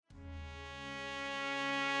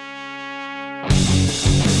How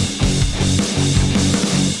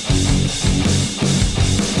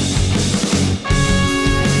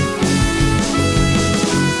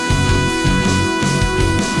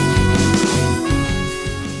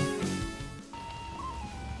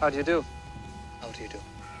do you do? How do you do?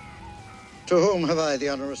 To whom have I the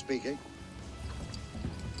honor of speaking?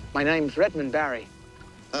 My name's Redmond Barry.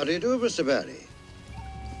 How do you do, Mr. Barry?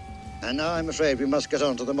 And now I'm afraid we must get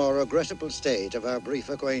on to the more regrettable stage of our brief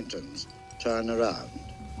acquaintance. Turn around.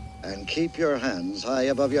 And keep your hands high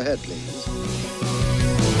above your head, please.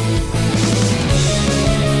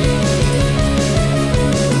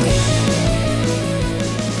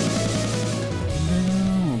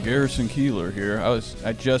 Garrison Keillor here.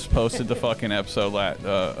 I just posted the fucking episode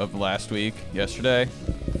of last week, yesterday.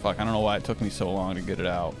 Fuck, I don't know why it took me so long to get it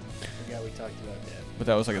out. I forgot we talked about that. But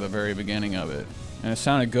that was like at the very beginning of it. And it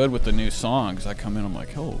sounded good with the new song, because I come in, I'm like,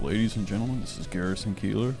 hello, ladies and gentlemen, this is Garrison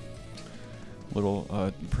Keillor.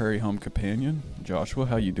 Little Prairie Home Companion. Joshua,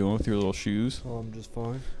 how you doing with your little shoes? Oh, I'm just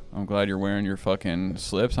fine. I'm glad you're wearing your fucking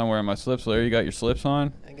slips. I'm wearing my slips. Larry, you got your slips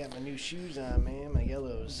on? I got my new shoes on, man. My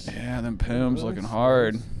yellows. Yeah, them Pims looking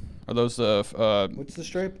hard. Are those the... what's the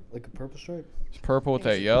stripe? Like a purple stripe? It's purple with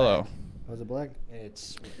that yellow. Oh, is it black?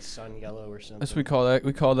 It's sun yellow or something. That's we call that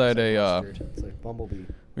a... It's like bumblebee.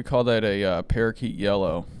 We call that a parakeet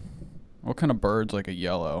yellow. What kind of bird's like a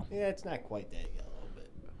yellow? Yeah, it's not quite that yellow, but...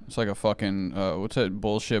 It's like a fucking... what's that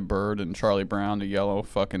bullshit bird in Charlie Brown, the yellow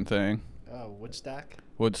fucking thing? Oh, Woodstock?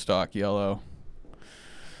 Woodstock yellow.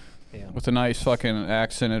 Yeah. With a nice fucking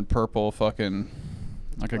accented purple fucking...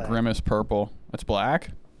 It's like black. A grimace purple. That's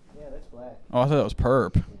black? Yeah, that's black. Oh, I thought that was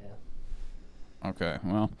perp. Yeah. Okay,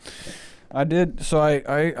 well... I did, so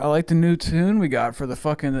I like the new tune we got for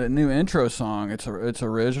the new intro song. It's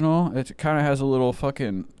original. It kind of has a little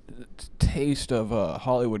fucking taste of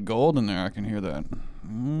Hollywood Gold in there. I can hear that.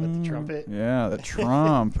 With the trumpet? Yeah, the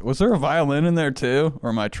trump. Was there a violin in there too,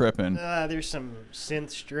 or am I tripping? There's some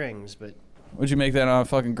synth strings, but... Would you make that on a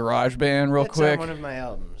fucking garage band real quick? That's on one of my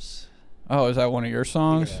albums. Oh, is that one of your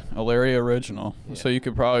songs? Yeah. A Larry original. Yeah. So you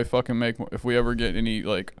could probably fucking make, if we ever get any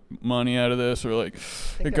like money out of this, or like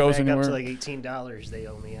it goes back anywhere. up to like $18 they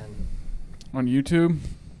owe me on YouTube.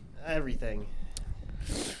 Everything.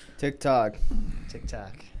 TikTok.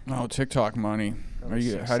 Oh, TikTok money. Probably Are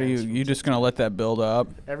you? 6 How do you? cents from You just gonna let that build up?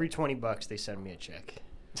 Every $20 they send me a check.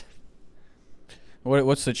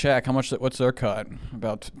 What's the check? How much? What's their cut?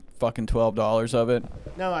 About fucking $12 of it.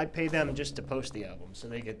 No, I pay them just to post the album, so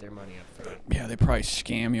they get their money up front. Yeah, they probably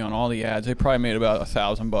scam you on all the ads. They probably made about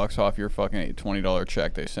 $1,000 off your fucking $20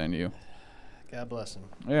 check they send you. God bless them.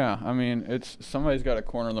 Yeah, I mean, it's somebody's got to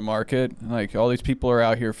corner the market. Like all these people are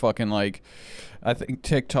out here fucking like, I think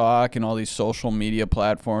TikTok and all these social media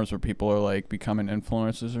platforms where people are like becoming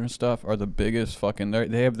influencers and stuff are the biggest fucking.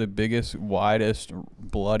 They have the biggest, widest,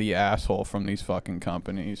 bloody asshole from these fucking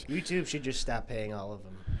companies. YouTube should just stop paying all of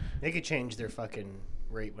them. They could change their fucking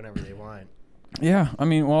rate whenever they want. Yeah, I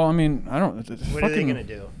mean, I don't. What are they gonna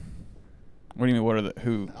do? What do you mean? What are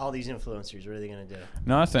who? All these influencers. What are they gonna do?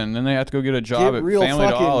 Nothing. Then they have to go get a job at real Family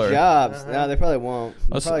fucking Dollar. Jobs. No, they probably won't.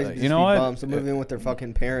 They'll probably just you know be what? bums. They'll move in with their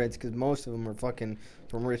fucking parents because most of them are fucking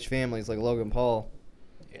from rich families like Logan Paul.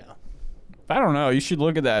 Yeah. I don't know. You should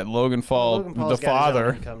look at that Logan Paul, Logan Paul's the got father.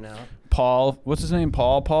 his own income now. Paul. What's his name?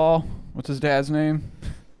 Paul. What's his dad's name?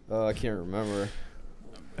 I can't remember.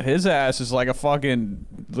 His ass is like a fucking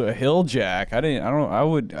the hill jack. I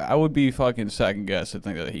would be fucking second guessed to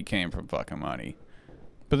think that he came from fucking money.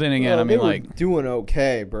 But then again, I mean, like, doing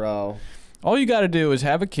okay, bro. All you got to do is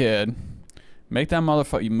have a kid, make that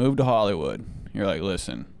motherfucker. You move to Hollywood. You're like,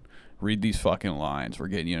 listen, read these fucking lines. We're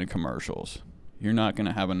getting you in commercials. You're not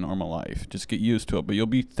gonna have a normal life. Just get used to it. But you'll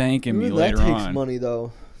be thanking me later on. That takes money,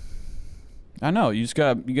 though. I know. You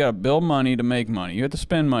gotta build money to make money. You have to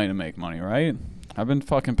spend money to make money, right? I've been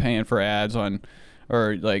fucking paying for ads on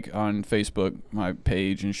Facebook, my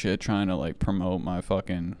page and shit, trying to like promote my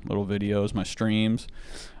fucking little videos, my streams.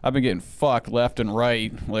 I've been getting fucked left and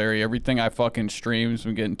right, Larry. Everything I fucking stream's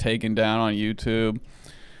been getting taken down on YouTube.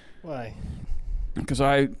 Why? Because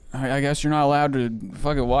I guess you're not allowed to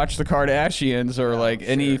fucking watch the Kardashians or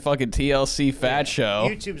any fucking TLC fat show.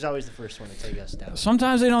 YouTube's always the first one to take us down.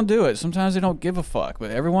 Sometimes they don't do it. Sometimes they don't give a fuck.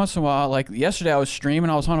 But every once in a while, like yesterday I was streaming,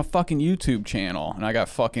 I was on a fucking YouTube channel, and I got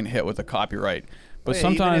fucking hit with a copyright. But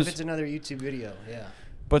sometimes, even if it's another YouTube video, yeah.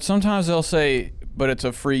 But sometimes they'll say, but it's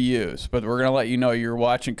a free use. But we're going to let you know you're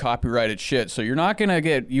watching copyrighted shit. So you're not going to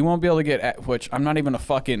get, you won't be able to get, which I'm not even a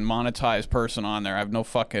fucking monetized person on there. I have no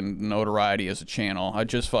fucking notoriety as a channel. I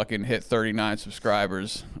just fucking hit 39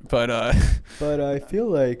 subscribers. But I feel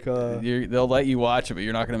like they'll let you watch it, but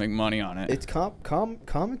you're not going to make money on it. It's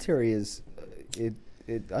commentary is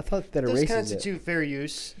I thought that Does erases constitute fair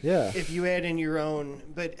use. Yeah. If you add in your own,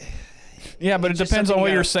 but. Yeah, but it just depends on something what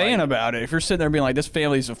you you're gotta saying fight. about it. If you're sitting there being like, this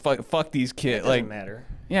family's a fuck these kids. It doesn't matter.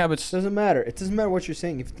 Yeah, but It doesn't matter. It doesn't matter what you're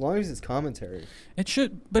saying, as long as it's commentary. it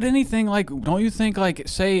should. But anything like, don't you think like,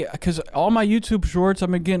 say, because all my YouTube shorts,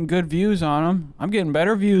 I've been getting good views on them. I'm getting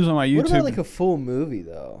better views on my YouTube. What about like a full movie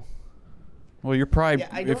though? Well, you're probably,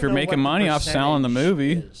 Yeah, if you're making money off selling the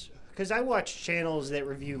movie. Because I watch channels that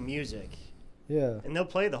review music, Yeah. and they'll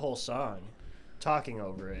play the whole song, talking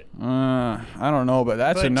over it. I don't know, but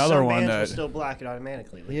that's But another some one bands will that still block it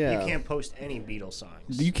automatically. Like, Yeah. You can't post any Beatles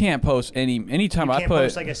songs. you can't post anytime You I can't put.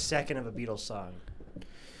 post like a second of a Beatles song.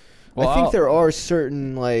 Well, I think I'll- there are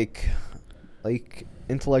certain like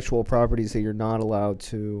intellectual properties that you're not allowed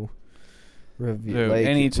to review. Dude, like,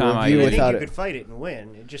 anytime I- review I think without you it. could fight it and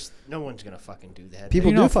win. It just no one's gonna fucking do that. People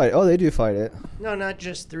You know- do fight. Oh, they do fight it. No, not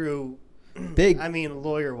just through. Big. I mean,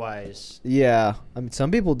 lawyer wise. Yeah. I mean,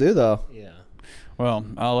 some people do though. Yeah. Well,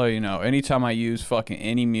 I'll let you know. Anytime I use fucking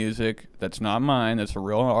any music that's not mine, that's a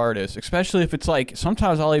real artist, especially if it's like,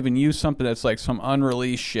 sometimes I'll even use something that's like some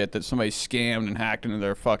unreleased shit that somebody scammed and hacked into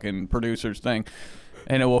their fucking producer's thing.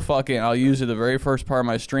 And it will fucking, I'll use it the very first part of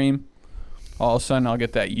my stream. All of a sudden, I'll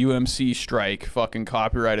get that UMC strike, fucking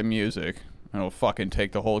copyrighted music. And it'll fucking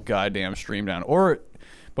take the whole goddamn stream down.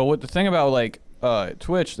 But what the thing about like,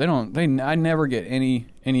 Twitch, I never get any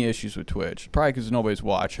issues with Twitch. Probably because nobody's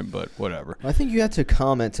watching, but whatever. I think you have to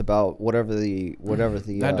comment about whatever the.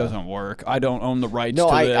 That doesn't work. I don't own the rights No,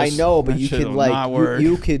 to I this. know, but That you shit could will like not work.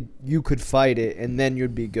 you could fight it and then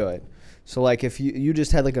you'd be good. So like if you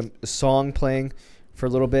just had like a song playing for a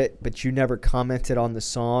little bit, but you never commented on the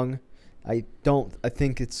song, I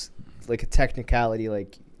think it's like a technicality.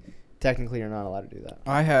 Like technically, you're not allowed to do that.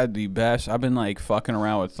 I had the best. I've been like fucking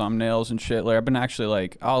around with thumbnails and shit. Like I've been actually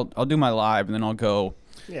like I'll do my live and then I'll go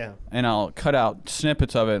Yeah. and I'll cut out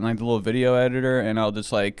snippets of it in like the little video editor and I'll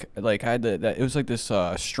just like I had it was like this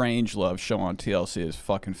Strange Love show on TLC. Is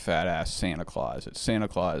fucking fat ass Santa Claus. It's Santa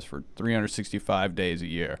Claus for 365 days a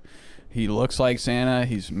year. He looks like Santa.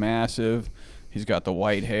 He's massive. He's got the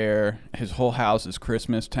white hair. His whole house is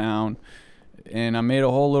Christmas town. And I made a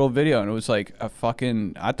whole little video, and it was like I thought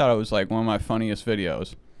it was like one of my funniest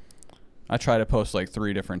videos. I tried to post like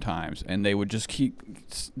 3 different times, and they would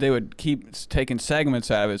keep taking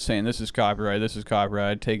segments out of it, saying this is copyright,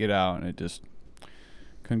 I'd take it out, and it just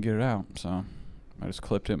couldn't get it out. So I just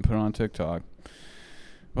clipped it and put it on TikTok.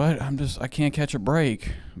 But I can't catch a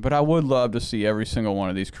break. But I would love to see every single one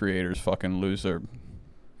of these creators fucking lose their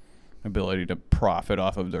ability to profit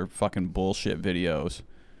off of their fucking bullshit videos.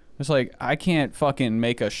 It's like I can't fucking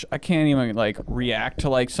I can't even like react to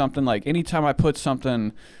like something. Like anytime I put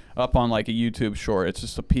something up on like a YouTube short, it's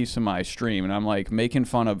just a piece of my stream, and I'm like making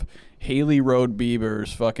fun of Haley Road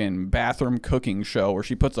Bieber's fucking bathroom cooking show where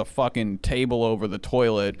she puts a fucking table over the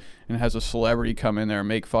toilet and has a celebrity come in there and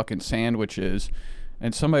make fucking sandwiches.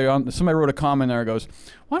 And somebody wrote a comment there and goes,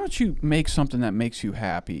 "Why don't you make something that makes you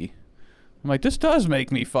happy?" I'm like, this does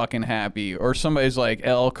make me fucking happy. Or somebody's like,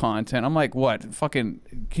 L content. I'm like, what? Fucking,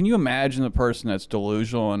 can you imagine the person that's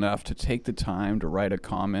delusional enough to take the time to write a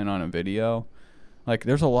comment on a video? Like,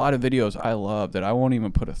 there's a lot of videos I love that I won't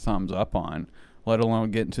even put a thumbs up on, let alone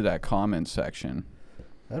get into that comment section.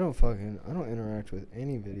 I don't interact with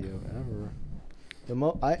any video ever.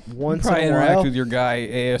 Once You probably in a interact while, with your guy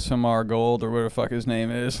ASMR Gold or whatever the fuck his name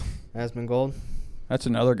is. Aspen Gold. That's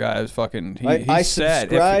another guy who's fucking. I said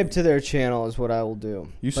subscribe to their channel is what I will do.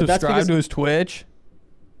 You But that's subscribe because- to his Twitch?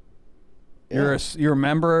 Yeah. You're a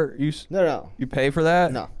member? No. You pay for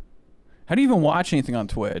that? No. How do you even watch anything on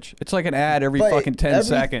Twitch? It's like an ad every fucking 10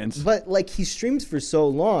 seconds. But like he streams for so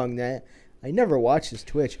long that I never watch his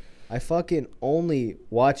Twitch. I fucking only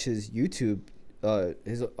watch his YouTube,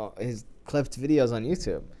 his clipped videos on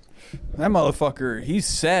YouTube. That motherfucker, he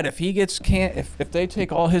said if they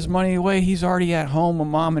take all his money away, he's already at home with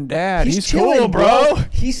mom and dad. He's chilling, cool, bro.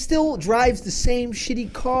 He still drives the same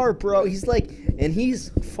shitty car, bro. He's like, and he's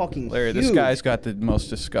fucking Larry, huge. this guy's got the most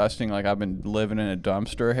disgusting, like I've been living in a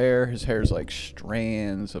dumpster hair. His hair's like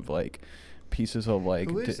strands of like pieces of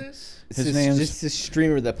like. Who is this? His name's just this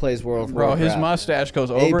streamer that plays World of bro. Warcraft. His mustache goes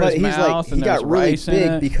Hey, over but his he's mouth, like, and he there's got really rice in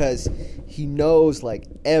big it. because he knows like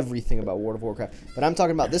everything about World of Warcraft. But I'm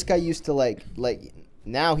talking about this guy used to like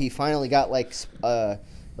now he finally got like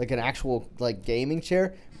an actual like gaming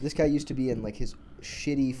chair. This guy used to be in like his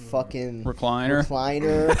shitty fucking recliner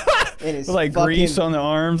and his like fucking, grease on the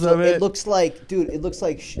arms of it. It looks like, dude, it looks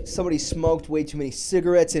like somebody smoked way too many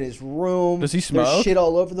cigarettes in his room. Does he smoke? There's shit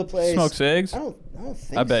all over the place. Smoke cigs? I don't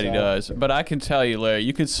think so. I bet he does. But I can tell you, Larry,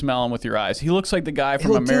 you could smell him with your eyes. He looks like the guy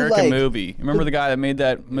from He'll do, American like, Movie. Remember the guy that made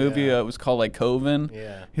that movie? Yeah. It was called like Coven.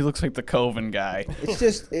 Yeah. He looks like the Coven guy.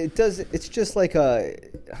 It's just like I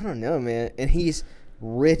don't know, man. And he's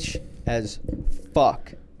rich as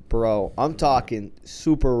fuck, bro. I'm talking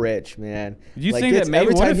super rich, man. Do you like, think that maybe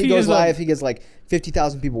every what time if he he goes is live, he gets like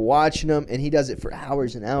 50,000 people watching him, and he does it for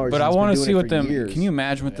hours and hours. But and I want to see what them. years. Can you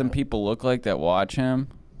imagine what them people look like that watch him?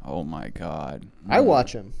 Oh my God. I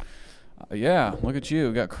watch him. Yeah, look at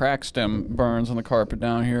you. Got crack stem burns on the carpet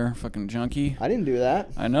down here. Fucking junkie. I didn't do that.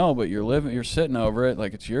 I know, but you're sitting over it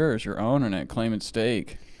like it's yours. You're owning it, claiming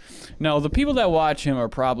stake. No, the people that watch him are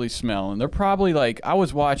probably smelling. They're probably like, I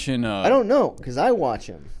was watching. I don't know, because I watch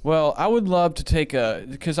him. Well, I would love to take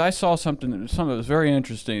because I saw something that was very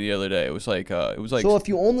interesting the other day. It was like. So if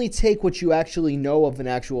you only take what you actually know of an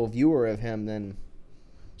actual viewer of him, then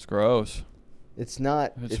it's gross. it's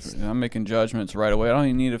not. I'm making judgments right away. I don't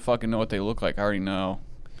even need to fucking know what they look like. I already know.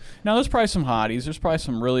 Now, there's probably some hotties. There's probably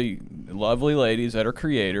some really lovely ladies that are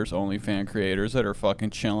creators, OnlyFans creators, that are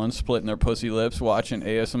fucking chilling, splitting their pussy lips, watching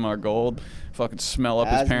ASMR Gold fucking smell up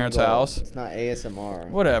his parents' house. It's not ASMR.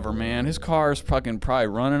 Whatever, man. His car's fucking probably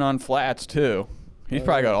running on flats, too. He's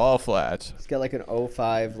probably got all flats. He's got like an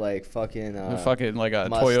 05, like fucking. Fucking like a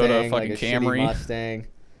Mustang, Toyota fucking like a Camry. shitty Mustang.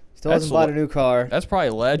 Still hasn't bought a new car. That's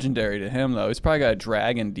probably legendary to him, though. He's probably got a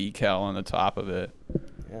dragon decal on the top of it.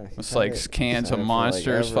 Yeah, It's like cans of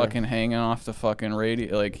monsters fucking hanging off the fucking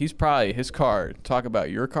radio. Like, he's probably his car. Talk about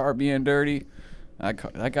your car being dirty.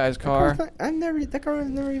 That guy's car. That car has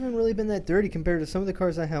never even really been that dirty compared to some of the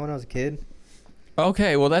cars I had when I was a kid.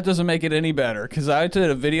 Okay, well, that doesn't make it any better. Because I did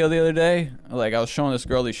a video the other day. Like, I was showing this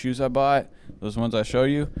girl these shoes I bought. Those ones I showed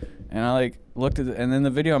you. And I, like, looked at it. And in the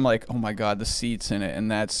video, I'm like, oh, my God, the seat's in it.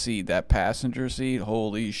 And that seat, that passenger seat,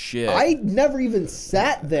 holy shit. I never even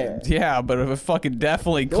sat there. Yeah, but it fucking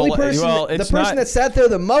definitely... The person that sat there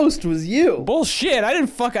the most was you. Bullshit. I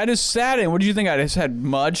just sat in. What did you think? I just had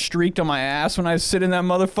mud streaked on my ass when I sit in that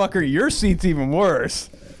motherfucker? Your seat's even worse.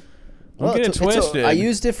 Don't get it twisted. I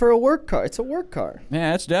used it for a work car. It's a work car.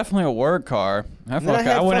 Yeah, it's definitely a work car. I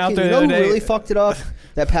went out there you the other know day. who really fucked it up?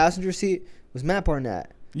 That passenger seat was Matt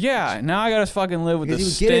Barnett. Yeah, now I gotta fucking live with the He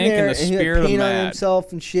was stink getting there and the and he had spirit of paint on Matt.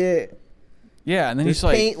 himself and shit. Yeah, and then There's he's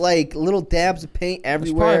like, paint, like little dabs of paint there's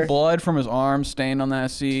everywhere. probably blood from his arm stained on that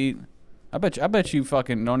seat. I bet you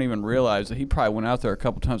fucking don't even realize that he probably went out there a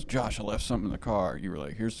couple times. Josh, I left something in the car. You were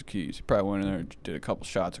like, here's the keys. He probably went in there and did a couple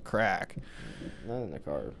shots of crack. Not in the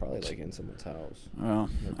car. Probably like in someone's house. Well,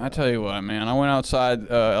 I tell you what, man. I went outside.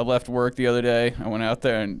 I left work the other day. I went out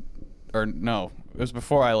there it was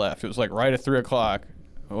before I left. It was like right at 3 o'clock.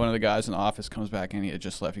 One of the guys in the office comes back in. He had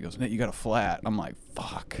just left. He goes, Nate, you got a flat. I'm like,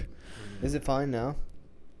 fuck. Is it fine now?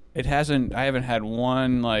 It hasn't. I haven't had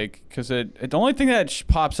one because the only thing that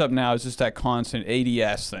pops up now is just that constant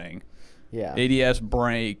ADS thing. Yeah. ADS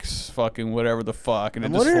brakes, fucking whatever the fuck, and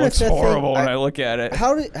I'm it just wondering looks if that thing- horrible when I look at it.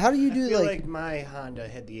 How do you do I feel like? like my Honda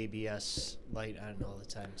had the ABS light on all the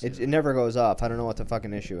time. So. It never goes off. I don't know what the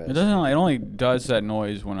fucking issue is. It doesn't. It only does that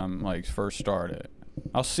noise when I'm like first start it.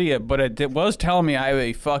 I'll see it, but it was telling me I have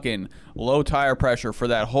a fucking low tire pressure for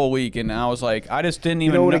that whole week, and I was like, I just didn't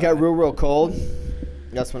even. You know when it got real cold?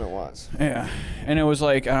 That's when it was. Yeah, and it was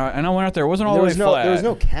like, and I went out there. It wasn't all the way flat. There was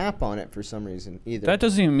no cap on it for some reason either. That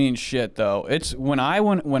doesn't even mean shit though. It's when I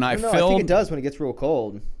filled. I think it does when it gets real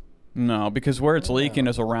cold. No, because where it's leaking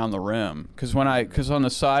is around the rim. Because on the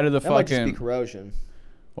side of the That might fucking. just be corrosion.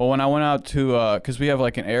 Well, when I went out to, because we have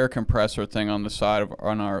like an air compressor thing on the side of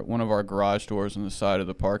one of our garage doors on the side of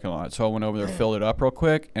the parking lot. So I went over there, filled it up real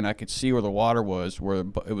quick, and I could see where the water was, where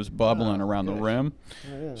it was bubbling around the rim.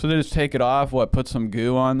 Oh, yeah. So they just take it off, put some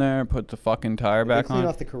goo on there, put the fucking tire back They clean on.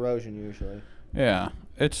 off the corrosion usually. Yeah,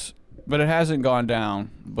 but it hasn't gone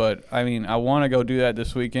down. But I mean, I want to go do that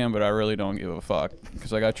this weekend, but I really don't give a fuck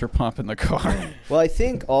because I got your pump in the car. Well, I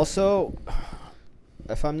think also,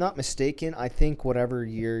 if I'm not mistaken, I think whatever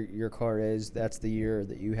year your car is, that's the year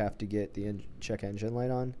that you have to get the check engine light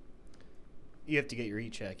on. You have to get your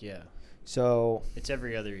e-check, yeah. So it's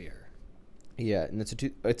every other year. Yeah, and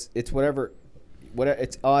it's whatever,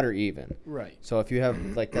 it's odd or even. Right. So if you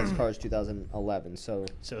have that car's 2011, so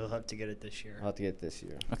he'll have to get it this year. I'll have to get it this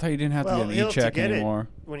year. I thought you didn't have to get an he'll e-check have to get anymore.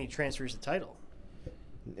 it when he transfers the title.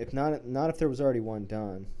 If not if there was already one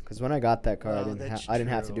done. Because when I got that car, I didn't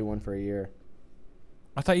have to do one for a year.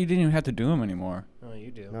 I thought you didn't even have to do them anymore. Oh,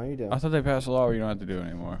 you do. No, you do. I thought they passed a law where you don't have to do it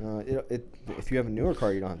anymore. If you have a newer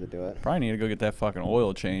car, you don't have to do it. Probably need to go get that fucking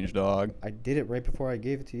oil change, dog. I did it right before I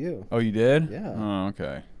gave it to you. Oh, you did? Yeah. Oh,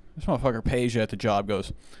 okay. This motherfucker pays you at the job.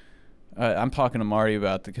 Goes, I'm talking to Marty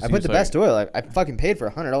about the. I put the best oil. I fucking paid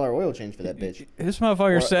for $100 oil change for that bitch. This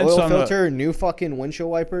motherfucker said oil something. filter, new fucking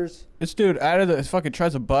windshield wipers. This dude fucking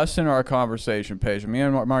tries to bust into our conversation page. Me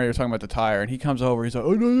and Marty were talking about the tire, and he comes over. He's like,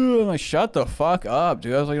 "Oh no!" I'm like, "Shut the fuck up,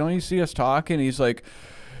 dude." I was like, "Don't you see us talking?" He's like,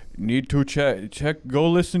 "Need to check.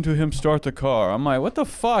 Go listen to him start the car." I'm like, "What the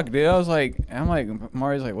fuck, dude?" I'm like,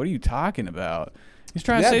 Marty's like, "What are you talking about?" He's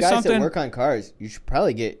trying to say guys something. That work on cars. You should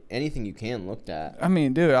probably get anything you can looked at. I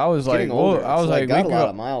mean, dude, I was like, older. I was like, got a lot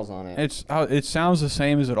of miles on it. It sounds the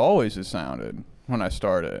same as it always has sounded when I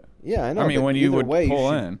started. Yeah, I know. I mean, when you would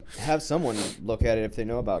pull in, have someone look at it if they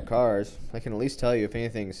know about cars. I can at least tell you if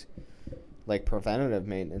anything's like preventative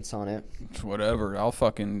maintenance on it. It's whatever. I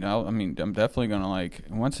mean, I'm definitely gonna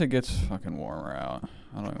once it gets fucking warmer out.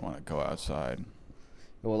 I don't even want to go outside.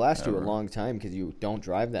 It will last you a long time because you don't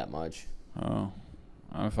drive that much. Oh.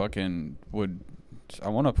 I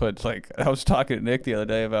want to put I was talking to Nick the other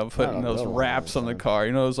day about putting those wraps on the car.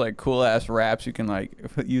 You know those cool ass wraps you can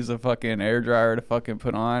use a fucking air dryer to fucking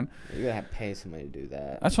put on. You gotta have to pay somebody to do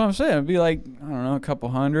that. That's what I'm saying. It'd be I don't know, a couple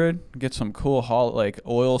hundred. Get some cool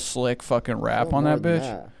oil slick fucking wrap on that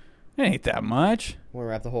bitch. It ain't that much. Want to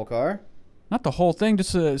wrap the whole car? Not the whole thing,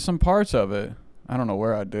 just some parts of it. I don't know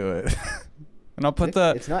where I'd do it. And I'll put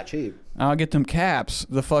It's not cheap. I'll get them caps,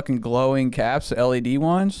 the fucking glowing caps, the LED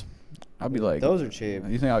ones. I'll be like, those are cheap.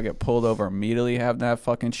 You think I'll get pulled over immediately having that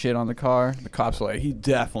fucking shit on the car? The cops are like, he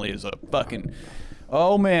definitely is a fucking.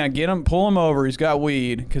 Oh man, pull him over. He's got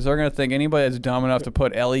weed, because they're gonna think anybody that's dumb enough to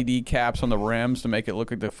put LED caps on the rims to make it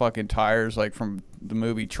look like the fucking tires from the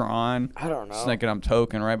movie Tron. I don't know. Just thinking I'm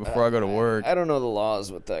token right before I go to work. I don't know the laws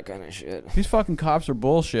with that kind of shit. These fucking cops are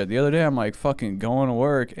bullshit. The other day I'm fucking going to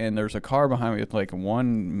work and there's a car behind me with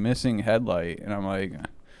one missing headlight, and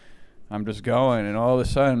I'm just going, and all of a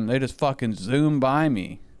sudden they just fucking zoom by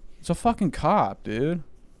me. It's a fucking cop, dude.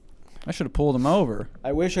 I should have pulled him over.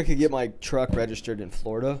 I wish I could get my truck registered in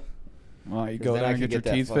Florida. Well, you go there and get your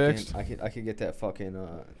teeth fixed. I could get that fucking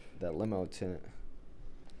that limo tint.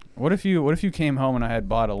 What if you came home and I had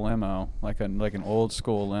bought a limo, like an old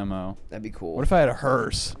school limo? That'd be cool. What if I had a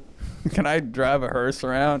hearse? Can I drive a hearse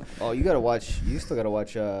around? Oh, you still gotta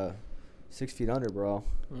watch 6 Feet Under, bro.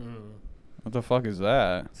 What the fuck is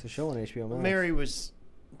that? It's a show on HBO Max. Mary was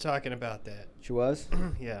talking about that. She was?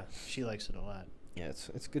 Yeah, she likes it a lot. Yeah, it's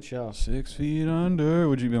a good show. 6 Feet Under.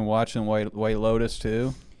 Would you been watching White Lotus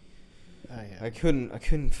too? I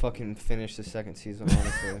couldn't fucking finish the second season,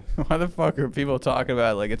 honestly. Why the fuck are people talking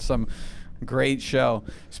about it like it's some great show?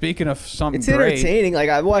 Speaking of something it's great, entertaining.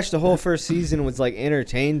 I watched the whole first season, was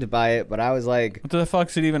entertained by it, but I was like, what the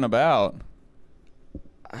fuck's it even about?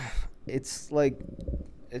 It's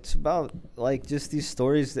about just these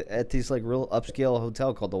stories at these real upscale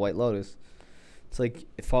hotel called the White Lotus. It's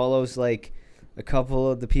it follows a couple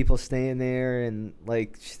of the people staying there, and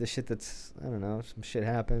the shit that's, I don't know, some shit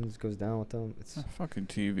happens, goes down with them. It's fucking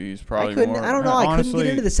TV's probably more. I don't know. Honestly, I couldn't get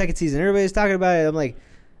into the second season. Everybody's talking about it. I'm like,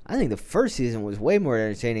 I think the first season was way more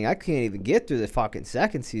entertaining. I can't even get through the fucking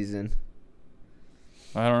second season.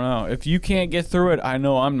 I don't know. If you can't get through it, I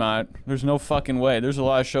know I'm not. There's no fucking way. There's a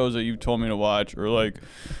lot of shows that you've told me to watch, or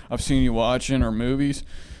I've seen you watching, or movies,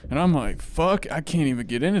 and I'm like, fuck, I can't even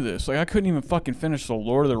get into this. I couldn't even fucking finish the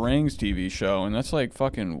Lord of the Rings TV show, and that's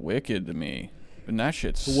fucking wicked to me. And that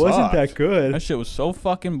shit sucked. It wasn't that good. That shit was so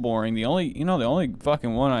fucking boring. The only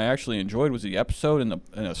fucking one I actually enjoyed was the episode, and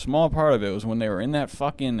a small part of it was when they were in that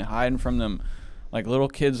fucking hiding from them, little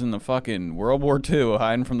kids in the fucking World War II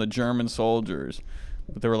hiding from the German soldiers.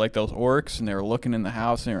 But they were those orcs, and they were looking in the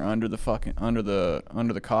house, and they were under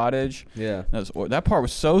the cottage. Yeah. That part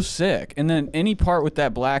was so sick. And then any part with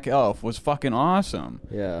that black elf was fucking awesome.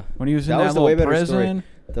 Yeah. When he was in that little prison.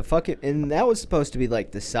 And that was supposed to be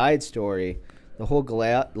the side story. The whole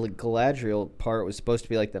Galadriel part was supposed to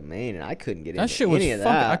be the main, and I couldn't get into any of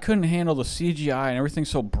that. I couldn't handle the CGI and everything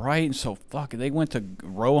so bright and so fucking. They went to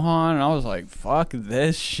Rohan, and I was like, fuck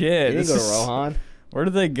this shit. They didn't go to Rohan. Where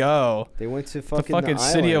did they go? They went to the fucking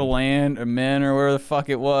City of Land or Men or wherever the fuck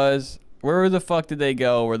it was. Where the fuck did they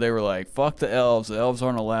go where they were like, fuck the elves. The elves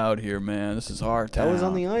aren't allowed here, man. This is our town. That was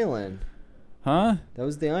on the island. Huh? That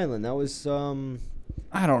was the island. That was,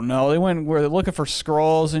 I don't know. They were looking for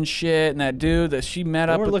scrolls and shit, and that dude that she met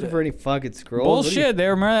up with. They weren't looking for any fucking scrolls. Bullshit. They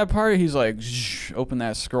remember that party? He's like, open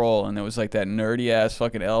that scroll, and it was that nerdy-ass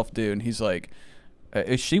fucking elf dude, and he's like,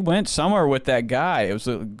 She went somewhere with that guy. It was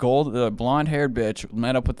a blonde-haired bitch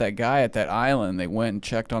met up with that guy at that island. They went and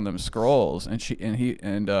checked on them scrolls, and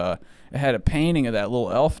it had a painting of that little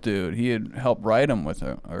elf dude. He had helped write them with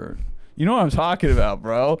her. Or, you know what I'm talking about,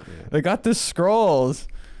 bro? Yeah. They got the scrolls.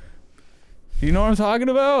 Do you know what I'm talking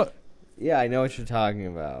about? Yeah, I know what you're talking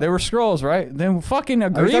about. They were scrolls, right? Then fucking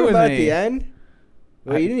agree with me. About at the end?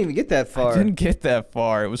 Well, you didn't even get that far. I didn't get that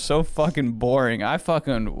far. It was so fucking boring. I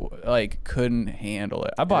fucking couldn't handle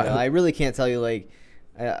it. I really can't tell you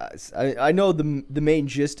I know the main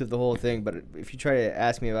gist of the whole thing, but if you try to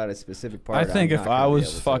ask me about a specific part, I think if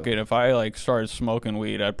I started smoking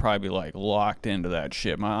weed, I'd probably be locked into that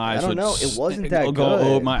shit. My eyes I don't know. It wasn't that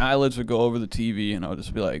good. My eyelids would go over the TV, and I would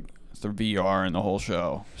just be like, it's the VR and the whole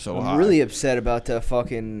show. So I'm really upset about the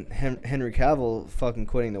fucking Henry Cavill fucking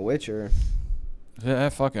quitting The Witcher.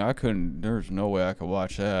 Yeah, I couldn't. There's no way I could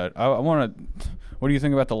watch that. I want to. What do you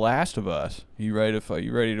think about The Last of Us? You ready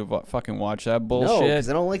to fucking watch that bullshit? No, because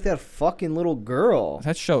I don't like that fucking little girl.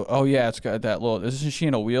 That show. Oh yeah, it's got that little. Isn't she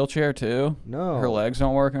in a wheelchair too? No. Her legs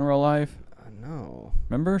don't work in real life. No.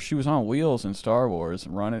 Remember, she was on wheels in Star Wars,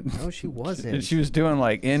 running. No, she wasn't. She was doing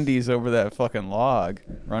indies over that fucking log,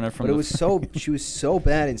 running from. But she was so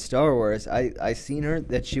bad in Star Wars. I seen her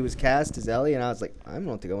that she was cast as Ellie, and I was like, I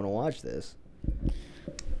don't think I want to watch this.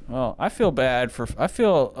 Well, I feel bad for. I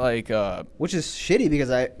feel like. Which is shitty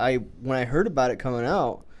because I when I heard about it coming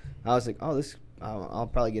out, I was like, oh, this. I'll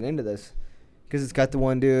probably get into this, because it's got the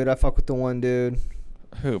one dude. I fuck with the one dude.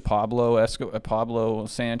 Who? Pablo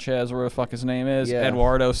Sanchez, or whatever the fuck his name is. Yeah.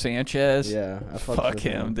 Eduardo Sanchez. Yeah, I fuck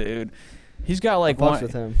him, dude. He's got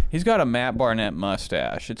with him. He's got a Matt Barnett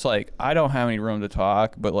mustache. It's I don't have any room to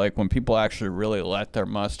talk, but when people actually really let their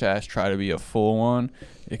mustache try to be a full one,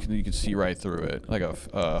 you can see right through it, like a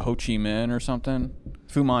Ho Chi Minh or something.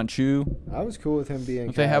 Fu Manchu. I was cool with him being.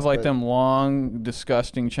 But they have them long,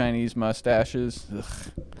 disgusting Chinese mustaches. Ugh,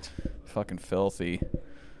 fucking filthy.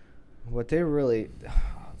 What they really,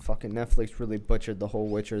 fucking Netflix really butchered the whole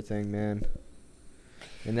Witcher thing, man.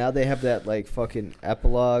 And now they have that fucking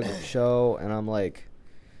epilogue show, and I'm I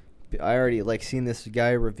already seen this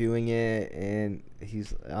guy reviewing it, and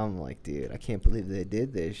I'm like, dude, I can't believe they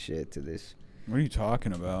did this shit to this. What are you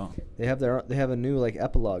talking about? They have a new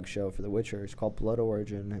epilogue show for The Witcher. It's called Blood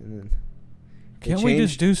Origin, and then can't we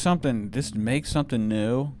just do something? Just make something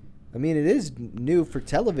new. I mean, it is new for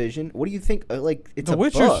television. What do you think? It's The a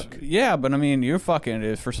Witcher's, book. Yeah, but I mean, you're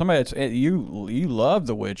fucking. For somebody that's you love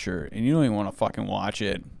The Witcher, and you don't even want to fucking watch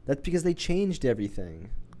it. That's because they changed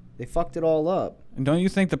everything. They fucked it all up. And don't you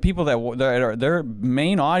think the people that are their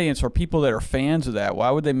main audience are people that are fans of that? Why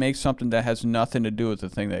would they make something that has nothing to do with the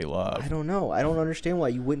thing they love? I don't know. I don't understand why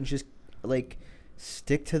you wouldn't just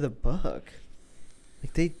stick to the book.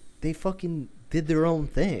 They fucking did their own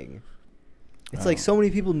thing. It's so many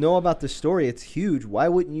people know about the story. It's huge. Why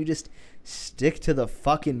wouldn't you just stick to the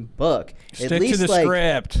fucking book? Stick to the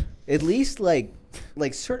script. At least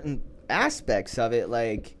certain aspects of it,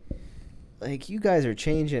 you guys are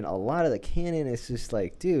changing a lot of the canon. It's just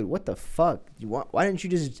dude, what the fuck? Why didn't you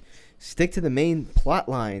just stick to the main plot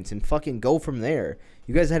lines and fucking go from there?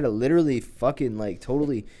 You guys had to literally fucking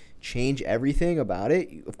totally change everything about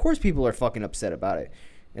it. Of course people are fucking upset about it.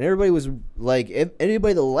 And everybody was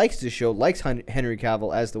anybody that likes the show likes Henry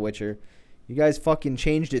Cavill as The Witcher. You guys fucking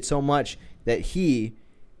changed it so much that he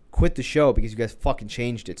quit the show because you guys fucking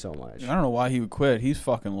changed it so much. I don't know why he would quit. He's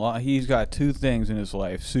got two things in his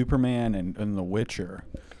life: Superman and The Witcher.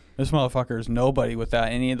 This motherfucker is nobody without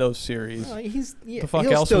any of those series. The fuck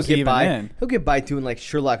he'll else still was he get even by. in? He'll get by doing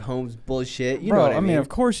Sherlock Holmes bullshit. You Bro, know what I mean, of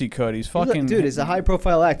course he could. He's fucking dude. He's a high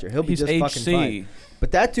profile actor. He'll be just HC. fucking fine.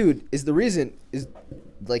 But that dude is the reason is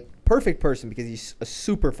perfect person because he's a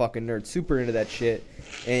super fucking nerd, super into that shit,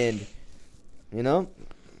 and I don't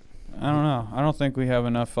know. I don't think we have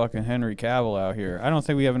enough fucking Henry Cavill out here. I don't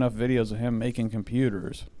think we have enough videos of him making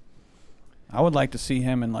computers. I would like to see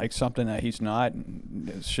him in something that he's not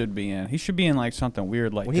should be in. He should be in something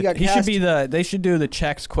weird when he got cast, should be they should do the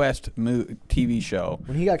Chex Quest TV show.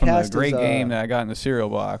 When he got from cast the great as, game that I got in the cereal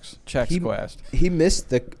box, Chex Quest. He missed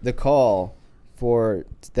the call for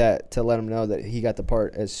that to let him know that he got the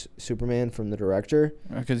part as Superman from the director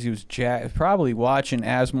because he was probably watching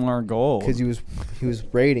Asmar Gold because he was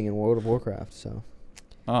raiding in World of Warcraft. So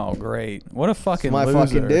oh great, what a fucking my loser.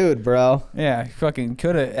 Fucking dude, bro. Yeah, fucking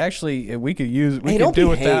could have actually we could do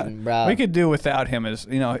without him as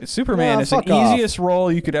Superman is the easiest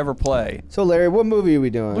role you could ever play. So Larry, what movie are we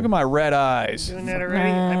doing? Look at my red eyes. Doing that already?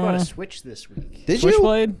 I bought a Switch this week. Did you?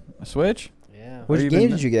 Switchblade? A Switch? Yeah. Which game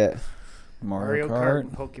did you get? Mario Kart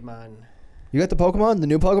and Pokemon. You got the Pokemon? The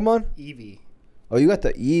new Pokemon? Eevee. Oh, you got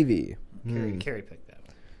the Eevee. Carrie picked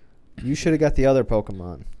You should have got the other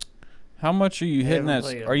Pokemon. How much are you hitting haven't that?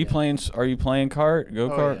 played Are it you yet. playing? Are you playing kart? Go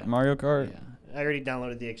kart? yeah. Mario Kart? Yeah. I already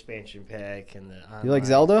downloaded the expansion pack and the. You like online.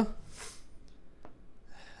 Zelda?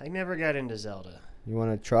 I never got into Zelda. You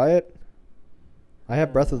want to try it? I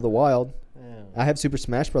have Breath of the Wild. Yeah. I have Super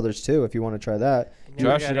Smash Brothers too. If you want to try that. I never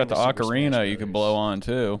Josh, you got the into Super Smash ocarina you could Brothers. blow on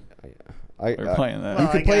too. We're playing that. Well,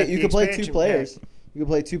 You could I play. got You the could play 2 expansion players. pack. You could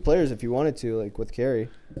play 2 players if you wanted to, like with Carrie.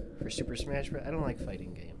 For Super Smash Bros. I don't like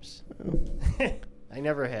fighting games. I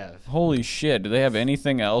never have. Holy shit! Do they have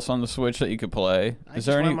anything else on the Switch that you could play? I Is just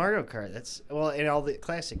there any? want Mario Kart. That's in all the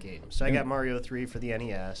classic games. So I got Mario 3 for the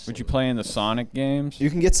NES. Would you and play in the Sonic games? You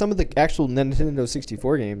can get some of the actual Nintendo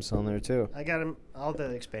 64 games on there too. I got them all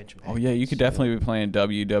the expansion packs. Oh yeah, you could definitely be playing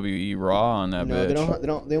WWE Raw on that No, bitch. they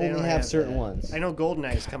don't. They They only don't have certain that. ones. I know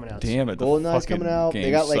GoldenEye is coming out. Damn soon. it! the GoldenEye's fucking coming out. They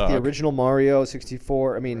games got like the suck. original Mario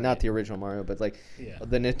 64. I mean, not Right. the original Mario, but like Yeah.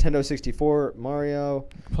 the Nintendo 64 Mario.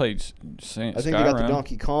 Played I think they Skyrim. got the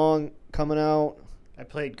Donkey Kong coming out. I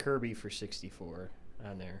played Kirby for 64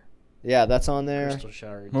 on there. Yeah, that's on there. Crystal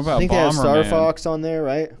Shards. What I about think they have Star Bomberman? Fox on there,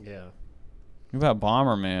 right? Yeah. What about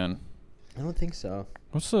Bomberman? I don't think so.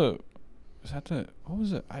 What's the? Is that the? What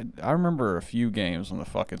was it? I remember a few games on the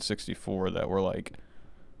fucking 64 that were like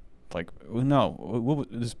no.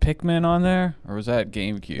 Is Pikmin on there or was that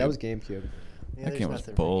GameCube? That was GameCube. Yeah, That there's game was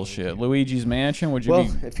nothing for bullshit. GameCube. Luigi's Mansion. Would you Well,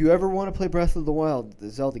 be? if you ever want to play Breath of the Wild, the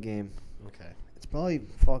Zelda game, Okay. it's probably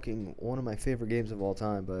fucking one of my favorite games of all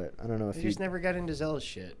time. But I don't know if I you. just never got into Zelda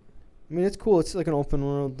shit. I mean, it's cool. It's like an open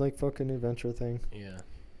world, like fucking adventure thing. Yeah.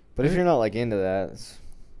 But if you're not like into that, it's,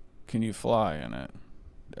 Can you fly in it?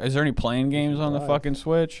 Is there any playing games on the fly. fucking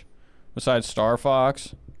Switch besides Star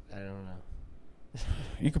Fox? I don't know.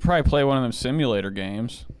 You could probably play one of them simulator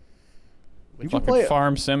games. You can Fucking play-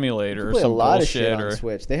 Farm you Simulator can or play a some lot of bullshit. shit on Or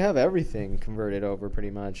Switch. They have everything converted over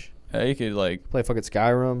pretty much. yeah, you could like Play fucking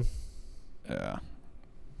Skyrim. yeah.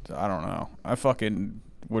 I don't know. I fucking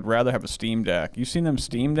would rather have a Steam Deck. You seen them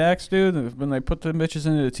Steam Decks, dude? When they put the bitches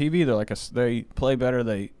into the TV, they're like they play better.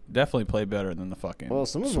 They definitely play better than the fucking Well,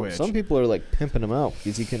 some of them, Switch. some people are like pimping them out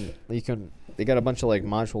because you can. They got a bunch of like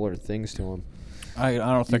modular things to them. I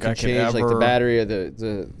don't You think can I could change ever. like the battery or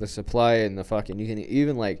the supply and the fucking. You can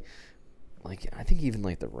even like I think even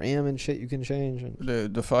like the RAM and shit you can change. And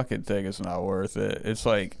The fucking thing is not worth it. It's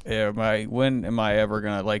like, when am I ever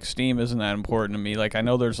gonna like Steam? Isn't that important to me? Like I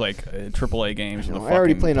know there's like AAA games. you on know, the I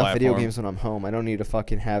already fucking play enough video platform. games when I'm home. I don't need to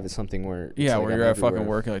fucking have it something where it's Yeah, like where I'm you're at fucking everywhere.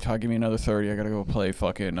 work, you're like, Todd, give me another 30. I gotta go play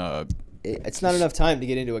fucking It's not enough time to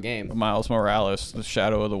get into a game. Miles Morales, The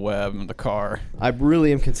Shadow of the Web, in the car. I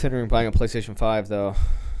really am considering buying a PlayStation 5 though.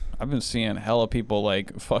 I've been seeing hella people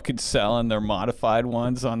like fucking selling their modified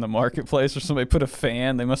ones on the marketplace, or somebody put a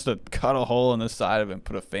fan. They must have cut a hole in the side of it and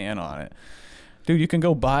put a fan on it. Dude, you can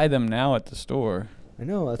go buy them now at the store. I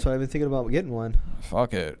know. That's why I've been thinking about getting one.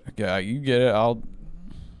 Fuck it. Yeah, you get it. I'll.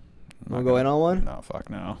 Wanna go in on one? No,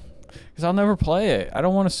 fuck no. Because I'll never play it. I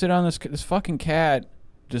don't want to sit on this fucking cat.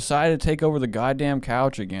 Decided to take over the goddamn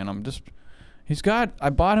couch again. I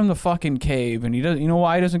bought him the fucking cave, and he doesn't. You know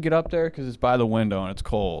why he doesn't get up there? Because it's by the window and it's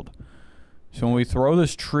cold. So when we throw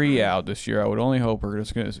this tree out this year, I would only hope we're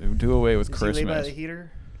just gonna do away with Is he laid by Christmas. the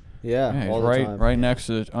heater? Yeah, Yeah, all he's the time. right next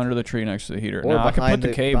to under the tree next to the heater. Or Now I can put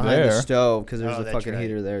the cave behind there. the stove because there's Oh, a that's fucking right.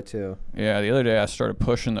 heater there too. Yeah, the other day I started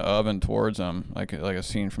pushing the oven towards him, like a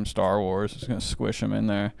scene from Star Wars. It's gonna squish him in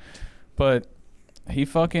there, but he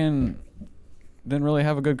fucking didn't really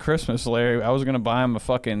have a good Christmas, Larry. I was gonna buy him a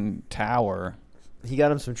fucking tower. He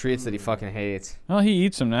got him some treats that he fucking hates. Well, he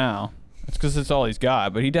eats them now. It's because it's all he's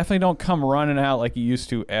got, but he definitely don't come running out like he used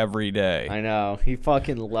to every day. I know. He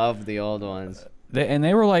fucking loved the old ones.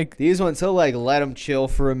 They were like These ones, he'll like let them chill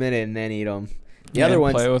for a minute and then eat them. The yeah, other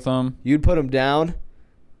ones, play with them. you'd put them down,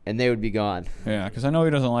 and they would be gone. Yeah, because I know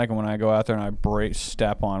he doesn't like them when I go out there and I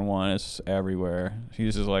step on one. It's everywhere.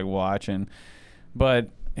 He's just like watching. But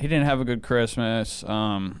he didn't have a good Christmas.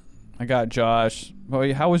 I got Josh.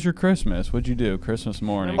 Well, how was your Christmas? What'd you do Christmas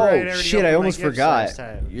morning? Remember, I'd Oh already shit! opened I my almost gifts forgot. last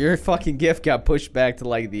time. Your fucking gift got pushed back to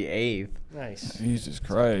like the 8th. Nice. Jesus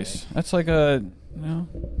Christ. That's like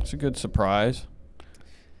it's a good surprise.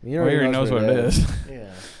 You He already knows what it is.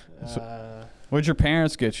 Yeah. What'd your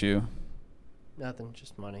parents get you? Nothing,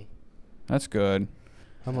 just money. That's good.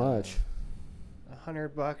 How much?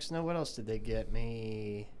 $100. No, what else did they get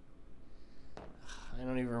me? I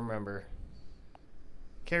don't even remember.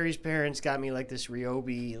 Carrie's parents got me like this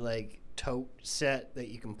Ryobi like tote set that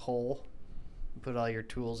you can pull. You put all your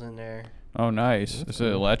tools in there. Oh, nice. Is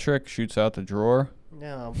it electric? Shoots out the drawer?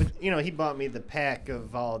 No, but he bought me the pack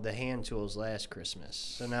of all the hand tools last Christmas,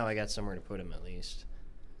 so now I got somewhere to put them at least.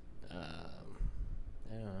 I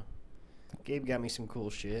don't know. Gabe got me some cool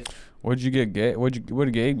shit. What'd you get, Gabe? What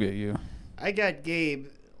did Gabe get you? I got Gabe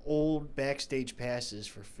old backstage passes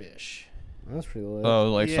for Fish. That's pretty lit.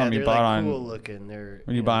 Oh, like yeah, something you they're bought like on. cool looking. They're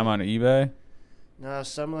When you buy them on eBay? No,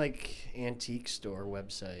 some like antique store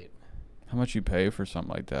website. How much you pay for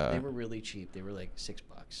something like that? They were really cheap. They were like $6.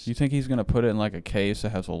 You think he's gonna put it in like a case that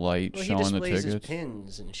has a light Well, he showing the displays tickets? his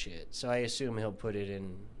pins and shit, so I assume he'll put it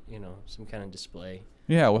in, some kind of display.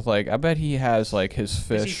 Yeah, with like, I bet he has like his 'Cause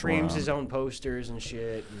fish he frames room. his own posters and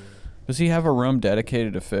shit. And Does he have a room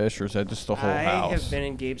dedicated to fish, or is that just the whole I house? have been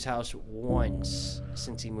in Gabe's house once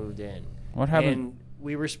since he moved in. What happened? And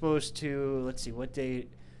we were supposed to, let's see, what day?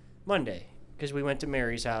 Monday, because we went to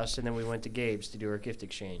Mary's house and then we went to Gabe's to do our gift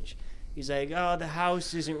exchange. He's like, oh, the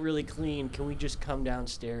house isn't really clean. Can we just come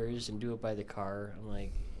downstairs and do it by the car? I'm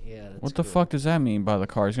like, yeah, that's What the cool. fuck does that mean by the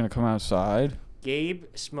car? He's gonna come outside? Gabe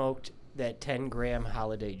smoked that 10-gram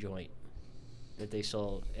holiday joint that they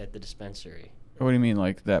sold at the dispensary. What do you mean,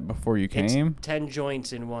 like that before you came? It's 10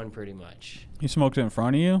 joints in one, pretty much. He smoked it in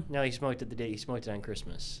front of you? No, he smoked it the day. He smoked it on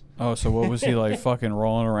Christmas. Oh, so what was he like, fucking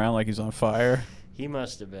rolling around like he's on fire? He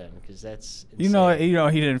must have been, because that's You insane. know,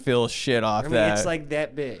 he didn't feel shit off I mean, that. it's like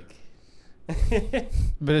that big.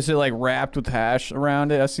 But is it like wrapped with hash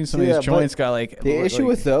around it? I've seen some Yeah, of but these joints got like. The issue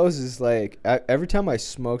with those is like every time I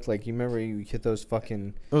smoked, like you remember you hit those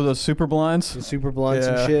fucking those super blunts. the super blunts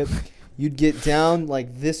Yeah. and shit. You'd get down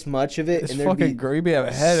like this much of it, It's and there'd fucking be you'd have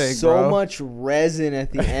a headache, so bro. much resin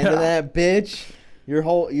at the end of that bitch.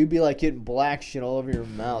 You'd be like getting black shit all over your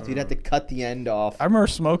mouth. You'd have to cut the end off. I remember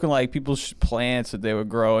smoking like people's plants that they would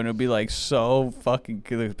grow, and it would be like so fucking.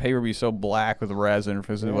 The paper would be so black with resin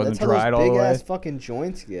because it Yeah, wasn't that's dried how all those the big way. ass fucking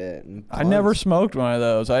joints get. And I never blunts. smoked one of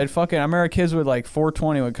those. I remember kids would like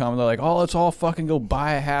 420 would come and they're like, oh, let's all fucking go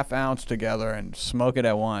buy a half ounce together and smoke it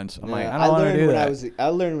at once. I'm like, I don't want to do that. I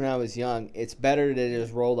learned when I was young. It's better to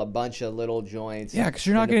just roll a bunch of little joints. Yeah, 'cause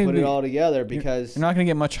you're not than to gonna put it be- all together because You're not gonna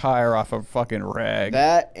get much higher off a fucking rag.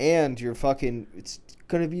 that and you're fucking. It's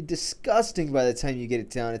gonna be disgusting by the time you get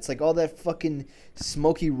it down. It's like all that fucking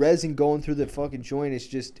smoky resin going through the fucking joint is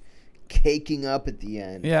just caking up at the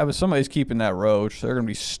end. Yeah, but somebody's keeping that roach. They're gonna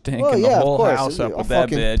be stinking Well, the yeah, whole of course. house up I'll with that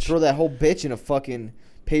fucking bitch. Throw that whole bitch in a fucking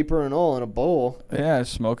paper and all in a bowl. Yeah,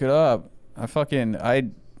 smoke it up. I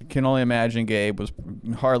can only imagine Gabe was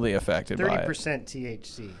hardly affected by it. 30%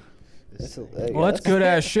 THC. Well, that's good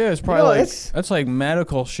ass shit. It's probably like that's- that's like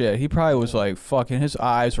medical shit. He probably was like fucking. His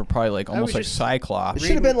eyes were probably like almost was like just- It Cyclops.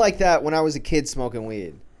 should have been like that when I was a kid smoking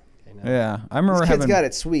weed. I know. Yeah, I remember These kids having. got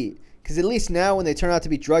it sweet. Because at least now when they turn out to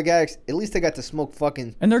be drug addicts, at least they got to smoke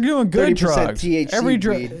fucking... And they're doing good 30% drugs. THC Every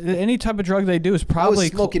weed. any type of drug they do is I probably was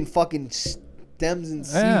smoking fucking stems and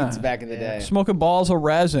seeds Yeah. back in the day. smoking balls of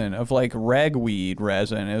resin of like ragweed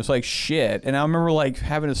resin. It was like shit. And I remember like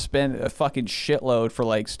having to spend a fucking shitload for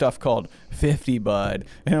like stuff called 50 bud,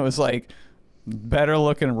 and it was like better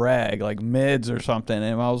looking rag, like mids or something,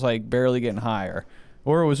 and I was like barely getting higher.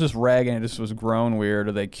 Or it was just rag and it just was grown weird,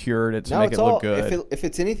 or they cured it to Now make it's it all look good. if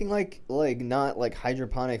it's anything like not like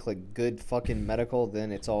hydroponic, like good fucking medical,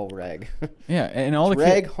 then it's all rag. Yeah, and all the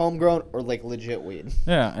Rag, homegrown, or like legit weed.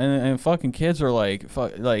 yeah, and fucking kids are like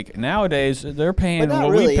like nowadays they're paying But not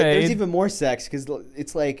what really. we paid. There's even more sex because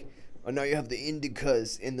it's like, oh, now you have the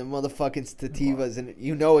indicas and the motherfucking sativas, and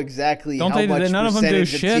you know exactly Don't how they? much None of them do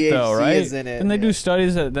percentage of shit THC though, right? is in it. And they Yeah. do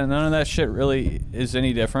studies that none of that shit really is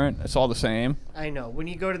any different. It's all the same. I know. When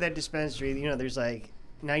you go to that dispensary, there's like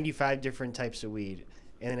 95 different types of weed.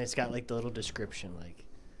 And then it's got like the little description like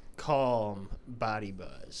calm, body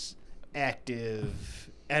buzz, active,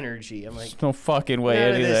 energy. I'm like, There's no fucking way none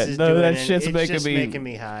any of of this that. is None of doing that it. shit's It's making just me. making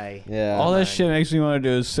me high. Yeah. All that Fine. shit makes me want to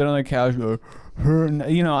do is sit on the couch. And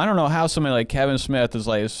go, I don't know how somebody like Kevin Smith is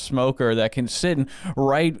like a smoker that can sit and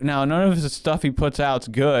write. Now, none of his stuff he puts out's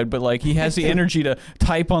good, but like he has the energy to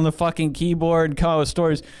type on the fucking keyboard and come up with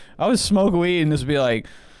stories. I would smoke weed and just be like,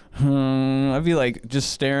 I'd be like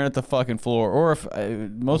just staring at the fucking floor. Or if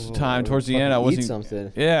most of the time towards the end I Fucking wasn't. eat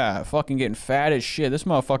something. Yeah, fucking getting fat as shit. This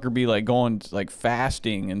motherfucker be like going like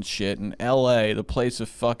fasting and shit in L.A., the place of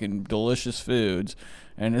fucking delicious foods.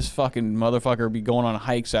 And this fucking motherfucker be going on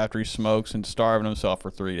hikes after he smokes and starving himself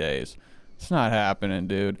for 3 days. It's not happening,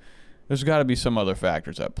 dude. There's got to be some other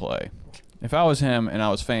factors at play. If I was him and I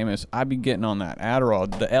was famous, I'd be getting on that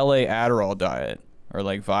Adderall, the L.A. Adderall diet, or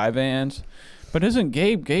like Vyvanse. But isn't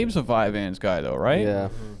Gabe's a Vyvanse guy though, right? Yeah.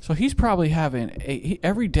 So he's probably having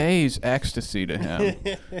every day's ecstasy to him.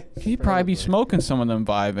 He'd probably be smoking some of them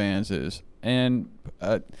Vyvanses, and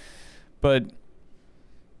but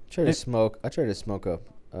I try to smoke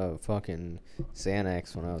fucking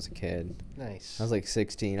Xanax when I was a kid. Nice. I was like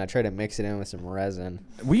 16. I tried to mix it in with some resin.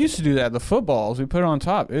 We used to do that. The footballs, we put it on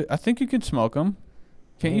top. I think you can smoke them.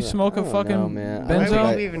 Can't you smoke a fucking know, man. Why benzo?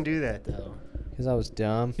 would you even do that, though? Because I was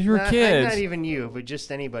dumb. You were kids. Not even you, but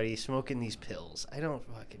just anybody smoking these pills. I don't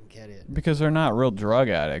fucking get it. Because they're not real drug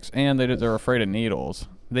addicts, and they're afraid of needles.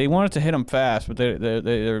 They want it to hit them fast, but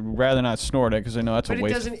they'd rather not snort it because they know that's But a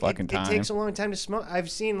waste of fucking time. It takes a long time to smoke. I've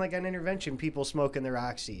seen, like, on intervention, people smoking their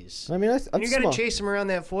oxys. I mean, And you got to chase them around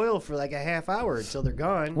that foil for, like, a half hour until they're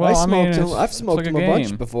gone. Well, I've smoked them a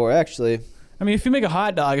bunch before, actually. I mean, if you make a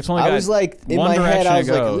hot dog, it's only got I was like, in one my head, direction I was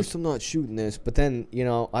it like, at goes. least I'm not shooting this. But then,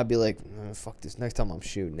 I'd be like, fuck this. Next time I'm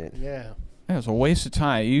shooting it. Yeah. Yeah, it's a waste of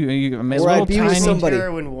time. You Or little I'd be with tiny. somebody.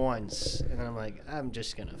 Heroin once, and then I'm like, I'm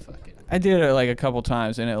just gonna fucking. I did it like a couple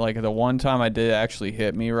times, and the one time I did actually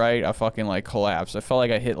hit me right. I fucking like collapsed. I felt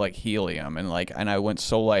like I hit like helium, and I went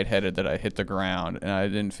so lightheaded that I hit the ground, and I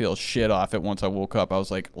didn't feel shit off it. Once I woke up, I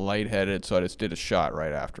was like lightheaded, so I just did a shot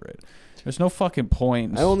right after it. There's no fucking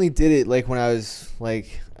point. I only did it like when I was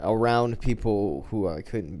like around people who I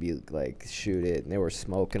couldn't be like shoot it, and they were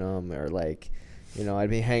smoking them, or like, I'd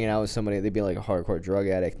be hanging out with somebody, they'd be like a hardcore drug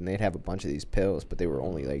addict, and they'd have a bunch of these pills, but they were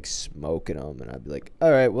only like smoking them, and I'd be like,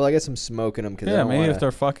 all right, well, I guess I'm smoking them because maybe if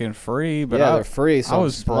they're fucking free, but they're free, so I I'm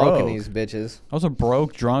was smoking broke. these bitches. I was a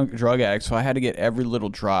broke drug addict, so I had to get every little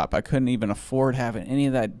drop. I couldn't even afford having any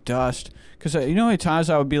of that dust. Because you know how many times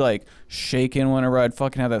I would be like shaking whenever I'd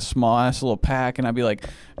fucking have that small ass little pack, and I'd be like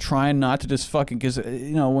trying not to just fucking, because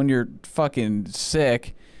when you're fucking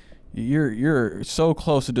sick, you're so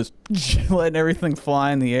close to just letting everything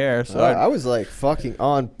fly in the air. So I was like fucking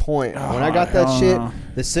on point. When I got that shit,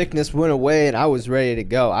 the sickness went away, and I was ready to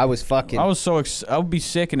go. I was fucking. I was so I would be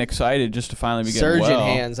sick and excited just to finally be getting surgeon well.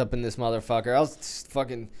 hands up in this motherfucker. I was just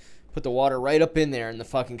fucking put the water right up in there in the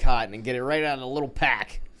fucking cotton and get it right out of the little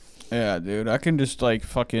pack. Yeah, dude, I can just like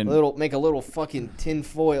fucking make a little fucking tin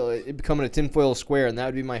foil. It becoming a tin foil square, and that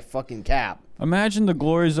would be my fucking cap. Imagine the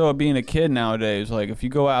glories though of being a kid nowadays. Like if you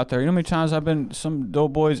go out there, you know how many times I've been some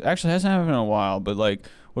dope boys. Actually, it hasn't happened in a while, but like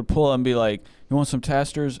would pull up and be like, "You want some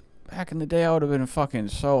testers?" Back in the day, I would have been fucking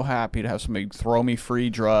so happy to have somebody throw me free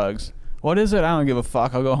drugs. What is it? I don't give a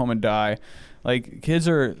fuck. I'll go home and die. Like kids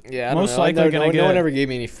are most likely gonna get. No one ever gave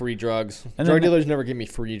me any free drugs. Drug dealers never give me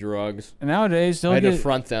free drugs. And nowadays, I had to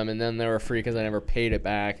front them, and then they were free because I never paid it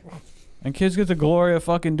back. And kids get the glory of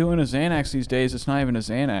fucking doing a Xanax these days. It's not even a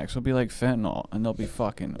Xanax. It'll be like fentanyl, and they'll be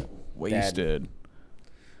fucking wasted.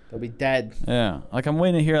 They'll be dead. Yeah. Like, I'm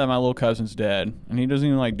waiting to hear that my little cousin's dead. And he doesn't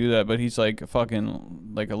even, like, do that, but he's, like,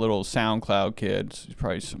 fucking, like, a little SoundCloud kid. He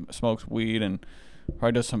probably smokes weed and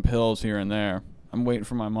probably does some pills here and there. I'm waiting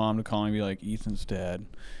for my mom to call me and be like, Ethan's dead.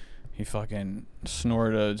 He fucking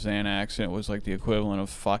snorted a Xanax, and it was, like, the equivalent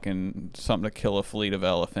of fucking something to kill a fleet of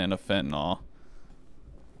elephant of fentanyl.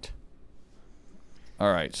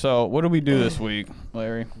 All right, so what do we do this week,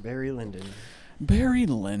 Larry? Barry Lyndon. Barry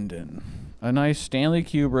Lyndon. A nice Stanley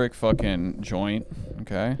Kubrick fucking joint,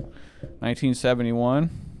 okay? 1971?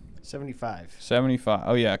 75. 75.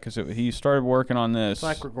 Oh, yeah, because he started working on this.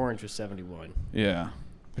 Clockwork Orange was 71. Yeah.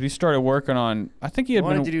 But he started working on, I think he had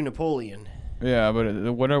wanted to do Napoleon. Yeah,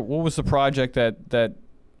 but what was the project that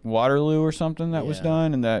Waterloo or something that was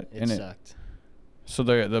done? And it sucked. So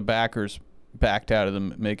the backers backed out of the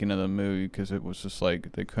making of the movie because it was just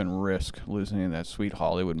like they couldn't risk losing any of that sweet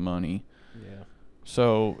Hollywood money. Yeah.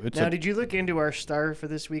 So now, did you look into our star for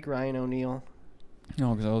this week, Ryan O'Neal?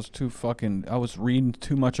 No, because I was reading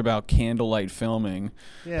too much about candlelight filming.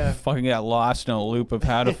 Yeah. Fucking got lost in a loop of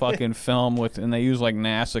how to fucking film and they use like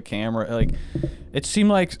NASA camera. Like, it seemed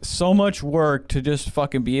like so much work to just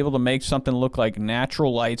fucking be able to make something look like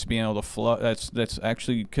natural lights being able to flow. That's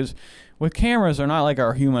actually, because with cameras, they're not like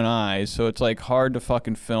our human eyes, so it's like hard to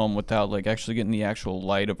fucking film without like actually getting the actual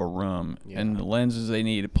light of a room and the lenses they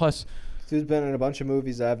need. Plus, dude's been in a bunch of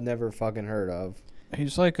movies I've never fucking heard of.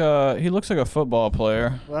 He's like he looks like a football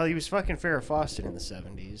player. Well, he was fucking Farrah Fawcett in the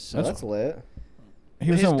 70s. So that's lit.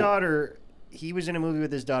 His daughter, he was in a movie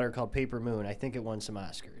with his daughter called Paper Moon. I think it won some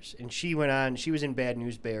Oscars. And she was in Bad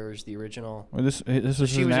News Bears, the original. Well, this is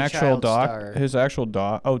his actual doc. His actual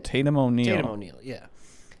doc. Oh, Tatum O'Neal. Tatum O'Neal, yeah.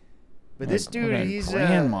 But this dude, he's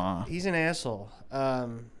an asshole.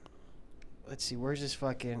 Let's see, where's his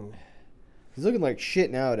fucking... He's looking like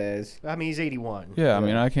shit nowadays. I mean, he's 81. Yeah, I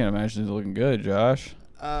mean, I can't imagine he's looking good, Josh.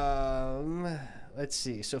 Let's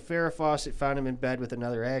see. So Farrah Fawcett found him in bed with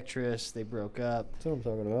another actress. They broke up. That's what I'm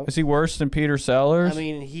talking about. Is he worse than Peter Sellers? I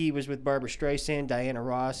mean, he was with Barbara Streisand, Diana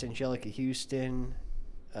Ross, Angelica Houston,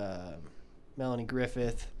 Melanie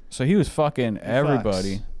Griffith. So he was fucking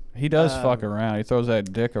everybody. He does fuck around. He throws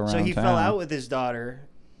that dick around So he town. fell out with his daughter,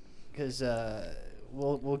 because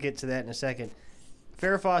we'll get to that in a second.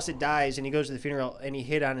 Farrah Fawcett dies, and he goes to the funeral, and he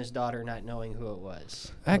hit on his daughter, not knowing who it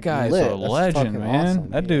was. That guy's Lit. a That's legend, fucking man. awesome.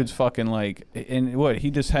 That dude's fucking like, and what? He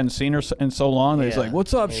just hadn't seen her in so long that he's like,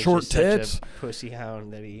 "What's up, And he's short just such a tits?" pussy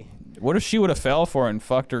hound that he. What if she would have fell for it and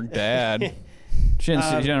fucked her dad? She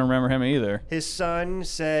didn't remember him either. His son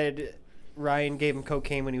said Ryan gave him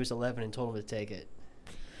cocaine when he was 11 and told him to take it.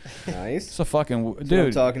 Nice. It's a fucking what I'm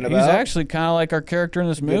dude. talking He's about. actually kind of like our character in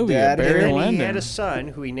this movie, dad. Barry And then Lyndon. he had a son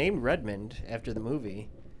who he named Redmond after the movie.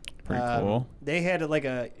 Pretty cool. They had like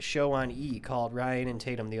a show on E called Ryan and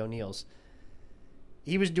Tatum, the O'Neills.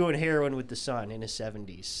 He was doing heroin with the son in his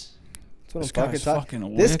 70s. That's what This I'm guy's talking.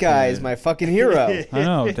 fucking This guy wicked. is my fucking hero. I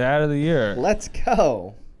know, Dad of the Year. Let's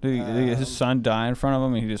go. Dude, his son died in front of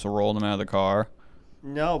him, and he just rolled him out of the car.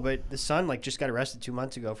 No, but the son like just got arrested 2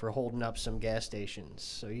 months ago for holding up some gas stations,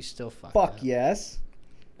 so he's still fucked Fuck up. yes.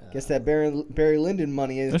 Guess that Barry Lyndon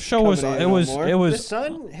money is. The show was coming in it no was more. it The was.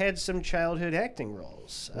 son had some childhood acting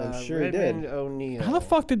roles. I'm sure he Redmond did. O'Neill. How the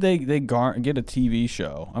fuck did they get a TV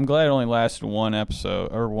show? I'm glad it only lasted one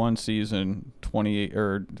episode or one season, 28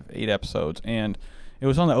 or 8 episodes, and it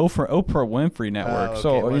was on the Oprah Winfrey Network. okay, it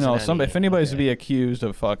So you wasn't know, on if E! anybody's to Okay. be accused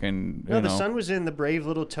of fucking, No, you the know, son was in The Brave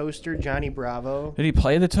Little Toaster, Johnny Bravo. did he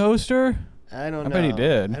play the toaster? I don't know. I bet he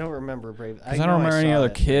did. I don't remember Brave. Because I don't remember any saw other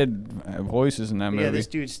it. kid voices in that But movie. yeah, this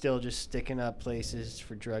dude's still just sticking up places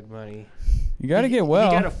for drug money. You got to get well.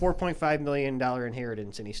 He got a $4.5 million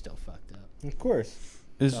inheritance, and he's still fucked up. Of course.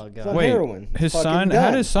 Is, all It's gone. on wait, heroin. his Fucking son? How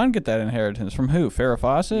done. did his son get that inheritance from who? Farrah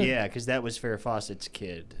Fawcett? Yeah, because that was Farrah Fawcett's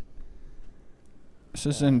kid. This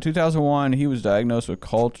is in 2001. He was diagnosed with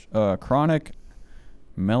chronic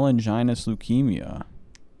meningitis leukemia.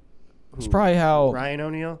 It's probably how. Ryan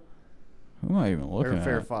O'Neal? Who am I even looking at?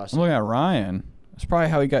 Farrah Fawcett? I'm looking at Ryan. That's probably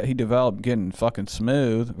how he developed getting fucking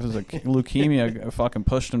smooth. It was like leukemia fucking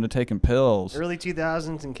pushed him to taking pills. Early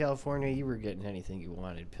 2000s in California, you were getting anything you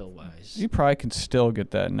wanted pill-wise. You probably can still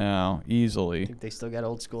get that now easily. Think they still got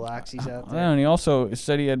old school oxys out Yeah, there? and he also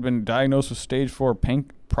said he had been diagnosed with stage 4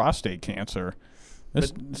 prostate cancer.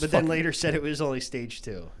 This But then later said it was only stage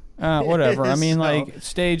 2. whatever. I mean, So- like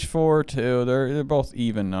stage 4, 2. They're both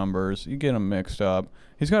even numbers. You get them mixed up.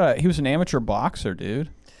 He was an amateur boxer, dude.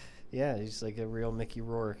 Yeah, he's like a real Mickey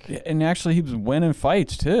Rourke. Yeah, and actually, he was winning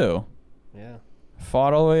fights too. Yeah.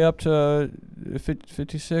 Fought all the way up to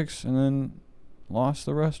 56, and then lost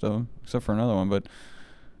the rest of them, except for another one. But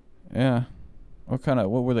yeah, what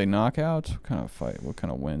were they, knockouts? What kind of fight? What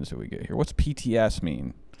kind of wins did we get here? What's PTS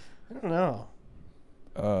mean? I don't know.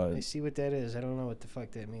 I see what that is. I don't know what the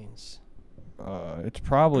fuck that means. It's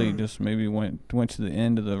probably just maybe went to the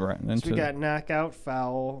end of the So we got knockout,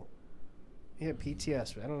 foul. Yeah,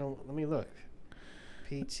 PTS. I don't know. Let me look.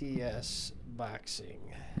 PTS boxing.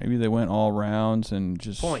 maybe they went all rounds and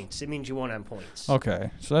just Points. It means you won on points.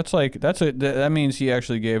 Okay, so that means he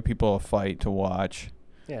actually gave people a fight to watch.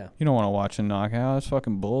 Yeah. You don't want to watch a knockout. That's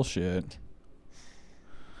fucking bullshit.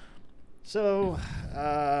 So,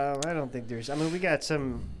 I don't think there's. I mean, we got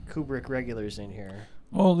some Kubrick regulars in here.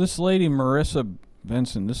 Well, this lady Marissa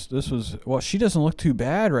Benson, this was she doesn't look too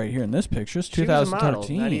bad right here in this picture. It's She was a model,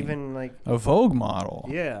 2013. not even like a Vogue model.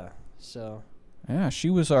 Yeah. So. Yeah, she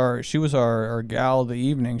was our gal of the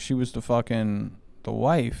evening. She was the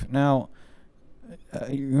wife. Now,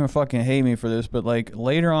 you're gonna fucking hate me for this, but like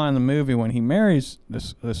later on in the movie when he marries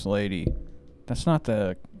this lady, that's not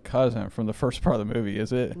the cousin from the first part of the movie,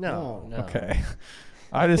 is it? No. Okay.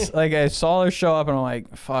 I just I saw her show up and I'm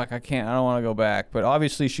like, fuck, I don't want to go back. But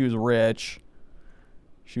obviously she was rich.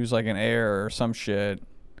 She was like an heir or some shit.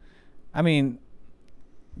 I mean,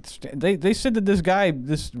 they said that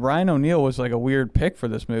this Ryan O'Neal was like a weird pick for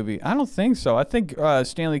this movie. I don't think so. I think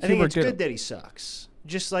Stanley Kubrick I think it's did. good that he sucks.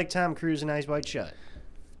 Just like Tom Cruise in Eyes Wide Shut.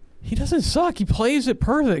 He doesn't suck. He plays it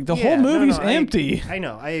perfect. The Yeah, whole movie's no, empty. I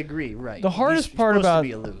know. I agree. Right. The hardest He's part supposed about to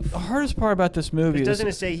be aloof. the hardest part about this movie But is doesn't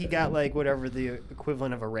it say he got like whatever the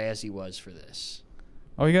equivalent of a Razzie was for this?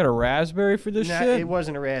 oh, he got a raspberry for this shit. It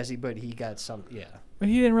wasn't a Razzie, but he got some. Yeah. But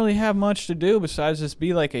he didn't really have much to do besides just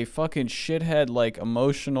be like a fucking shithead, like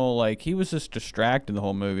emotional, like he was just distracted the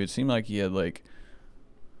whole movie. It seemed like he had like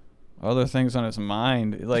other things on his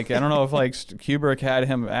mind. Like I don't know if like Kubrick had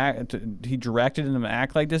him act, he directed him to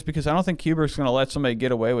act like this because I don't think Kubrick's gonna let somebody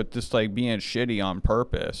get away with just like being shitty on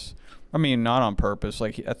purpose. I mean, not on purpose.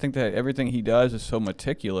 Like I think that everything he does is so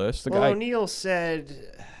meticulous. The Well, guy. O'Neill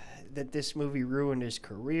said that this movie ruined his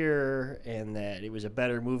career and that it was a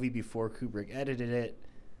better movie before Kubrick edited it.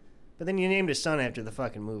 But then you named his son after the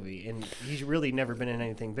fucking movie, and he's really never been in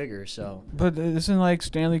anything bigger. So. But isn't like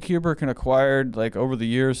Stanley Kubrick and acquired like over the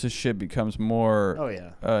years, his shit becomes more. Oh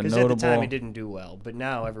yeah. Because notable. at the time it didn't do well, but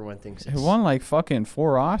now everyone thinks it's. He won like fucking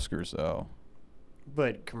 4 Oscars though.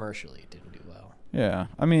 But commercially, it didn't do well. Yeah,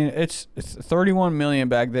 I mean it's 31 million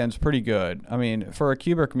back then. It's pretty good. I mean for a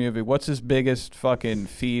Kubrick movie, what's his biggest fucking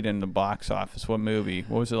feat in the box office? What movie?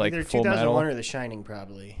 What was it like? Either Full 2001 Metal? or The Shining,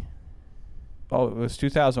 probably. Oh, it was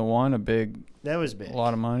 2001. That was big. A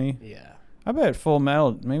lot of money. Yeah. I bet Full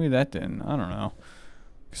Metal. Maybe that didn't. I don't know.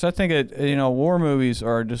 Because I think war movies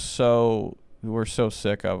are just we're so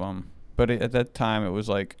sick of them. But at that time, it was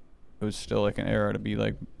still like an era to be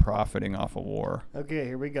like profiting off of war. Okay,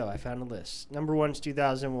 here we go. I found a list. Number 1's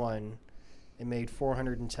 2001. It made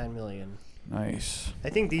 $410 million. Nice. I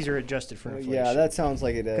think these are adjusted for inflation. Yeah, that sounds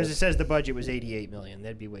like it is. Because it says the budget was $88 million.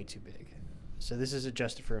 That'd be way too big. So this is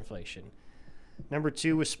adjusted for inflation. Number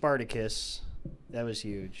 2 was Spartacus. That was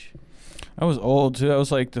huge. That was old too. That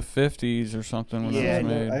was like the 50s or something when Yeah, it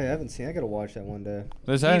was made. I haven't seen. I gotta watch that one day.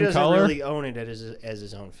 Is He that in doesn't color? really own it as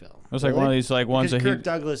his own film. It was like one of these like ones Because that Kirk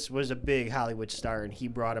Douglas was a big Hollywood star, and he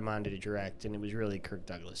brought him on to direct, and it was really Kirk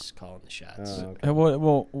Douglas calling the shots. Oh, okay.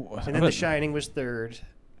 And And then The Shining was 3rd.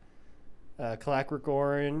 Clockwork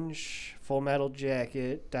Orange, Full Metal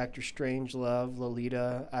Jacket, Doctor Strangelove,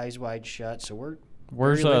 Lolita, Eyes Wide Shut. So where's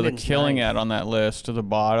Barry the Lyndon's Killing 9th. at on that list to the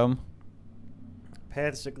bottom?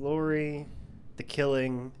 Paths of Glory, The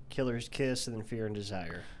Killing, Killer's Kiss, and then Fear and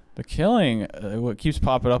Desire. The Killing, what keeps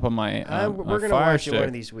popping up on my We're going to Fire watch Stick. it one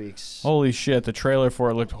of these weeks. Holy shit, the trailer for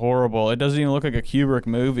it looked horrible. It doesn't even look like a Kubrick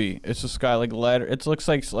movie. It's just got like letter. It looks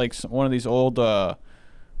like one of these old what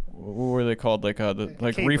were they called? Like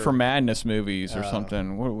Caper. Reefer Madness movies or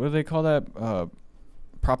something. What do they call that?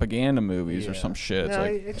 Propaganda movies or some shit. No,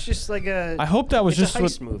 it's just like a. I hope that was it's just a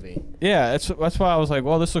heist movie. Yeah, that's why I was like,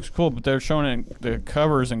 well, this looks cool, but they're showing the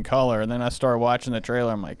covers in color, and then I started watching the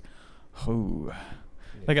trailer. I'm like, ooh.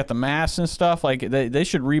 They got the masks and stuff. Like they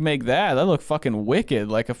should remake that. That looked fucking wicked,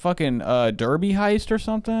 like a fucking derby heist or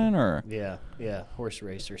something. Or Yeah, horse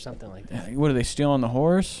race or something like that. what are they stealing the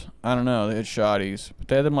horse? I don't know. They had shotties, but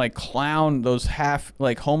they had them like clown those half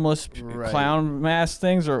like homeless clown mask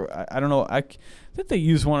things, or I don't know. I think they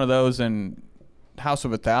used one of those in House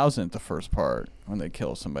of 1000, the first part when they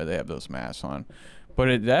kill somebody. They have those masks on. But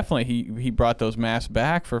it definitely he brought those masks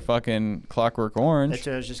back for fucking Clockwork Orange. That's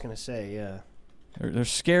what I was just gonna say. Yeah. They're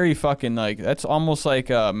scary fucking like that's almost like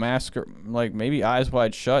a mask like maybe Eyes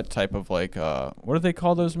Wide Shut type of like what do they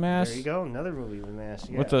call those masks? There you go, another movie with masks.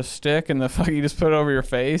 Yeah. With the stick and the fuck you just put it over your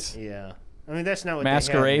face. Yeah, I mean that's not what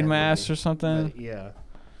Masquerade they had in that mask movie, or something. but yeah.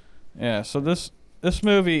 Yeah. So this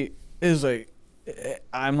movie is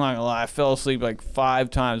I'm not gonna lie, I fell asleep like 5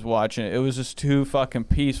 times watching it. It was just too fucking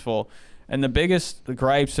peaceful, and the biggest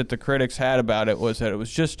gripes that the critics had about it was that it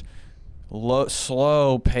was just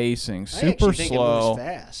slow pacing, super I actually think slow. It moves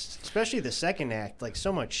fast, especially the second act. Like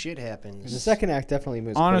so much shit happens. The second act definitely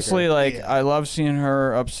moves. Honestly, quicker. like Yeah. I love seeing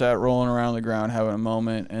her upset, rolling around the ground, having a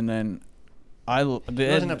moment, and then She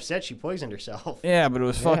wasn't upset. She poisoned herself. Yeah, but it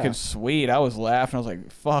was fucking sweet. I was laughing. I was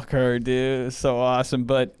like, "Fuck her, dude! It's so awesome."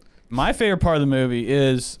 But my favorite part of the movie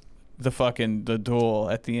is the duel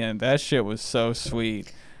at the end. That shit was so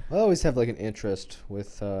sweet. I always have like an interest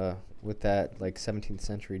with that like 17th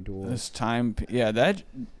century duel. This time, yeah,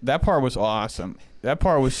 that part was awesome. That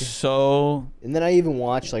part was so. And then I even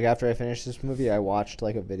watched like after I finished this movie, I watched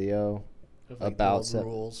like a video Like about the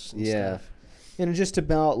rules. And yeah, stuff. and just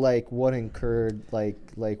about like what incurred like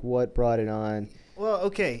what brought it on. Well,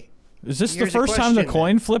 okay. Is this Here's the a first time the question,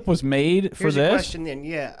 coin flip was made for Here's a this? question then.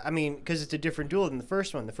 Yeah, I mean, because it's a different duel than the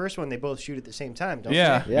first one. The first one they both shoot at the same time, don't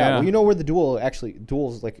Yeah. they? Yeah, well, you know where the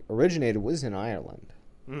duels like originated was in Ireland.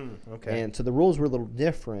 Okay. And so the rules were a little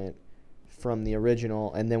different from the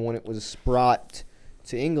original, and then when it was brought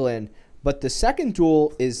to England, but the second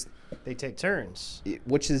duel is, They take turns.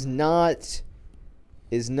 which is not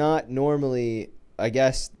normally, I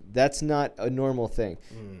guess that's not a normal thing,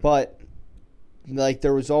 but like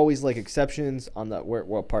there was always like exceptions on the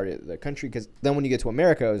what part of the country, because then when you get to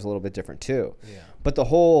America, it was a little bit different too. Yeah. But the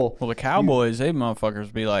whole Well, the Cowboys, they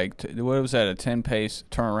motherfuckers be like, what was that? A 10 pace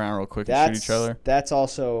turn around real quick and shoot each other. That's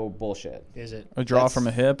also bullshit. Is it? A draw that's- from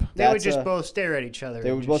a hip. They would That's just a- both stare at each other. They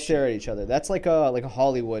and would just both stare shoot. at each other. That's like a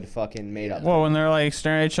Hollywood fucking made up. Well, when they're like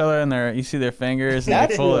staring at each other and you see their fingers and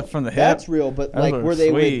That's they pull real. it from the hip. That's real, but That like looks where they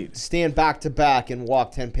sweet. would stand back to back and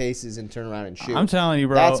walk 10 paces and turn around and shoot. I'm telling you,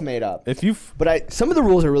 bro. That's made up. If you But some of the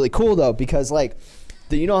rules are really cool though, because like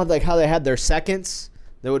you know like how they had their seconds,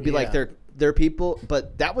 that would be like Yeah. their people,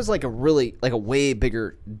 but that was like a way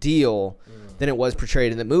bigger deal than it was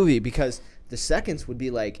portrayed in the movie, because the seconds would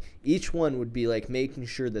be like each one would be like making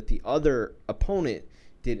sure that the other opponent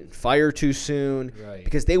didn't fire too soon, Right.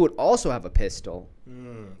 because they would also have a pistol.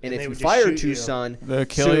 And And they if you would just fire shoot too you. soon, They'll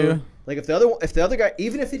kill you. Like if the other guy,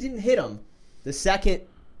 even if it didn't hit him, the second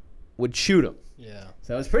would shoot him. Yeah.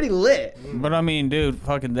 So it was pretty lit. But I mean, dude,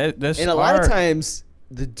 fucking this. And a lot of times,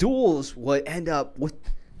 the duels would end up with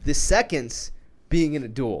the seconds being in a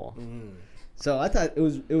duel. So I thought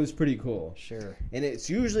it was pretty cool. Sure. And it's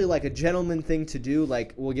usually like a gentleman thing to do.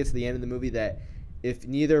 Like we'll get to the end of the movie that if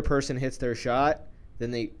neither person hits their shot, then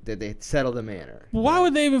they settle the matter. Why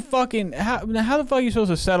would they even fucking? How the fuck are you supposed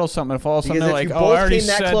to settle something if all of a sudden Because they're if like, you oh, I both already came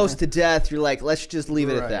that said. close to death, you're like, let's just leave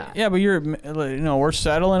it at Right. that. Yeah, but we're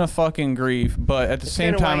settling a fucking grief, but at the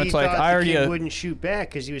same Kinda time, why it's he like thought I the already. kid wouldn't shoot back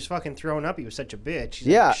because he was fucking throwing up. He was such a bitch. He's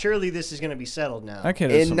Yeah. like, surely this is gonna be settled now. That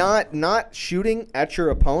kid is And not shooting at your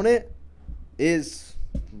opponent is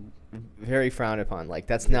very frowned upon. Like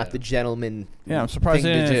that's not the gentleman. Yeah, I'm surprised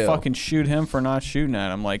they thing to didn't do. fucking shoot him for not shooting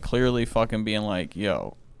at him. Like clearly, fucking being like,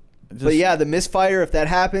 yo. But yeah, the misfire, if that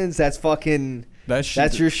happens, that's fucking.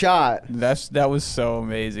 That's your shot. That was so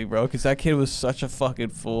amazing, bro. Because that kid was such a fucking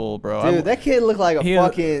fool, bro. Dude, that kid looked like he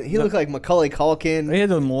looked like Macaulay Culkin. He had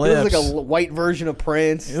them He lips. looked like a white version of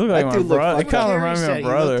Prince. He looked like that my dude looked brother. like He kinda Gary reminded me of said my he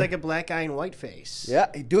brother. looked like a black guy in white face. Yeah,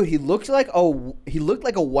 dude, he looked like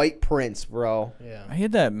a white Prince, bro. Yeah. He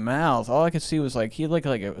had that mouth. All I could see was like he looked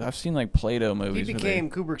like I've seen like Play-Doh He movies. where became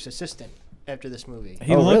Kubrick's assistant after this movie.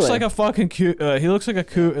 He Oh, looks really? like a fucking he looks like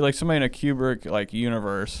like somebody in a Kubrick like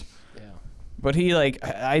universe. Yeah. But he like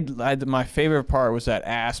my favorite part was that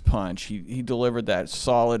ass punch. He delivered that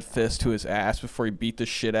solid fist to his ass before he beat the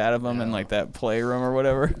shit out of him in like that playroom or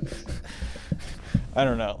whatever. I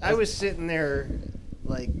don't know. I was sitting there,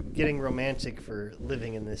 like, getting romantic for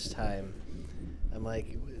living in this time. I'm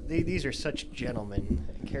like, these are such gentlemen.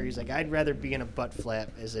 And Carrie's like, I'd rather be in a butt flap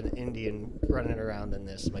as an Indian running around than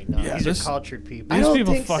this. I'm like, no, Yeah, these this- are cultured people. These don't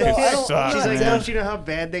people think so. fucking I don't- suck. She's like, man. don't you know how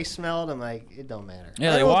bad they smelled? I'm like, it don't matter. Yeah,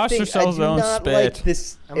 I they don't washed think- themselves I their do own not spit. like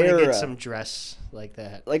this I'm going to era. get some dress like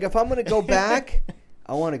that. Like if I'm gonna go back,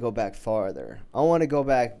 I want to go back farther. I want to go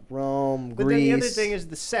back Rome, But Greece. then the other thing is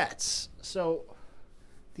the sets. So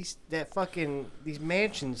these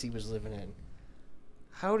mansions he was living in.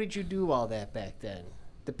 How did you do all that back then?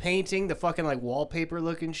 The painting, the fucking like wallpaper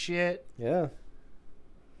looking shit. Yeah,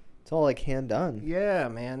 it's all like hand done. Yeah,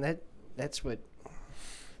 man, that's what.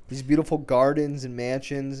 These beautiful gardens and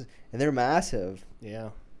mansions, and they're massive. Yeah.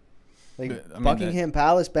 Like I mean, Buckingham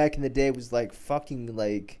Palace back in the day was like fucking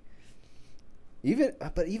like.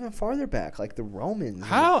 Even farther back, like the Romans.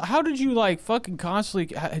 How did you like fucking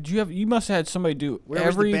constantly? You must have had somebody do Where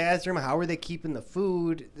was the bathroom? How were they keeping the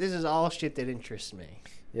food? This is all shit that interests me.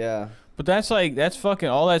 Yeah. But that's fucking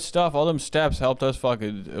all that stuff. All them steps helped us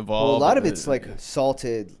fucking evolve. Well, a lot of it's like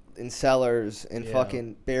salted in cellars and Yeah.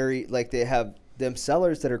 fucking buried. Like they have them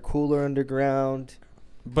cellars that are cooler underground.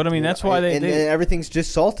 But I mean, that's why and everything's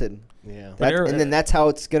just salted. Yeah. And then that's how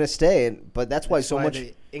it's gonna stay. But that's why so much.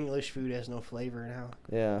 The English food has no flavor now.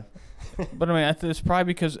 Yeah. But I mean, it's probably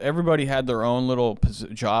because everybody had their own little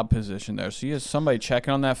job position there. So you have somebody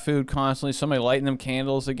checking on that food constantly, somebody lighting them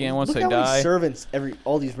candles again once Look they how many die. servants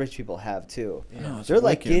all these rich people have too. Yeah, it's They're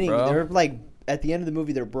like wicked, bro. they're like at the end of the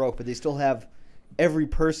movie they're broke, but they still have every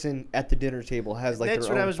person at the dinner table has like That's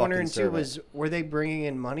their what own I was fucking wondering too. servant. Was were they bringing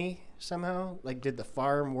in money somehow? Like, did the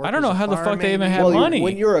farm work? I don't as know a how the farm, fuck they even maybe? had well, money.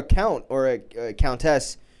 when you're a count or a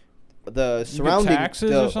countess, the surrounding taxes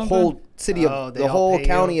the or something? whole city Oh, of they the all whole pay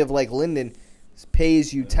county you? of like Lyndon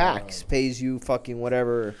pays you tax, pays you fucking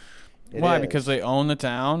whatever. it Why? is. Because they own the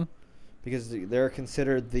town. Because they're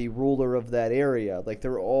considered the ruler of that area. Like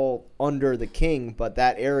they're all under the king, but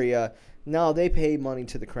that area, no, they pay money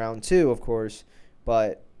to the crown too, of course,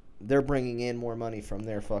 but they're bringing in more money from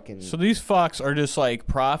their fucking. So these fucks are just like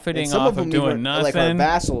profiting some off of them doing even, nothing. Like our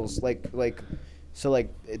vassals, so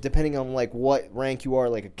depending on like what rank you are,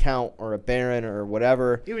 like a count or a baron or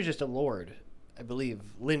whatever. He was just a lord, I believe.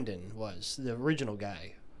 Lyndon was the original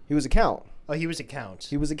guy. He was a count. Oh, he was a count.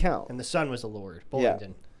 He was a count. And the son was a lord, Yeah.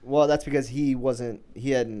 Bullingdon. Well, that's because he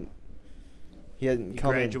hadn't You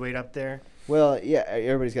come in. graduate up there? Well, yeah,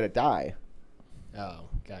 everybody's got to die. Oh,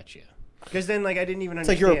 gotcha. Because then, like, I didn't even It's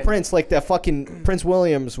like understand. you're a prince, like that fucking Prince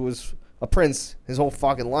Williams was a prince his whole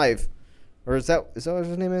fucking life. Or is that what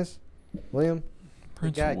his name is? William?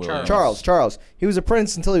 Prince guy, William. Charles. He was a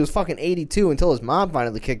prince until he was fucking 82, until his mom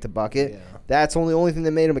finally kicked the bucket. Yeah. That's the only thing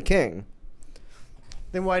that made him a king.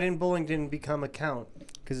 Then why didn't Bullingdon become a count?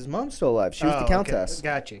 Because his mom's still alive. She was the Okay. countess.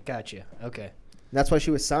 Gotcha. Okay. And that's why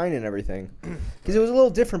she was signing everything. Because it was a little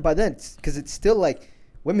different by then. Because it's still like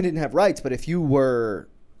women didn't have rights, but if you were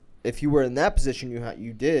in that position,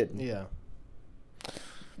 you did. Yeah.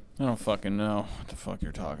 I don't fucking know what the fuck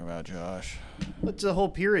you're talking about, Josh. It's the whole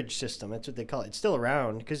peerage system. That's what they call it. It's still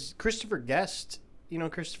around because Christopher Guest. You know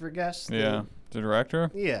Christopher Guest? Yeah, the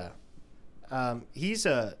director. Yeah.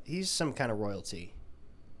 He's some kind of royalty.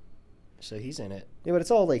 So he's in it. Yeah, but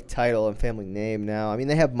it's all like title and family name now. I mean,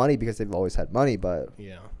 they have money because they've always had money, but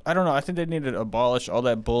Yeah. I don't know. I think they need to abolish all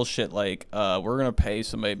that bullshit. Like, we're gonna pay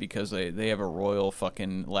somebody because they have a royal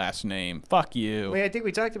fucking last name. Fuck you, I mean, I think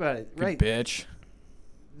we talked about it, you right? bitch.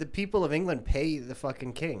 The people of England pay the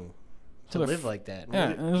fucking king to So live like that. Yeah,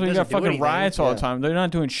 He and so you doesn't got do fucking anything. riots all Yeah. the time. They're not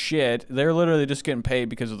doing shit. They're literally just getting paid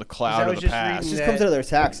because of the cloud I of was the just past. it reading just that comes out of their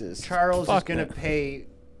taxes. Charles Fuck is going to them. pay.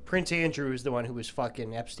 Prince Andrew is the one who was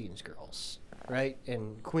fucking Epstein's girls, right?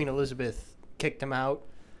 And Queen Elizabeth kicked him out.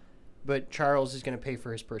 But Charles is going to pay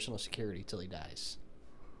for his personal security till he dies.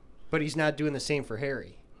 But he's not doing the same for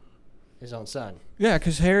Harry, his own son. Yeah,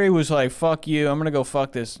 because Harry was like, "Fuck you, I'm gonna go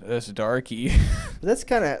fuck this darky." But that's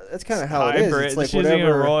kind of how it is. Hybrid. It's like She's even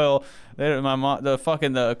whatever. royal. My mom,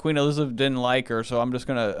 the Queen Elizabeth didn't like her, so I'm just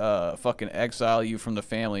gonna fucking exile you from the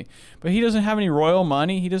family. But he doesn't have any royal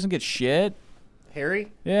money. He doesn't get shit.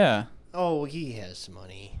 Harry? Yeah, Oh, he has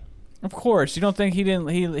money. of course. You don't think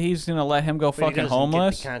he's gonna let him go But he fucking doesn't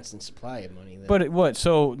homeless? get the constant supply of money. Then. But what?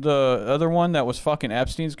 So the other one that was fucking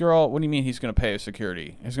Epstein's girl. What do you mean he's gonna pay his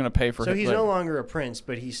security? He's gonna pay for. So he's like- no longer a prince,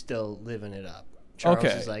 but he's still living it up. Charles Okay.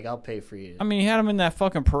 is like, I'll pay for you. I mean, he had him in that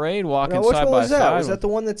fucking parade walking Now, which side one by was that? side. Was that the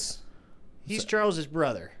one that's? He's Charles's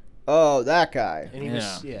brother, Oh, that guy. and he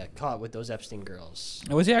was caught with those Epstein girls.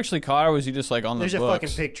 Was he actually caught, or was he just like on There's the a books?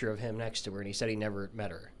 fucking picture of him next to her, and he said he never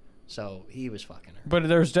met her, so he was fucking her. But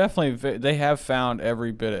there's definitely they have found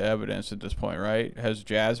every bit of evidence at this point, right? Has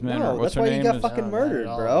Jasmine No, or what's that's her why he name? got is- fucking not murdered, at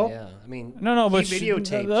all, bro. Yeah, I mean, No, but he she-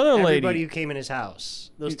 videotaped the other lady- everybody who came in his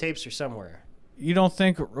house. Those tapes are somewhere. You don't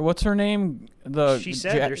think what's her name? She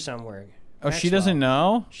said they're somewhere. Oh, she Maxwell. doesn't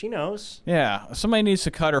know. She knows. Yeah, somebody needs to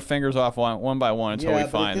cut her fingers off one by one until Yeah, we but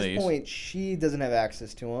find at this these. point, she doesn't have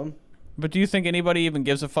access to him. But do you think anybody even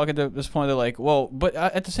gives a fuck at this point? They're like, well, but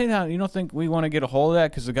at the same time, you don't think we want to get a hold of that?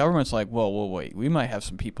 Because the government's like, well, wait, we might have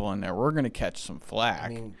some people in there. We're going to catch some I flack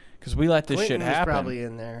mean, because we let this Clinton shit was happen. probably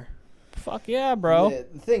in there. Fuck yeah, bro.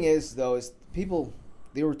 The thing is, though, is people,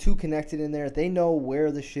 they were too connected in there. They know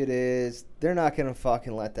where the shit is. They're not going to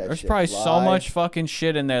fucking let that There's shit probably fly. so much fucking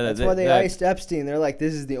shit in there That's that why they that- iced Epstein. They're like,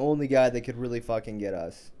 this is the only guy that could really fucking get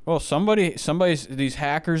us. Well, somebody's these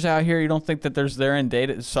hackers out here. You don't think that they're in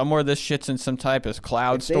data somewhere? This shit's in some type of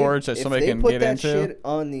cloud If they- storage that somebody can If they get put that into. shit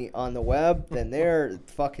on the web, then they're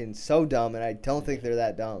fucking so dumb, and I don't think they're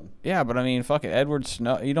that dumb. Yeah, but I mean, fucking Edward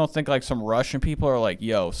Snowden. You don't think like some Russian people are like,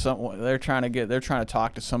 yo, they're trying to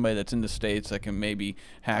talk to somebody that's in the States that can maybe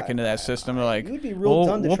hack into that system. They're like, You would be real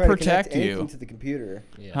dumb to we'll try to protect connect anything you, to the computer.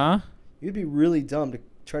 Yeah. huh? You'd be really dumb to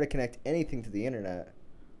try to connect anything to the internet.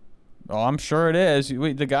 Oh, I'm sure it is.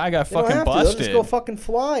 The guy got They don't fucking have to. They'll busted. just go fucking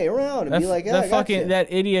fly around and be like, yeah, I got you.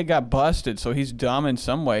 that idiot got busted, so he's dumb in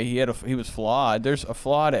some way. He was flawed. There's a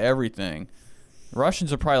flaw to everything.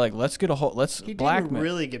 Russians are probably like, let's He blackmail. didn't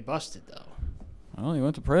really get busted though. Well, he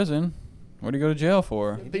went to prison. What did he go to jail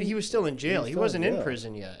for? But he was still in jail. He still in wasn't in jail.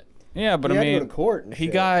 prison yet. Yeah, but He I had to mean, go to court and he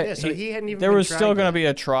shit. got. Yeah, so he hadn't even There been was still tried going to yet. be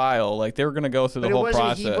a trial. Like they were going to go through the But whole it wasn't.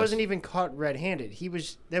 process. He wasn't even caught red-handed.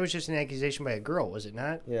 That was just an accusation by a girl, was it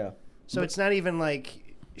not? Yeah. So it's not even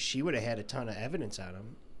like she would have had a ton of evidence on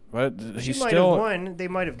him. But She he might still. have won. They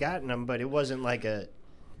might have gotten him, but it wasn't like a.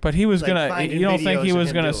 But he was like, gonna. finding You don't think he videos of was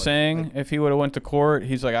him gonna do it. sing Like- if he would have went to court?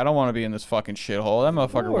 He's like, I don't want to be in this fucking shithole. That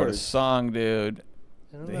motherfucker would have course. sung, dude.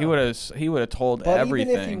 I don't He know. would have. He would have told But everything.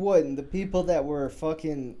 even if he wouldn't, the people that were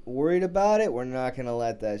fucking worried about it were not going to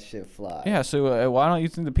let that shit fly. Yeah. So why don't you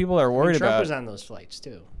think the people that are I mean, worried Trump about? was on those flights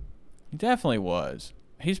too. He definitely was.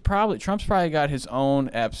 Trump's probably got his own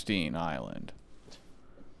Epstein Island,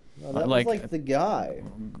 No, that like- was like the guy.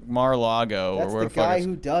 Mar-a-Lago, That's or where the the fuck guy it's-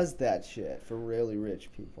 who does that shit for really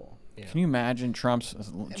rich people. Yeah. Can you imagine Trump's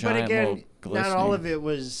giant But again, little not all glistening- of it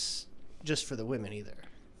was just for the women either.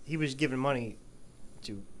 He was giving money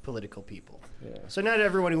to political people. Yeah. So not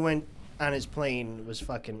everyone who went on his plane was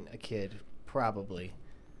fucking a kid, probably.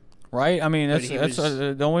 Right? I mean, But that's he that's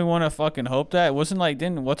was- don't we want to fucking hope that? It wasn't like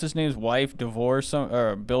didn't what's his name's wife divorce some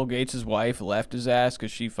or Bill Gates' wife left his ass because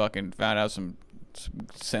she fucking found out some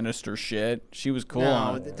sinister shit. She was cool No,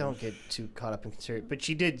 on. don't get too caught up in concern. But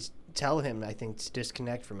she did tell him, I think, to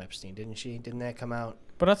disconnect from Epstein, didn't she? Didn't that come out?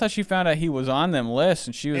 But I thought she found out he was on them lists,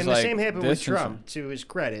 and she was And like, the same happened with distancing- Trump. To his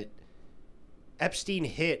credit, Epstein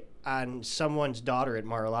hit on someone's daughter at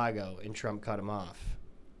Mar-a-Lago, and Trump cut him off,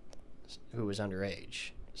 who was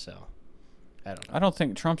underage. So I don't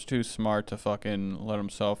think Trump's too smart to fucking let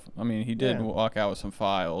himself. I mean, he did walk out with some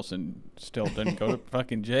files and still didn't go to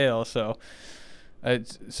fucking jail. So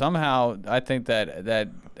it's somehow I think that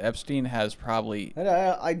Epstein has probably.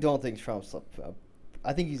 I don't think Trump's.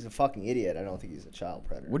 I think he's a fucking idiot. I don't think he's a child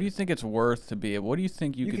predator. What do you think it's worth to be? What do you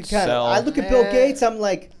think you could kinda, sell? I look at Bill Gates. I'm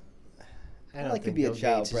like, I don't like to think be Bill a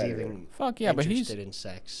child Gates predator. is even Fuck yeah, but he's interested in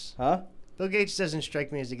sex. huh? Bill Gates doesn't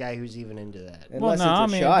strike me as the guy who's even into that. Well, Unless no, I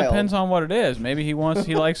it's a mean child. it depends on what it is. Maybe he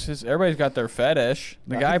likes his. Everybody's got their fetish.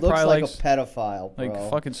 The guy he looks probably like likes a pedophile, bro. like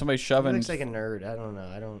fucking somebody He shoving. looks like a nerd. I don't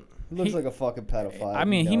know. He looks he- like a fucking pedophile. I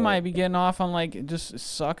mean, he know might it. be getting off on like just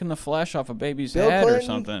sucking the flesh off a baby's Bill head Clinton, or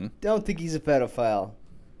something. Don't think he's a pedophile.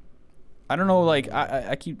 I don't know. Like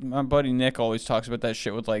I keep my buddy Nick always talks about that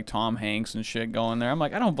shit with like Tom Hanks and shit going there. I'm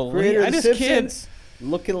like, I don't believe. Creator I of The just Simpsons,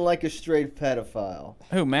 looking like a straight pedophile.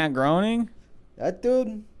 Who, Matt Groening? That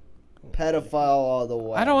dude, pedophile all the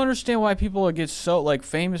way. I don't understand why people get so like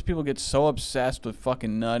famous people get so obsessed with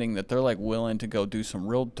fucking nutting that they're like willing to go do some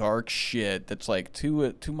real dark shit that's like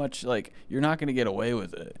too much. Like you're not gonna get away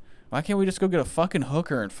with it. Why can't we just go get a fucking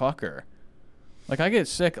hooker and fuck her? Like I get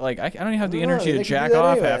sick. Like I don't even have the energy to jack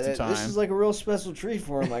off half the time. This is like a real special treat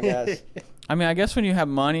for him, I guess. I mean, I guess when you have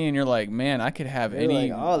money and you're like, man, I could have You're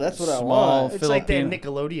any. like, oh, that's what I small want. It's like that Filipino-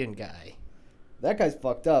 Nickelodeon guy. That guy's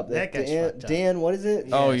fucked up. That guy's Dan, fucked up. Dan, what is it?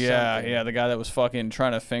 Oh Yeah, yeah, something. yeah, the guy that was fucking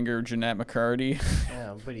trying to finger Jeanette McCurdy.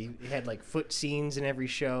 Yeah, but he had like foot scenes in every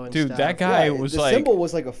show and Dude, stuff. that guy Yeah, was the like, symbol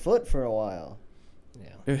was like a foot for a while. Yeah.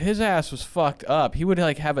 dude, his ass was fucked up. He would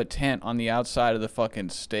like have a tent on the outside of the fucking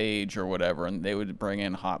stage or whatever, and they would bring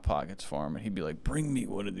in hot pockets for him, and he'd be like, bring me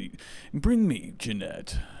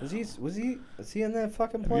Jeanette. Was he in that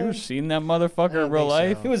fucking Have you plane? ever seen that I motherfucker don't in real think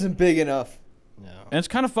life? so. He wasn't big enough. No. And it's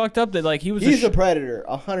kind of fucked up that like he was. He's a predator,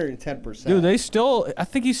 110%. Dude, I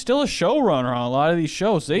think he's still a showrunner on a lot of these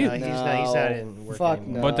shows. No, he's not in work Fuck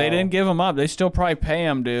anymore. But they no. didn't give him up. They still probably pay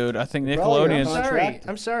him, dude. I think Probably Nickelodeon's. not.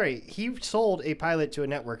 I'm sorry. He sold a pilot to a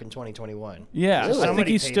network in 2021. Yeah, Really? I think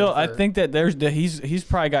Somebody he's paid still. him I for- think that he's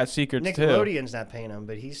probably got secrets too. Nickelodeon's not paying him,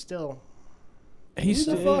 but he's still. Who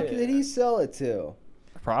the fuck did he sell it to?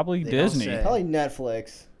 Probably They don't Disney. say. Probably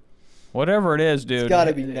Netflix. Whatever it is, dude. It's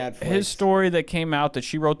gotta be Netflix. His story that came out that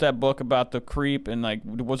she wrote that book about the creep and like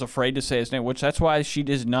was afraid to say his name, which that's why she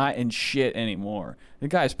is not in shit anymore. The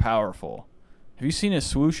guy's powerful. Have you seen his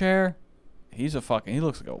swoosh hair? He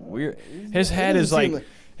looks like a weird. His head is like.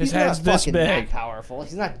 His He's head's not this fucking big. That powerful.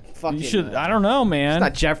 He's not fucking. You should. I don't know, man. He's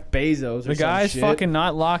not Jeff Bezos. The guy's fucking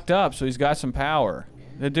not locked up, so he's got some power.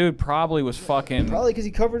 The dude probably was fucking. Probably because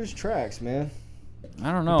he covered his tracks, man.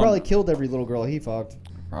 I don't know. Probably killed every little girl he fucked.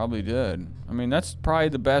 Probably did. I mean, that's probably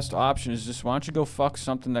the best option. Is just why don't you go fuck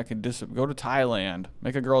something that could go to Thailand,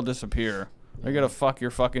 make a girl disappear. You're gonna fuck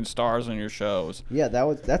your fucking stars on your shows. Yeah,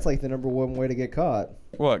 that's like the #1 way to get caught.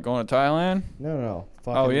 What? Going to Thailand? No.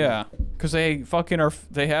 Oh Fucking, yeah, because they fucking are.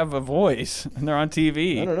 They have a voice and they're on I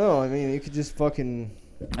TV. don't know. I mean, you could just fucking.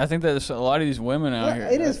 I think that there's a lot of these women out here.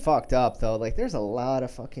 It is fucked up though. Like, there's a lot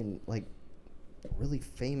of fucking like really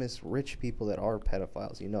famous rich people that are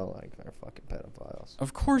pedophiles. Like are fucking pedophiles.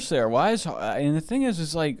 Of course they are. Why is and the thing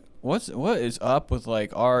is like what is up with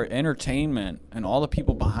like our entertainment and all the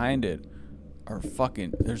people behind it are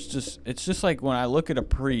fucking. It's just like when I look at a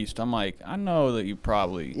priest, I'm like, I know that you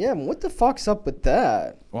probably. Yeah, what the fuck's up with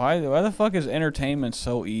that? Why the fuck is entertainment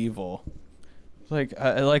so evil? Like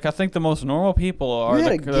I think the most normal people are. We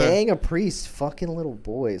had a gang of priests fucking little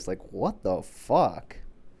boys. Like, what the fuck?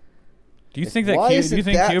 Do you think that? Why Do isn't you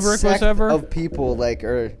think that Kubrick was sect ever? of people like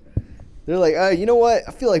are? They're like, you know what?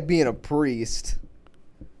 I feel like being a priest.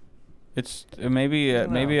 It's maybe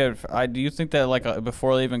do you think that like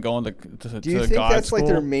before they even go into Do you think God that's school? like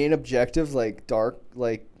their main objective, like dark,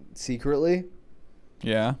 like secretly?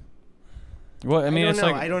 Yeah. Well, I mean, don't it's know.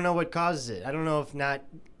 like I don't know what causes it. I don't know if not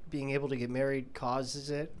being able to get married causes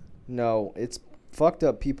it, No, it's fucked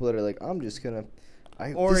up people that are like, I'm just gonna.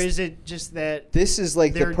 or is it just that this is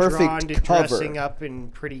like they're the drawn perfect to cover? dressing up in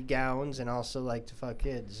pretty gowns and also like to fuck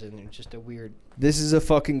kids, and it's just a weird. This is a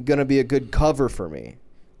fucking gonna be a good cover for me,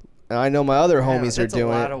 and I know my other homies are That's doing a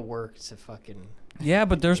lot it. of work to fucking. yeah,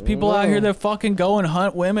 but there's people out here know. that fucking go and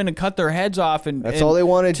hunt women and cut their heads off and That's and all they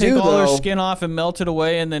wanna take do, all their though. skin off and melt it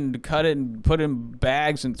away and then cut it and put it in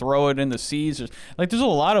bags and throw it in the seas. Like there's a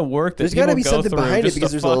lot of work that There's got to be something behind it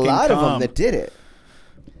because there's a lot of them that did it.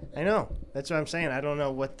 I know. That's what I'm saying. I don't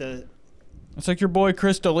know what the. It's like your boy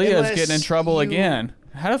Chris D'Elia is Unless getting in trouble you- again.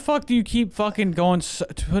 How the fuck do you keep fucking going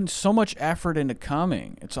putting so much effort into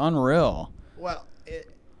coming? It's unreal. Well,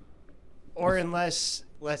 or unless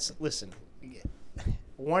let's listen.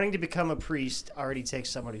 Wanting to become a priest already takes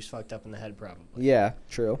someone who's fucked up in the head, probably. Yeah,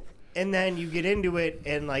 true. And then you get into it,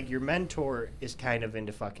 and like your mentor is kind of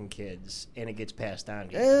into fucking kids, and it gets passed on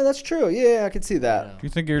to you. Yeah, that's true. Yeah, I can see that. You know? Do you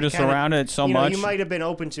think you're just kinda, around it so you know, much? You might have been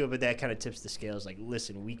open to it, but that kind of tips the scales. Like,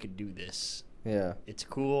 listen, we could do this. Yeah. It's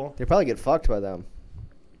cool. They probably get fucked by them.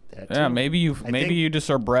 Yeah, maybe you just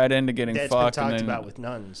are bred into getting that's fucked. Been talked and then, about with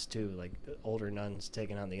nuns too, like older nuns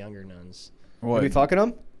taking on the younger nuns. what? You be fucking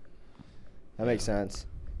them? That makes sense.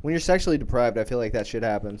 When you're sexually deprived, I feel like that shit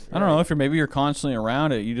happens. I don't know if you're constantly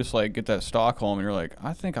around it. You just like get that Stockholm, and you're like,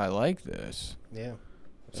 I think I like this. Yeah.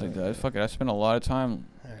 It's like that. Fuck it. I spend a lot of time.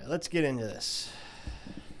 All right, let's get into this.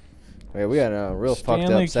 Wait, we got a real fucked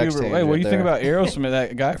Stanley up sex Kubrick. tape. Wait, what do you think there. about Aerosmith?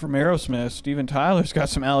 That guy from Aerosmith, Steven Tyler's got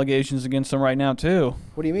some allegations against him right now too.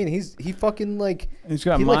 What do you mean? He fucking like He's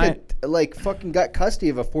got like fucking got custody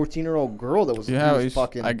of a 14-year-old girl that was, he was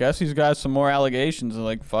fucking. I guess he's got some more allegations of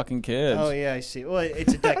like fucking kids. Oh yeah, I see. Well,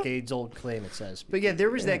 it's a decades old claim, it says. But yeah, there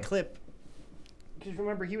was that clip. Because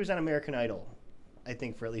remember, he was on American Idol, I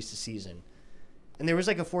think, for at least a season, and there was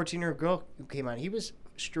like a 14-year-old girl who came on. He was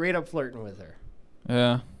straight up flirting with her.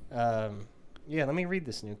 Yeah. Yeah, let me read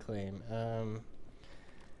this new claim.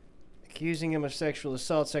 Accusing him of sexual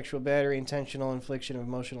assault, sexual battery, intentional infliction of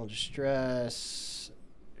emotional distress.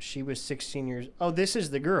 She was 16 years... Oh, this is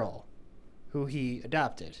the girl who he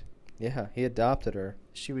adopted. Yeah, he adopted her.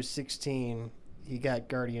 She was 16. He got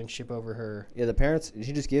guardianship over her. Yeah, the parents...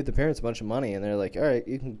 He just gave the parents a bunch of money, and they're like, all right,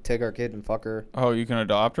 you can take our kid and fuck her. Oh, you can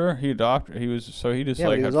adopt her? He adopted. He was so he just Yeah,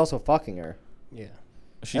 like but he was also fucking her. Yeah.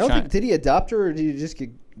 I don't think... Did he adopt her, or did he just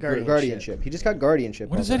get guardianship? He just got guardianship.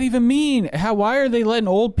 What does that even mean? Why are they letting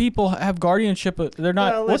old people have guardianship? They're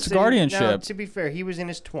not. Well, what's listen, guardianship? Now, to be fair, he was in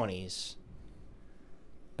his 20s.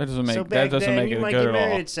 That doesn't make So back that doesn't then, make you it might good get at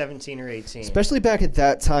married all. at 17 or 18. Especially back at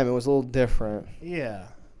that time, it was a little different. Yeah.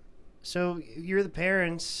 So you're the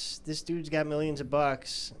parents. This dude's got millions of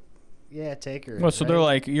bucks. Yeah, take her. Well, so they're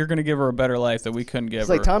like, you're gonna give her a better life that we couldn't give It's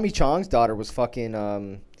her. like Tommy Chong's daughter was fucking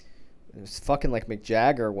like Mick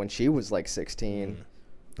Jagger when she was like 16.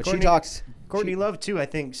 But Courtney- she talks. Courtney Love too, I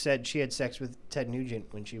think, said she had sex with Ted Nugent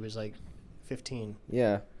when she was like 15.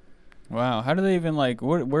 Yeah. Wow, how do they even like?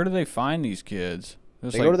 Where do they find these kids?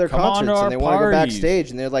 They go to their concerts and they want to go backstage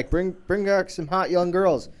and they're like, bring back some hot young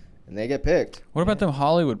girls, and they get picked. What about them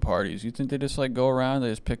Hollywood parties? You think they just like go around, they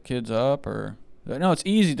just pick kids up, or no? It's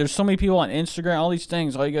easy. There's so many people on Instagram, all these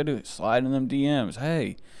things. All you gotta do is slide in them DMs.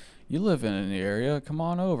 Hey, you live in the area? Come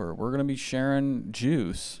on over. We're gonna be sharing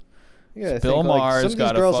juice. Yeah, Bill Maher's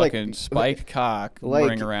got a girls, fucking spiked cock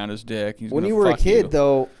ring around his dick. He's when gonna you were a fuck kid, you.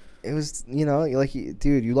 though, it was, like,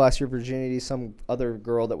 dude, you lost your virginity to some other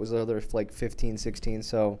girl that was like 15, 16,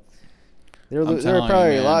 so they're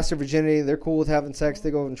probably lost their virginity. They're cool with having sex.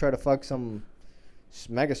 They go and try to fuck some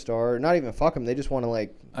megastar. Not even fuck him. They just want to,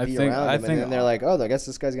 like, be around him. And then they're like, oh, I guess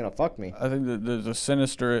this guy's going to fuck me. I think that there's a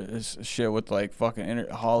sinister shit with, like, fucking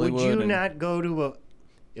Hollywood. Would you not go to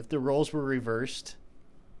if the roles were reversed,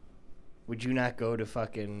 would you not go to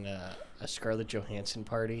fucking a Scarlett Johansson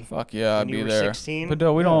party? Fuck yeah, I'd be there. 16? But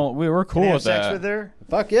no, we're cool with that. Sex with her?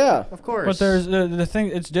 Fuck yeah, of course. But there's the thing.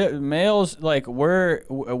 It's males, like,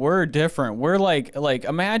 we're different. We're like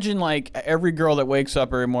imagine like every girl that wakes up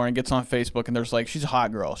every morning gets on Facebook and there's like, she's a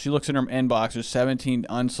hot girl. She looks in her inbox. There's 17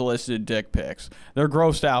 unsolicited dick pics. They're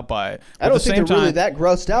grossed out by it. But I don't think they're really that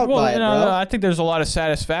grossed out by it, bro. No, I think there's a lot of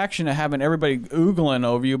satisfaction to having everybody oogling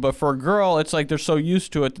over you. But for a girl, it's like they're so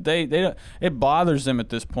used to it that it bothers them at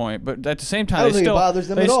this point. But at the same time, I don't think it bothers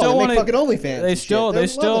them at all. They make fucking OnlyFans.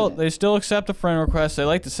 They still accept the friend request. They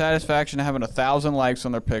like the satisfaction of having 1,000 likes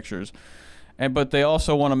on their pictures, but they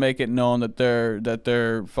also want to make it known that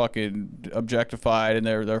they're fucking objectified and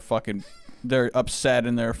they're upset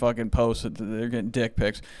in their fucking posts that they're getting dick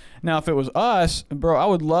pics. Now, if it was us, bro, I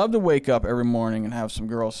would love to wake up every morning and have some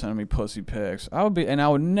girls sending me pussy pics. I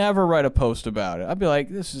would never write a post about it. I'd be like,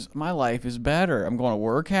 my life is better. I'm going to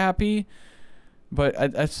work happy. But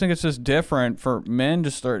I think it's just different for men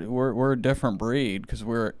to start. We're a different breed because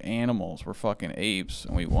we're animals. We're fucking apes,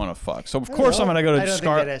 and we want to fuck. So of course I'm gonna go to I don't think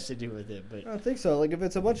that has to do with it, but I don't think so. Like if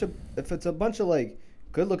it's a bunch of like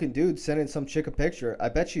good-looking dudes sending some chick a picture, I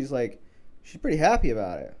bet she's pretty happy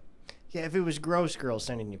about it. yeah, if it was gross girls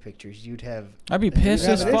sending you pictures, you'd have. I'd be pissed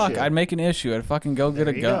as an fuck. issue. I'd make an issue. I'd fucking go get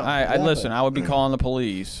a you gun. go. I'd listen. I would be calling the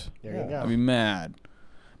police. There you go. I'd be mad.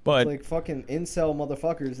 But It's like fucking incel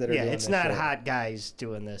motherfuckers that are doing it's this not shit. hot guys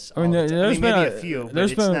doing this. I mean, all the time. there's been maybe a few,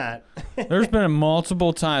 but it's not. there's been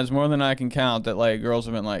multiple times, more than I can count, that like girls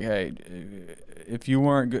have been like, "Hey, if you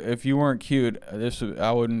weren't cute,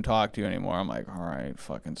 I wouldn't talk to you anymore. I'm like, all right,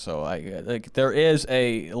 fucking. So like there is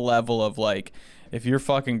a level of like, if you're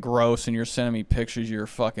fucking gross and you're sending me pictures of your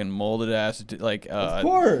fucking molded ass of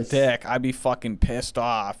course, dick, I'd be fucking pissed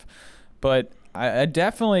off. But I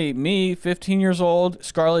definitely, me, 15 years old,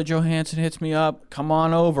 Scarlett Johansson hits me up, come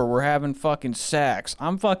on over, we're having fucking sex.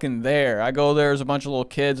 I'm fucking there. I go there, there's a bunch of little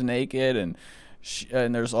kids naked, and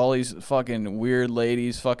there's all these fucking weird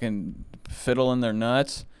ladies fucking fiddling their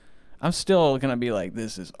nuts. I'm still going to be like,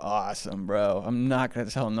 this is awesome, bro. I'm not going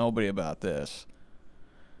to tell nobody about this.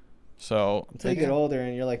 So until you get older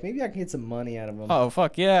and you're like, maybe I can get some money out of them. Oh,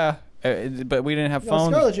 fuck yeah. But we didn't have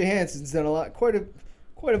phones. Scarlett Johansson's done quite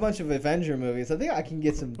a bunch of Avenger movies. I think I can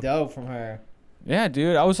get some dough from her. Yeah,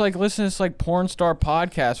 dude. I was like listening to this like porn star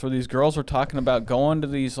podcast where these girls were talking about going to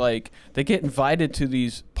these like, they get invited to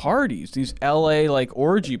these parties, these LA like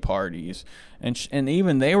orgy parties. And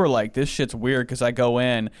even they were like, this shit's weird because I go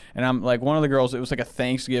in and I'm like, one of the girls, it was like a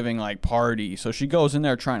Thanksgiving like party. So she goes in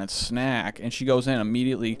there trying to snack and she goes in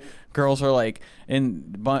immediately. Girls are like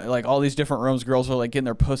in like all these different rooms. Girls are like getting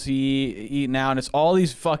their pussy eaten out. And it's all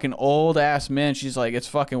these fucking old ass men. She's like, it's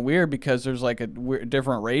fucking weird because there's like a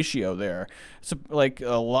different ratio there. It's like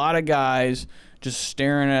a lot of guys just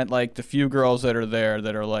staring at like the few girls that are there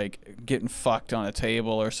that are like getting fucked on a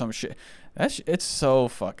table or some shit. It's so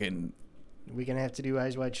fucking... We gonna have to do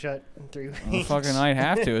Eyes Wide Shut in 3 weeks. Well, fucking I'd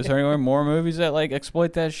have to. Is there any more movies that like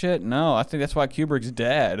exploit that shit? No, I think that's why Kubrick's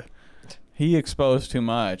dead. He exposed too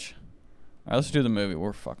much. All right, let's do the movie.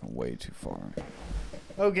 We're fucking way too far.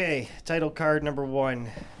 Okay, title card number 1.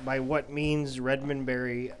 By what means Redmond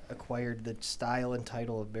Barry acquired the style and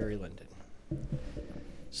title of Barry Lyndon?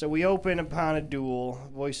 So we open upon a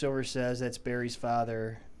duel. Voiceover says that's Barry's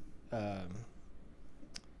father.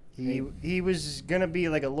 He was gonna be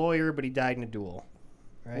like a lawyer, but he died in a duel.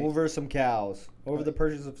 Right? Over some cows. Over the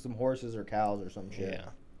purchase of some horses or cows or some shit.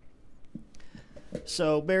 Yeah.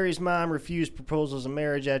 So Barry's mom refused proposals of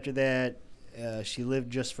marriage after that. She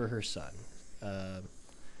lived just for her son.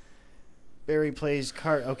 Barry plays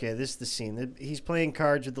card. Okay, this is the scene. He's playing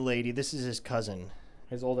cards with the lady. This is his cousin.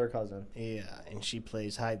 His older cousin. Yeah, and she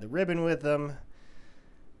plays hide the ribbon with him.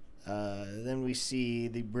 Then we see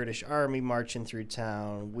the British Army marching through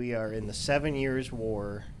town. We are in the 7 Years'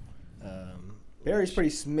 War. Barry's pretty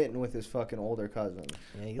smitten with his fucking older cousin.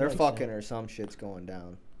 Yeah, they're fucking or some shit's going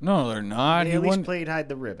down. No, they're not. They at least played hide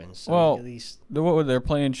the ribbon. So well, at least they're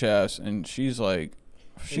playing chess, and she's like...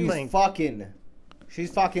 She's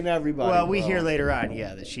fucking everybody. Well, we hear later on,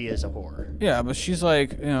 that she is a whore. Yeah, but she's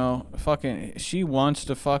like, fucking. She wants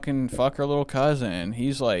to fucking fuck her little cousin.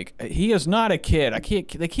 He's like, he is not a kid.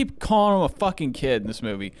 They keep calling him a fucking kid in this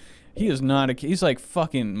movie. He is not a kid. He's like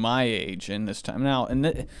fucking my age in this time now. And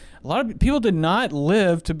a lot of people did not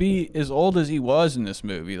live to be as old as he was in this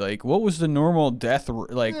movie. Like, what was the normal death?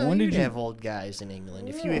 Like, when did you have old guys in England?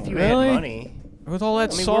 If you really? had money. With all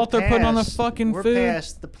that salt they're putting on the fucking food. We're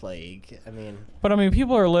past the plague. But I mean,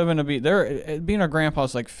 people are living to be. Being our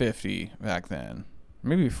grandpa's like 50 back then,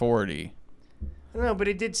 maybe 40. I don't know, but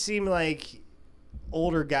it did seem like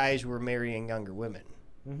older guys were marrying younger women.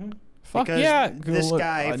 Mm-hmm. Fuck because yeah! This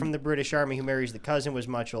guy from the British Army who marries the cousin was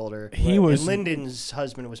much older. And Lyndon's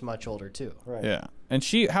husband was much older too. Right. Yeah. And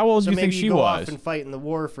she, how old do you think she was? So maybe you go off and fight in the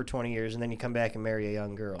war for 20 years, and then you come back and marry a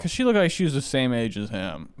young girl. Because she looked like she was the same age as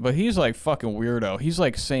him, but he's like fucking weirdo. He's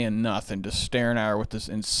like saying nothing, just staring at her with this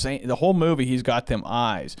insane. The whole movie, he's got them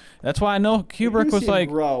eyes. That's why I know Kubrick was like.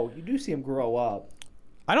 You do see him grow up.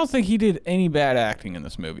 I don't think he did any bad acting in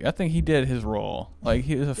this movie. I think he did his role. Like,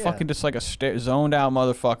 he was a fucking just like a zoned out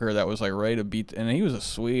motherfucker that was like ready to beat. And he was a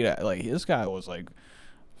sweet, like, this guy was like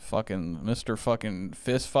fucking Mr. fucking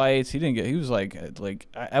fist fights. He was like,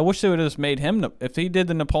 I wish they would have just made him, if he did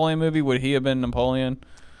the Napoleon movie, would he have been Napoleon?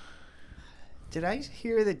 Did I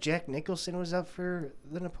hear that Jack Nicholson was up for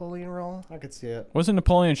the Napoleon role? I could see it. Wasn't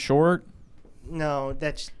Napoleon short? No,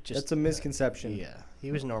 that's a misconception. Yeah,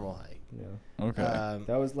 he was normal height. Yeah. Okay.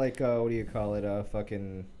 That was like what do you call it?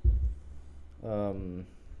 Fucking. An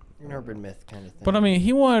urban myth kind of thing. But I mean,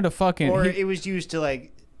 he wanted to fucking. Or it was used to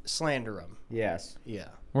like slander him. Yes. Yeah.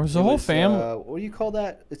 Where's the whole family? What do you call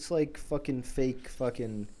that? It's like fucking fake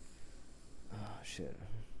fucking. Oh shit,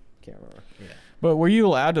 can't remember. Yeah. But were you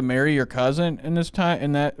allowed to marry your cousin in this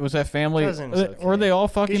time? And was that family? Cousin's okay. Or they all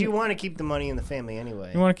fucking? Because you want to keep the money in the family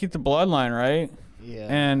anyway. You want to keep the bloodline, right? Yeah.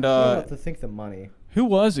 And I don't have to think the money. Who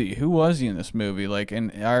was he? Who was he in this movie? Like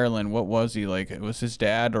in Ireland, what was he like? Was his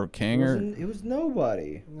dad or king or? It was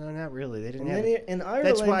nobody. No, not really. They didn't and have. Then in Ireland,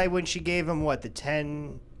 that's why when she gave him the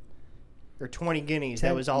 10 or 20 guineas. 10,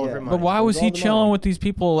 That was all of yeah. her money. But why It was was he all the chilling money. with these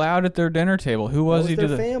people out at their dinner table? Who was he? Their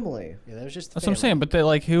to the family. Yeah, that was just the That's what I'm saying. But they,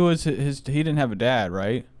 like, who was his? He didn't have a dad,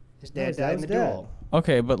 right? His No, dad his dad died in was the dead. duel.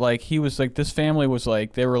 Okay, but like he was like this family was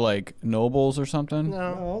like they were like nobles or something.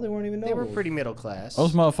 No, They weren't even they were nobles. pretty middle class.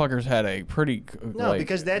 Those motherfuckers had a pretty No, like,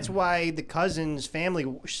 because that's why the cousin's family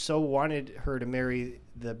so wanted her to marry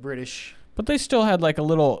the British but they still had like a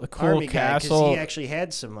little cool army guy because castle. he actually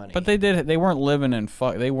had some money. But they weren't living in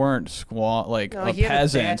they weren't squat like no, a he had a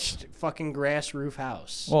peasants. thatched fucking grass roof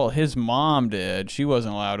house. Well, his mom did. She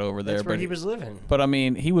wasn't allowed over there. That's where but he was living. But I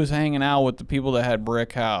mean, he was hanging out with the people that had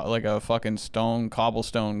brick house, like a fucking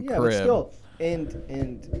cobblestone Yeah, crib. but still,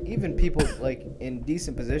 and even people like in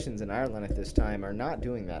decent positions in Ireland at this time are not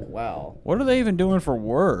doing that well. What are they even doing for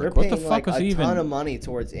work? They're What paying the fuck like was a he even? ton of money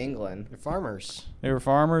towards England. They're farmers. They were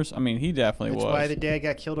farmers. I mean, he definitely That's was. why the dad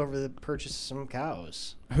got killed over the purchase of some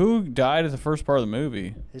cows. Who died at the first part of the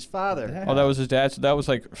movie? His father. Dad. Oh, that was his dad. So that was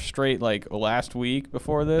like straight like last week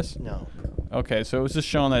before this. No. Okay, so it was just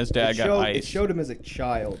showing that his dad got It iced. showed him as a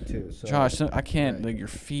child too. So. Josh, I can't. Right. Like your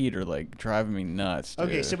feet are like driving me nuts. Dude.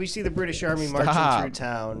 Okay, so we see the British Army Stop. marching through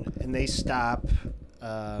town, and they stop.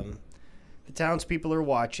 The townspeople are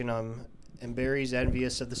watching them, and Barry's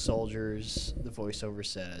envious of the soldiers, the voiceover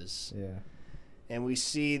says. Yeah. And we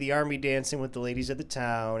see the army dancing with the ladies of the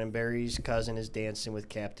town, and Barry's cousin is dancing with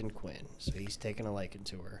Captain Quinn, so he's taking a liking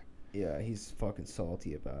to her. Yeah, he's fucking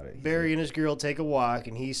salty about it. Barry and his girl take a walk,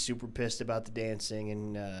 and he's super pissed about the dancing,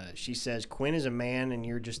 and she says, Quinn is a man, and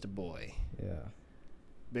you're just a boy. Yeah.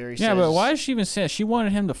 Barry Yeah, says... but why did she even say it? She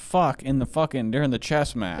wanted him to fuck in the fucking during the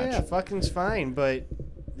chess match. Yeah, fucking's fine, but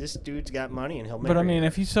this dude's got money, and he'll marry But I mean, her.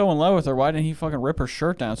 if he's so in love with her, why didn't he fucking rip her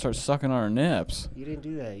shirt down and start sucking on her nips? You didn't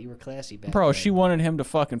do that. You were classy back Bro, then. she wanted him to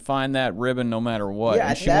fucking find that ribbon no matter what. Yeah,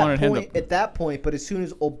 and at she that wanted point, him to. at that point, but as soon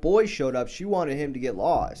as old boy showed up, she wanted him to get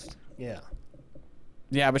lost. Yeah.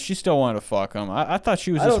 Yeah, but she still wanted to fuck him. I thought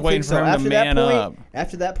she was I just don't waiting think so. for him After to that man point, up.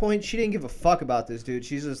 after that point, she didn't give a fuck about this dude.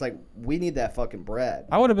 She's just like, we need that fucking bread.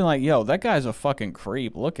 I would have been like, yo, that guy's a fucking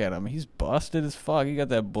creep. Look at him. He's busted as fuck. He got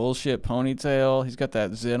that bullshit ponytail. He's got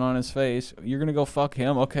that zit on his face. You're going to go fuck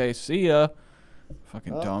him? Okay, see ya.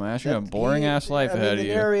 Fucking dumbass. You got a boring ass life ahead of the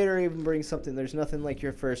you. narrator even brings something. There's nothing like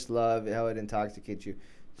your first love, how it intoxicates you.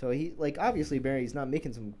 So he, like, obviously Barry's not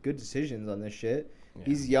making some good decisions on this shit. Yeah.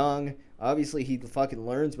 He's young. Obviously he fucking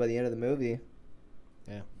learns by the end of the movie.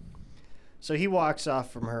 Yeah. So he walks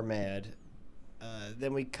off from her mad.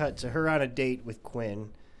 Then we cut to her on a date with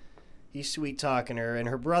Quinn. He's sweet talking her, and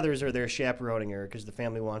her brothers are there chaperoning her because the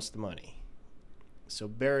family wants the money. So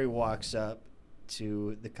Barry walks up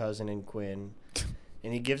to the cousin and Quinn,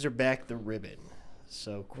 and he gives her back the ribbon.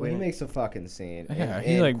 So Quinn He makes a fucking scene. Yeah, and,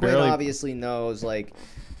 he, and like, Quinn barely- obviously knows, like,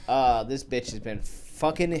 this bitch has been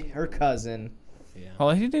fucking her cousin. Yeah.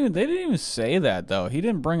 Well, they didn't even say that, though. He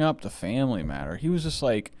didn't bring up the family matter. He was just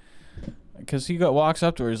like, because walks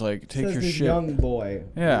up to her, he's like, take Says your this shit. young boy.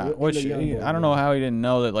 Yeah, What which the young boy I don't did. know how he didn't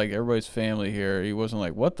know that, like, everybody's family here. He wasn't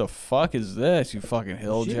like, what the fuck is this, you fucking She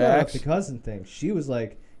brought up hilljacks? the cousin thing. She was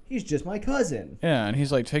like, he's just my cousin. Yeah, and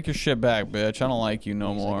he's like, take your shit back, bitch. I don't like you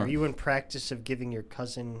no He's like, more. are you in practice of giving your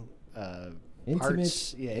cousin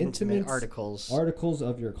parts? Yeah, intimate intimate articles. Articles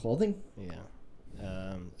of your clothing. Yeah.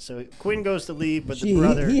 So Quinn goes to leave, but Gee, the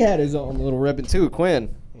brother... he had his own little ribbon too,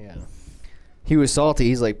 Quinn. Yeah. He was salty.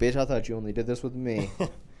 He's like, bitch, I thought you only did this with me.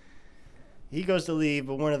 He goes to leave,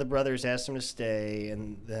 but one of the brothers asks him to stay,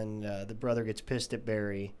 and then the brother gets pissed at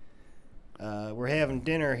Barry. We're having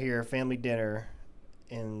dinner here, family dinner,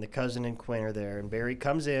 and the cousin and Quinn are there, and Barry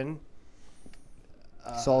comes in.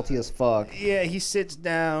 Salty as fuck. Yeah, he sits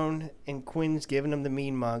down, and Quinn's giving him the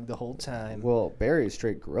mean mug the whole time. Well, Barry's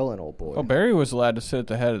straight grilling old boy. Well, Barry was allowed to sit at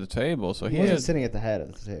the head of the table, so he he wasn't had, sitting at the head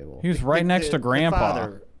of the table. he was right next to The Grandpa.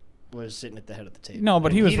 father was sitting at the head of the table. No,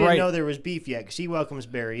 but he was didn't right- know there was beef yet, because he welcomes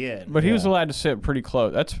Barry in. But he was Yeah. allowed to sit pretty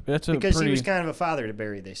close. That's a because pretty... he was kind of a father to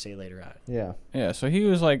Barry, they say later on. Yeah. Yeah, so he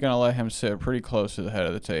was like gonna let him sit pretty close to the head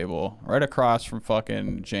of the table, right across from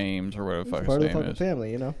fucking James or whatever the fuck He's his part of the name fucking is.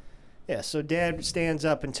 family, you know? Yeah, so Dad stands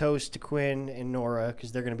up and toasts to Quinn and Nora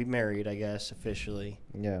because they're going to be married, I guess, officially.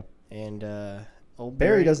 Yeah. And old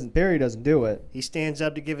Barry doesn't do it. He stands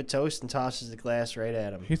up to give a toast and tosses the glass right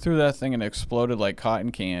at him. He threw that thing and it exploded like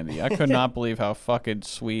cotton candy. I could not believe how fucking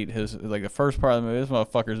sweet his, like, the first part of the movie, this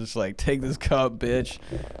motherfucker's just like, take this cup, bitch,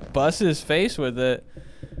 bust his face with it,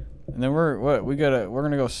 and then we're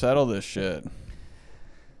gonna go settle this shit.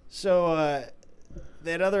 So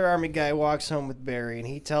that other army guy walks home with Barry and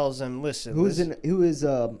he tells him, "Listen, Who is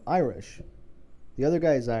Irish? The other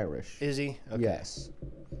guy is Irish. Is he? Okay. Yes.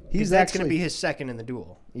 That's going to be his second in the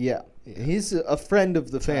duel. Yeah. He's a friend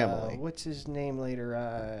of the family. What's his name later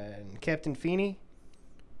on? Captain Feeney?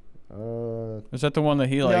 Is that the one that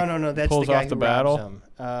he like no, that's pulls the guy off the who battle? robs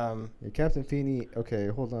him. Yeah, Captain Feeney. Okay,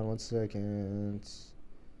 hold on 1 second.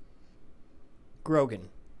 Grogan,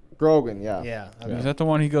 yeah. Yeah. Okay. Is that the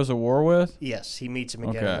one he goes to war with? Yes, he meets him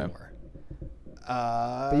again in the war.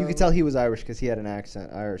 But you could tell he was Irish because he had an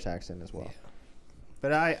Irish accent as well. Yeah.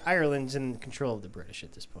 But Ireland's in control of the British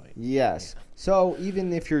at this point. Yes. Yeah. So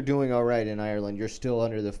even if you're doing all right in Ireland, you're still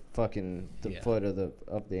under the fucking foot of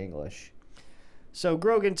the English. So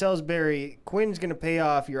Grogan tells Barry, Quinn's going to pay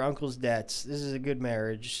off your uncle's debts. This is a good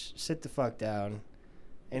marriage. Sit the fuck down.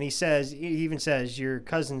 And he even says, your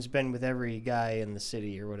cousin's been with every guy in the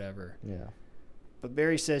city or whatever. Yeah. But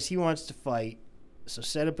Barry says he wants to fight, so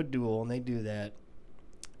set up a duel, and they do that.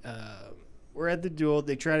 We're at the duel.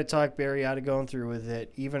 They try to talk Barry out of going through with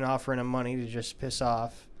it, even offering him money to just piss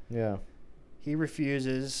off. Yeah. He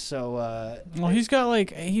refuses, so... well, he's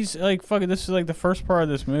like, fuck it, this is like the first part of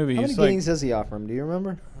this movie. How many guineas does he offer him? Do you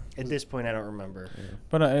remember? At this point, I don't remember. Yeah.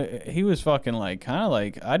 But he was fucking like, kind of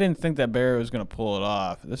like, I didn't think that Barry was going to pull it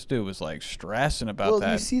off. This dude was like stressing about that.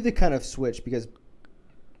 Well, you see the kind of switch because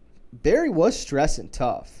Barry was stressing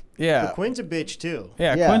tough. Yeah. But Quinn's a bitch, too.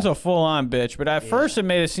 Yeah, Quinn's a full-on bitch. But at first, it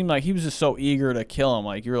made it seem like he was just so eager to kill him.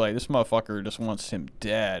 Like, you were like, this motherfucker just wants him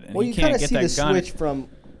dead. And you kind of see the switch from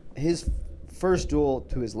his first duel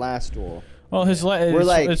to his last duel. Well, his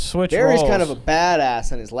switch Barry's roles. kind of a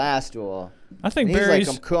badass in his last duel. I think and Barry's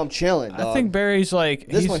he's like, I'm chilling, dog. I think Barry's like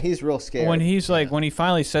this one. He's real scared. When he's like, when he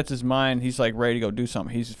finally sets his mind, he's like ready to go do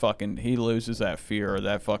something. He loses that fear or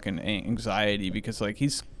that fucking anxiety because like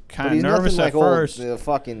he's kind of nervous at first. The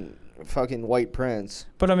fucking White Prince.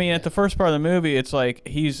 But I mean, at the first part of the movie, it's like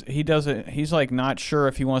he's like not sure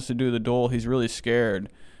if he wants to do the duel. He's really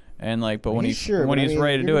scared. And like, but when he's ready to do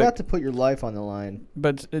it, you're about to put your life on the line.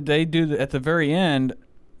 But they do at the very end.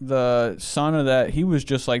 The son of that, he was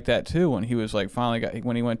just like that too. When he was like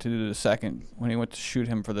when he went to do when he went to shoot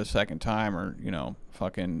him for the second time, or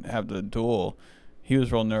fucking have the duel, he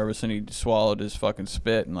was real nervous and he swallowed his fucking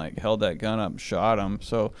spit and like held that gun up and shot him.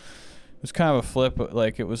 So it was kind of a flip.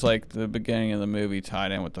 Like it was like the beginning of the movie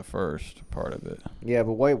tied in with the first part of it. Yeah,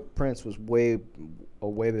 but White Prince was a way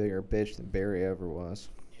bigger bitch than Barry ever was.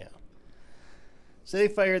 So they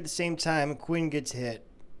fire at the same time, and Quinn gets hit.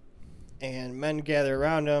 And men gather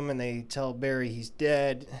around him, and they tell Barry he's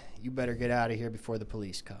dead. You better get out of here before the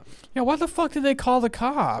police come. Yeah, why the fuck did they call the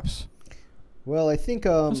cops? Well, I think...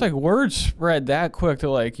 it's like word spread that quick to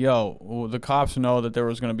like, yo, the cops know that there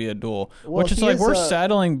was going to be a duel. Well, which is like, we're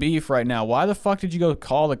settling beef right now. Why the fuck did you go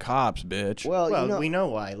call the cops, bitch? Well, we know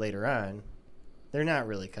why later on. They're not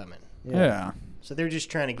really coming. Yeah. So they're just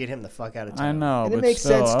trying to get him the fuck out of town. I know, and but it makes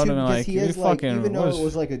still, sense, too, because like, he is like, even though it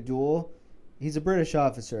was like a duel, he's a British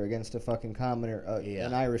officer against a fucking commoner,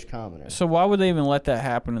 an Irish commoner. So why would they even let that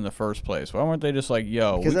happen in the first place? Why weren't they just like,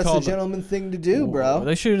 yo, because that's the gentleman thing to do, bro.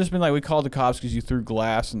 They should have just been like, we called the cops because you threw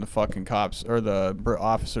glass in the fucking cops or the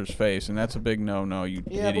officer's face, and that's a big no, you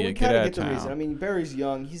idiot. But we get out of the town. reason. I mean, Barry's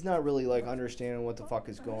young. He's not really like understanding what the fuck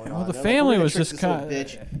is going on. Well, the They're family like, was just kind of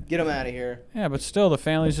bitch. Get him out of here. Yeah, but still, the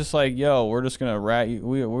family's just like, yo, we're just gonna rat you.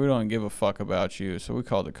 We don't give a fuck about you, so we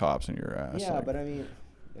called the cops on your ass. Yeah, but I mean,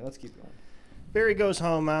 let's keep going. Barry goes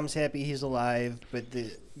home. Mom's happy he's alive, but the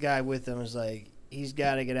guy with him is like, he's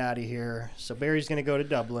got to get out of here. So Barry's going to go to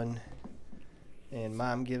Dublin, and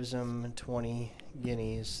Mom gives him 20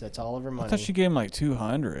 guineas. That's all of her money. I thought she gave him like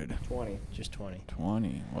 200. 20. Just 20.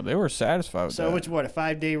 20. Well, they were satisfied with that. So it's what, a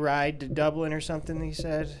 5-day ride to Dublin or something, he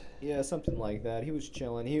said? Yeah, something like that. He was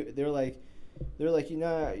chilling. They're like,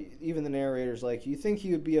 even the narrator's like, you think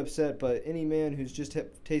he would be upset, but any man who's just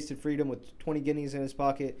tasted freedom with 20 guineas in his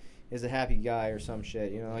pocket is a happy guy or some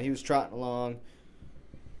shit. He was trotting along.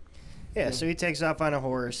 Yeah, so he takes off on a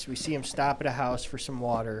horse. We see him stop at a house for some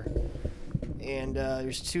water. And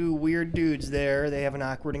there's two weird dudes there. They have an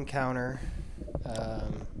awkward encounter.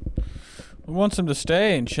 We want him to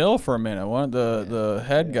stay and chill for a minute. The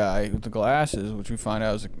head guy with the glasses, which we find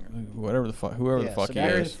out is whoever the fuck he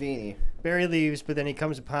is. Feeney. Barry leaves, but then he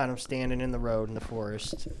comes upon him standing in the road in the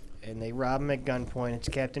forest. And they rob him at gunpoint. It's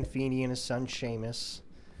Captain Feeney and his son Seamus.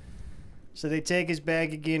 So they take his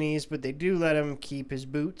bag of guineas, but they do let him keep his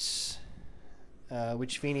boots,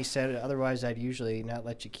 which Feeney said, otherwise I'd usually not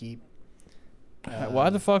let you keep. Why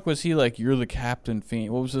the fuck was he like, you're the Captain Feeney?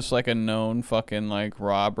 What was this, like a known fucking like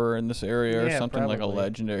robber in this area or something? Probably. Like a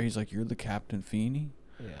legendary? He's like, you're the Captain Feeney?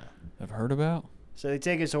 Yeah. I've heard about? So they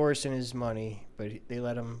take his horse and his money, but they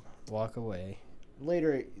let him walk away.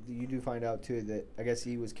 Later, you do find out, too, that I guess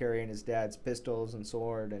he was carrying his dad's pistols and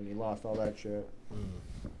sword, and he lost all that shit.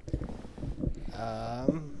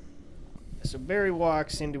 So Barry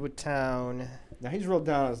walks into a town. Now he's real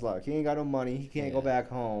down on his luck. He ain't got no money. He can't go back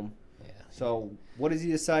home. Yeah. So what does he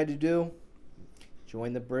decide to do?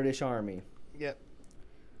 Join the British Army. Yep.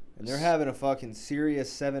 And they're having a fucking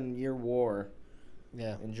serious 7-year war.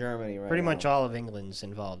 Yeah. In Germany right Pretty now. much all of England's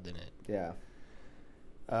involved in it. Yeah.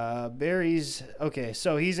 Barry's okay.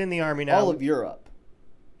 So he's in the army now. All of Europe.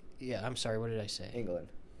 Yeah. I'm sorry. What did I say? England.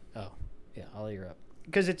 Oh, yeah. All of Europe.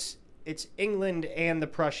 Because it's England and the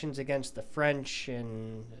Prussians against the French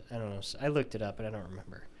and I don't know. I looked it up and I don't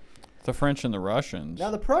remember. The French and the Russians. Now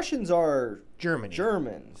the Prussians are Germany.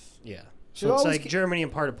 Germans. Yeah. So it's like Germany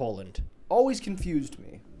and part of Poland. Always confused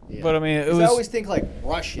me. Yeah. But I mean, it was. I always think like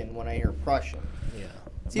Russian when I hear Prussian. Yeah.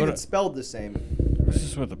 It's even spelled the same. This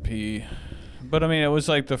is with a P. But I mean, it was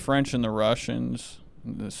like the French and the Russians,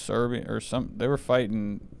 the Serbian or some. They were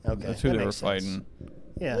fighting. Okay, That's who that they were makes sense. fighting.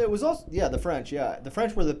 Yeah. It was also the French. Yeah, the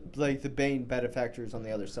French were the main benefactors on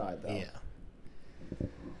the other side, though. Yeah.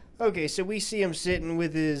 Okay, so we see him sitting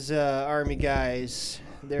with his army guys.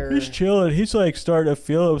 He's chilling. He's like starting to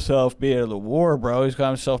feel himself being in the war, bro. He's got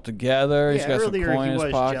himself together. He's got some earlier coin he in his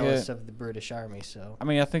was pocket. jealous of the British Army, so. I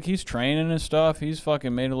mean, I think he's training and stuff. He's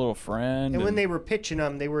fucking made a little friend. And when they were pitching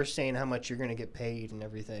him, they were saying how much you're going to get paid and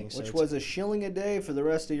everything. So Which was $1 a day for the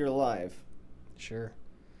rest of your life. Sure.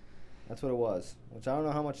 That's what it was. Which I don't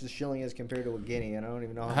know how much the shilling is compared to a guinea, and I don't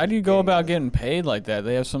even know how do you go about getting paid like that?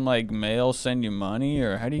 They have some like mail send you money,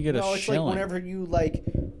 or how do you get a it's shilling? like whenever you like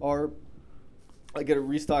are like at a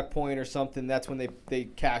restock point or something, that's when they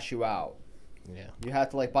cash you out. Yeah. You have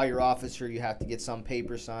to like by your officer, you have to get some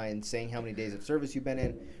paper signed saying how many days of service you've been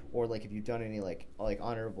in, or like if you've done any like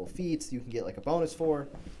honorable feats, you can get like a bonus for.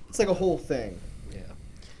 It's like a whole thing. Yeah.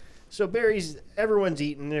 So everyone's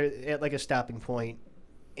eating. They're at like a stopping point,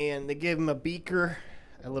 and they give him a beaker,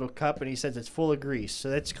 a little cup, and he says it's full of grease. So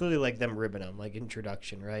that's clearly like them ribbing him, like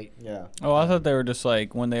introduction, right? Yeah. Oh, I thought they were just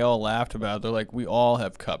like when they all laughed about it, they're like, we all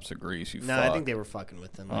have cups of grease. You No, fuck. I think they were fucking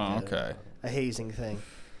with them. Oh, okay. A hazing thing.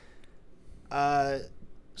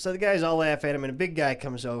 So the guys all laugh at him, and a big guy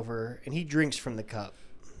comes over, and he drinks from the cup.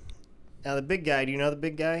 Now, the big guy, do you know the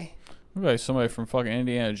big guy? Look like somebody from fucking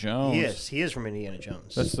Indiana Jones. He is from Indiana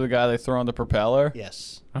Jones. That's the guy they throw on the propeller?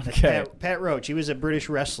 Yes. Okay. Pat Roach. He was a British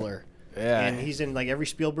wrestler. Yeah. And he's in like every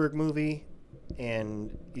Spielberg movie,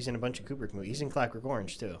 and he's in a bunch of Kubrick movies. He's in Clockwork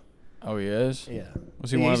Orange, too. Oh, he is? Yeah.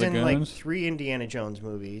 Was he one of the He's in like goons? 3 Indiana Jones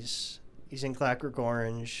movies. He's in Clockwork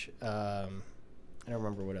Orange. I don't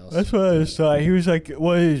remember what else. That's what I was thought. He was like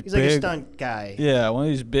one of these He's big... like a stunt guy. Yeah, one of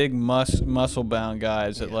these big muscle-bound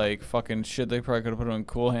guys that Yeah. like fucking shit. They probably could have put him in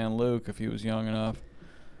Cool Hand Luke if he was young enough.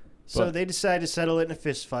 So But- they decide to settle it in a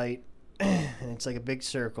fist fight, and it's like a big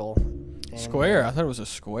circle. And, Square? I thought it was a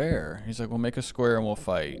square. He's like, we'll make a square and we'll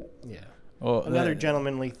fight. Yeah. Well, Another that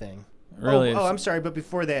gentlemanly thing. really Oh, is- I'm sorry, but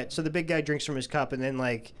before that, so the big guy drinks from his cup, and then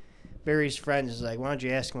like Barry's friend is like, "Why don't you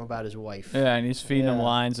ask him about his wife?" Yeah, and he's feeding him Yeah.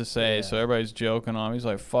 lines to say, Yeah. so everybody's joking on him. He's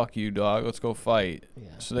like, fuck you, dog. Let's go fight. Yeah.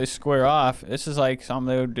 So they square off. This is like something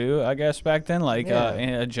they would do, I guess, back then. Like Yeah.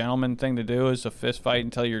 a gentleman thing to do is a fist fight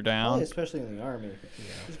until you're down. Probably especially in the army.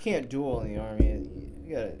 You can't duel in the army.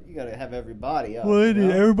 You gotta have everybody up. Well, you know?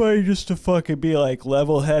 everybody just to fucking be like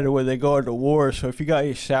level-headed when they go into war. So if you got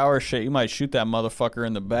your sour shit, you might shoot that motherfucker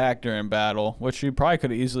in the back during battle, which you probably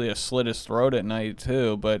could have easily have slit his throat at night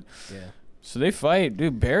too. But Yeah. so they fight,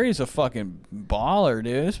 dude. Barry's a fucking baller,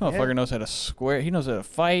 dude. This motherfucker Yeah. knows how to square. He knows how to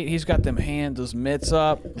fight. He's got them hands, those mitts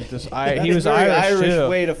up. That's He was a very Irish too.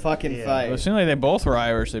 way to fucking Yeah. fight. It seemed like they both were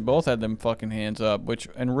Irish. They both had them fucking hands up. Which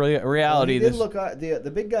in reality, He did this look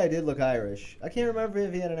the big guy did look Irish. I can't remember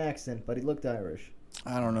if he had an accent, but he looked Irish.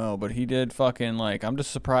 I don't know, but he did fucking like. I'm just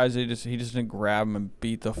surprised he just didn't grab him and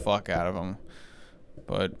beat the fuck out of him.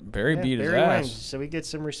 But Barry beat his Barry ass. wins, so he gets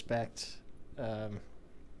some respect.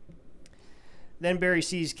 Then Barry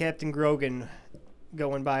sees Captain Grogan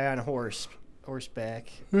going by on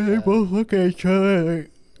horseback. They both look at each other, and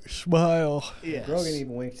smile. Yes. Grogan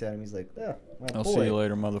even winks at him. He's like, "Yeah, my I'll boy, see you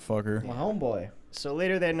later, motherfucker. my homeboy." So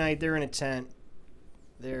later that night, they're in a tent.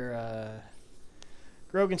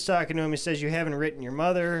 Grogan's talking to him. He says, "You haven't written your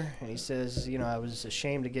mother." And he says, I was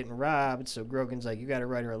ashamed of getting robbed. So Grogan's like, "You got to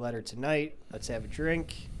write her a letter tonight. Let's have a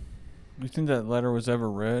drink." You think that letter was ever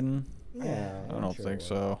written? Yeah, I I'm don't sure think it was.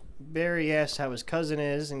 so. Barry asks how his cousin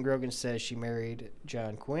is, and Grogan says she married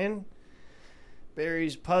John Quinn.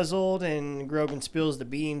 Barry's puzzled, and Grogan spills the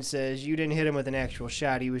beans, says, "You didn't hit him with an actual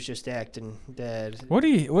shot. He was just acting dead." What do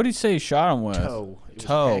you say he shot him with? Toe. It was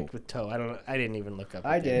Toe. packed with toe. I didn't even look up.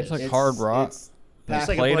 I what that did. is. It's like hard rock. It's It's packed,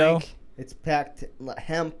 like a Play-Doh? blank. it's packed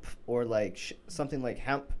hemp or like something like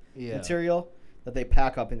hemp Yeah. material that they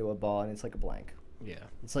pack up into a ball, and it's like a blank. Yeah.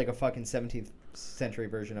 It's like a fucking 17th century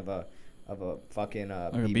version of a fucking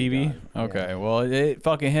Like a BB BB? gun. Okay, Yeah. well, it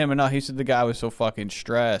fucking him enough. He said the guy was so fucking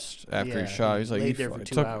stressed after Yeah, he shot. he He's like, laid "You there for it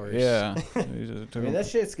 2 took-" hours. Yeah. He just took I mean, him- that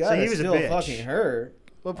shit's So got he to was a still bitch. fucking hurt.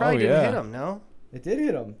 Well, it probably Oh, didn't yeah. hit him, no? It did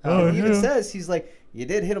hit him. Oh, He even yeah. says, he's like, you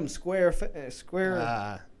did hit him square.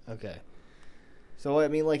 Okay. So, I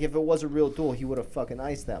mean, like, if it was a real duel, he would have fucking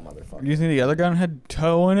iced that motherfucker. Do you think the other gun had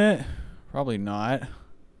toe in it? Probably not.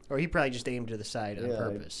 Or he probably just aimed to the side on Yeah.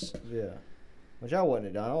 purpose. Yeah. Which I wouldn't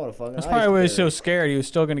have done. I would have fucking That's iced probably why he was Barry. so scared. He was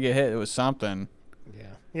still going to get hit. It was something. Yeah.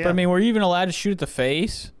 But, I mean, were you even allowed to shoot at the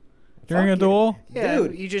face during a Fuck duel? Yeah,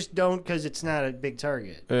 Dude. you just don't because it's not a big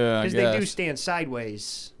target. Yeah, I Because they do guess. stand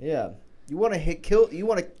sideways. Yeah. You want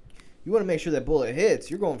to you want to make sure that bullet hits.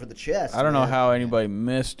 You're going for the chest. I don't know man. how anybody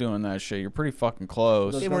missed doing that shit. You're pretty fucking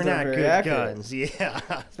close. Those They guns were aren't not very good accurate. guns. Yeah.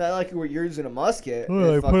 It's not like you were using a musket.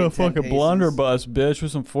 Well, at they put a 10 fucking paces. blunderbuss, bitch, with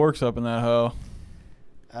some forks up in that hoe.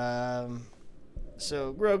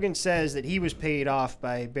 So Grogan says that he was paid off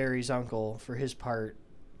by Barry's uncle for his part,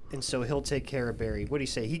 and so he'll take care of Barry. What did he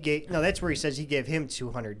say? That's where he says he gave him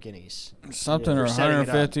 200 guineas. Something for or setting it up.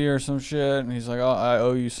 150 or some shit. And he's like, oh, I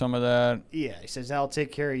owe you some of that. Yeah, he says I'll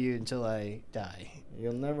take care of you until I die.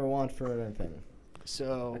 You'll never want for anything.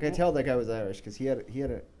 So I could tell that guy was Irish because he had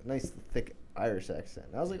a nice thick Irish accent.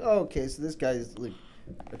 And I was like, oh, okay, so this guy's like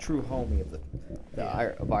a true homie of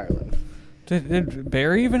of Ireland. Did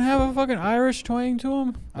Barry even have a fucking Irish twang to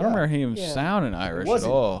him? I don't Yeah. remember him Yeah. sounding Irish It at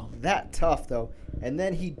wasn't all. that tough though. And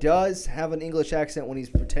then he does have an English accent when he's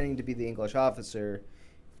pretending to be the English officer,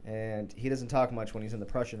 and he doesn't talk much when he's in the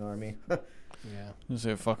Prussian army. yeah. Didn't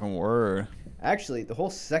say a fucking word. Actually, the whole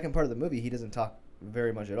second part of the movie, he doesn't talk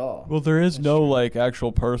very much at all. Well, there is no like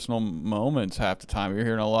actual personal moments half the time. You're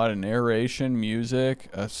hearing a lot of narration, music,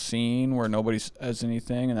 a scene where nobody says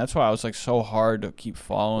anything, and that's why I was like so hard to keep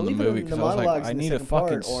following the Even movie the because I was like, monologues I in the need a second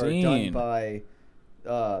fucking part are done scene. by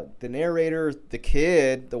the narrator, the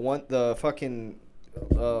kid, the fucking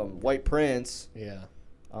white prince. Yeah.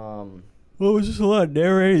 Well, it was just a lot of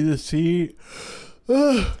narrating the scene.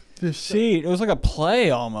 The scene. It was like a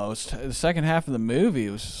play almost. The second half of the movie,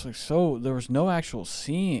 it was just like so. There was no actual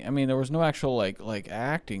scene. I mean, there was no actual like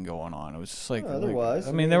acting going on. It was just like. Yeah, there was.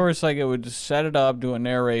 I mean, there was like it would just set it up, do a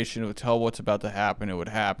narration, it would tell what's about to happen. It would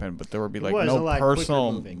happen, but there would be like was a no lot quicker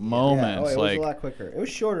personal moving, yeah. moments. it was like a lot quicker. It was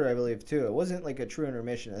shorter, I believe, too. It wasn't like a true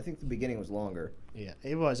intermission. I think the beginning was longer. Yeah.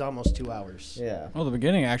 It was almost 2 hours. Yeah. well, the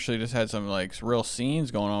beginning actually just had some like real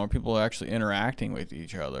scenes going on where people were actually interacting with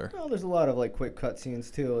each other. Well, there's a lot of like quick cut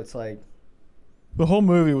scenes too. It's like The whole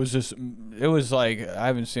movie was just, it was like, I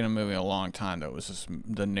haven't seen a movie in a long time that was just,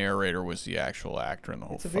 the narrator was the actual actor in the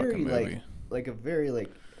whole it's a fucking very movie. like a very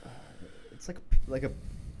like it's like a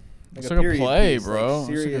It's like a period play, piece, bro. Like,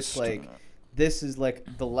 serious like this is like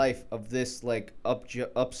the life of this like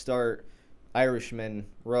upstart Irishman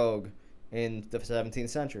rogue in the 17th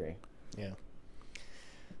century. Yeah.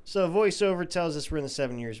 So voiceover tells us we're in the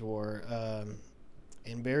 7 Years' War.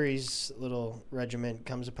 And Barry's little regiment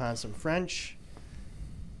comes upon some French.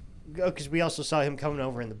 Because we also saw him coming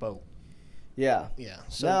over in the boat. Yeah. Yeah.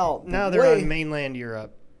 So Now, the they're way- on mainland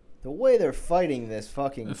Europe. The way they're fighting this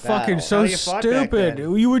fucking fucking battle, so How you fought back stupid.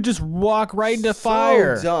 then. You would just walk right into so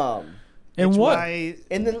fire. dumb. And It's what? why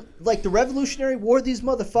And then like the Revolutionary War, these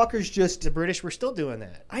motherfuckers just the British were still doing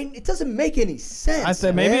that. it doesn't make any sense. I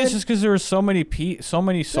think maybe man. it's just because there were so many so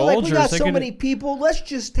many They're like, soldiers. we got they so could- many people. Let's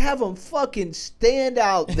just have them fucking stand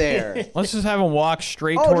out there. Let's just have them walk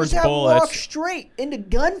straight Oh, towards just have 'em walk bullets. straight into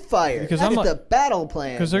gunfire. Because That's I'm like- the battle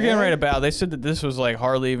plan. Because they're getting man. ready to battle. They said that this was like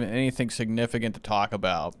hardly even anything significant to talk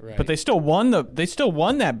about. Right. But they still won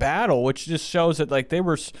that battle, which just shows that like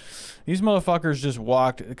these motherfuckers just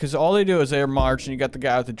walked, because all they do is they're march and you got the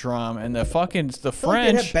guy with the drum and the I feel like they'd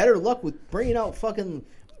French. have better luck with bringing out fucking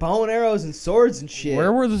bow and arrows and swords and shit.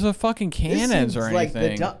 Where were the fucking This cannons seems or like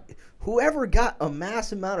anything? whoever got a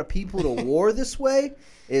mass amount of people to war this way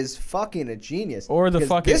is fucking a genius. Or the Because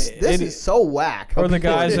fucking this idiot- is so whack. how Or the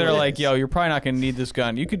people are guys that doing are like, this. yo, you're probably not going to need this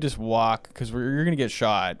gun. You could just walk because you're going to get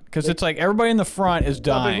shot. Because it's like everybody in the front is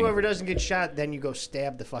Well, but dying. whoever doesn't get shot, then you go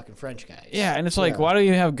stab the fucking French guys. Yeah, and it's like, Yeah. why do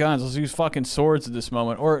you have guns? Let's use fucking swords at this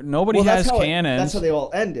moment. Or nobody Well, has that's how cannons. that's how they all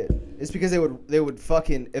ended. It's because they would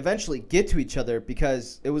fucking eventually get to each other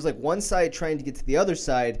because it was like one side trying to get to the other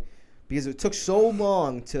side because it took so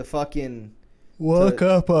long to fucking Look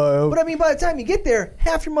up. But I mean, by the time you get there,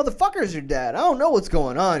 half your motherfuckers are dead. I don't know what's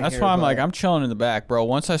going on. That's here, why I'm but- like, I'm chilling in the back, bro.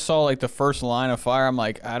 Once I saw like the first line of fire, I'm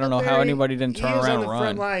like, I don't know how anybody didn't turn he is around on and the run.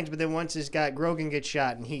 front lines, but then once Grogan gets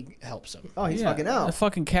shot and he helps him. Oh, he's fucking The out.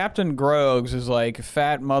 fucking Captain Grogs is like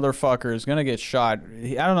fat motherfucker is gonna get shot.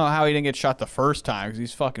 I don't know how he didn't get shot the first time because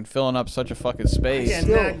he's fucking filling up such a fucking space. Yeah,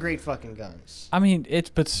 Still. not great fucking guns. I mean,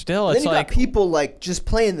 but still, Then it's you like, got people like just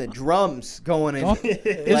playing the drums, going in.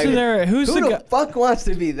 isn't there? Who's Who the the guy? fuck wants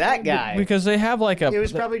to be that guy? Because they have like a. It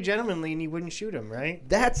was probably gentlemanly and he wouldn't shoot him, right?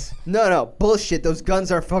 That's no bullshit. Those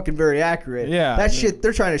guns are fucking very accurate. Yeah. that shit.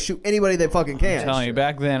 They're trying to shoot anybody they fucking can. I'm telling you,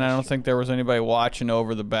 back then, I don't think there was anybody watching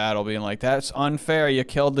over the battle being like, that's unfair. You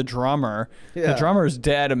killed the drummer. Yeah. The drummer's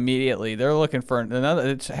dead immediately. They're looking for another.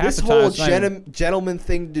 It's half This the time. whole it's not even- gentleman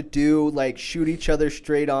thing to do, like shoot each other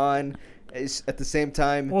straight on, is at the same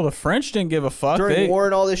time. Well, the French didn't give a fuck. During war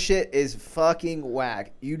and all this shit is fucking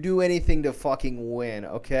whack. You do anything to fucking win,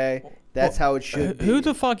 okay? That's how it should be. Who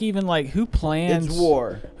the fuck even like who plans? It's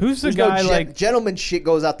war. Who's the There's no guy like? gentleman shit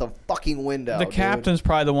goes out the fucking window. The dude. captain's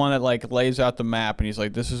probably the one that like lays out the map and he's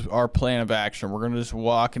like, "This is our plan of action. We're gonna just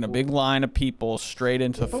walk in a big line of people straight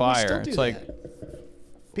into But we fire." still do It's like,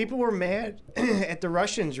 that. People were mad at the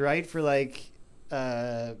Russians, right, for like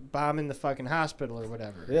bombing the fucking hospital or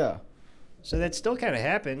whatever. Yeah, So that still kind of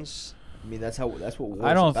happens. I mean that's what war's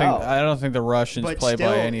I don't about. think the Russians But play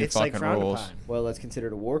still, by any it's like fucking frowned rules. upon. Well, that's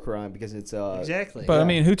considered a war crime because it's Exactly. But I Yeah.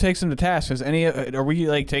 mean, who takes them to task? Is are we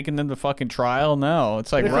like taking them to fucking trial? No,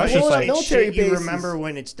 it's like But if Russia's it's like, military shit you bases- remember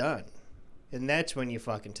when it's done, and that's when you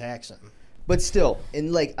fucking tax them. But still,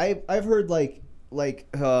 and like I've heard like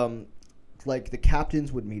the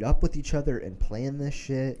captains would meet up with each other and plan this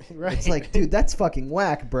shit. Right. It's like, dude, that's fucking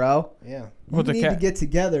whack, bro. Yeah. You Well, the need to get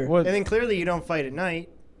together. What- And then clearly you don't fight at night.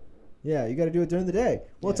 Yeah, you got to do it during the day.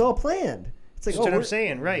 Well, it's Yeah. all planned. It's like, That's what I'm we're-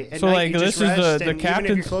 saying, right? At So, night, like, you just this is rest, the and even if you're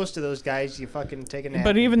captain's- close to those guys, you fucking take a nap.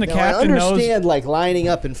 but even the Now, I captain knows. understand like lining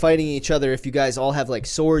up and fighting each other if you guys all have like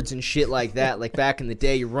swords and shit like that. Like back in the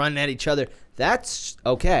day, you're running at each other. That's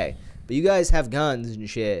okay. But you guys have guns and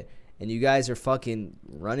shit. And you guys are fucking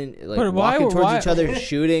running, like But why- walking towards why- each other,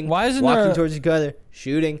 shooting. Why isn't walking there- towards each other,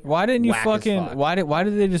 shooting? Why didn't you Whack as fucking? fuck. Why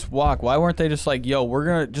did they just walk? Why weren't they just like, yo, we're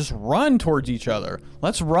gonna just run towards each other?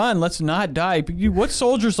 Let's run. Let's not die. What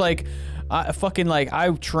soldiers like? I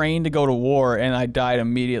trained to go to war and I died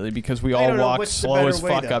immediately because we I all don't know, walked what's the slow better as way,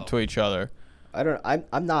 fuck though? up to each other. I don't.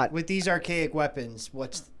 I'm not. With these archaic weapons,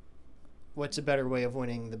 what's a better way of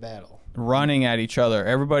winning the battle? Running at each other.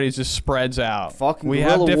 Everybody's just spreads out. Fucking we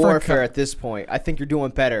guerrilla have different warfare at this point. I think you're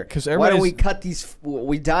doing better. 'Cause why don't we everybody's- cut these?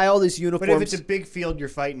 We dye all these uniforms. But if it's a big field you're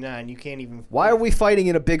fighting on, you can't even. why are we fighting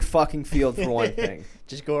in a big fucking field for one thing?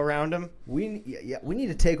 Just go around them? We need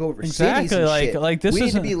to take over Exactly, cities and like- shit. like this we need to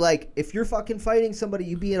isn't- be like, if you're fucking fighting somebody,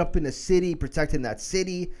 you be up in a city protecting that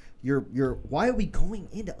city. You're why are we going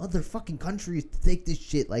into other fucking countries to take this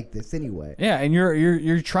shit like this anyway? Yeah, and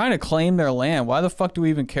you're trying to claim their land. Why the fuck do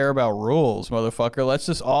we even care about rules, motherfucker? Let's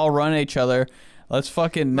just all run at each other. Let's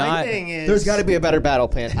fucking My not. thing is. There's got to be a better battle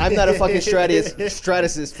plan. I'm not a fucking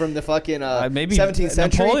strategist from the fucking Maybe 17th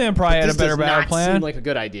century. Napoleon probably but had a this better does battle not plan. Seem like a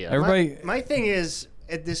good idea. Everybody. My thing is,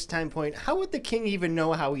 at this time point, how would the king even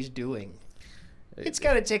know how he's doing? It's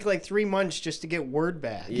got to take like 3 months just to get word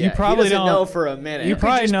back. Yeah, You probably he doesn't don't- know for a minute. You You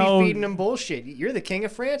probably could just know- be feeding him bullshit. You're the king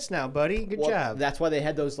of France now, buddy. Good Well, job. That's why they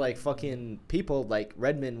had those like fucking people like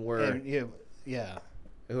Redmond were And yeah,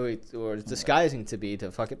 who were disguising to be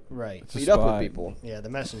to fucking right. It's a meet up with spy. people. Yeah, the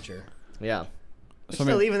messenger. Yeah. So, I Still,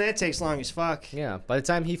 mean, even that takes long as fuck. Yeah. By the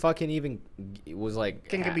time he fucking even was like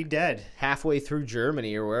King could be dead. halfway through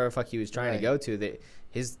Germany or wherever the fuck he was trying to Right. go to,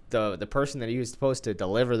 the person that he was supposed to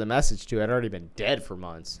deliver the message to had already been dead for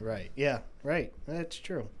months. Right. Yeah. Right. That's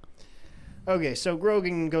true. Okay, so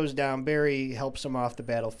Grogan goes down. Barry helps him off the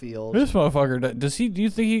battlefield. this motherfucker, do you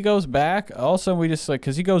think he goes back? All of a sudden, we just like,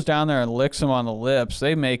 because he goes down there and licks him on the lips.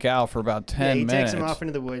 They make out for about 10 Yeah, he minutes. takes him off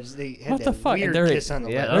into the woods. They had What that the fuck? weird There- kiss on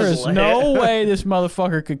the yeah, lips. There is no way this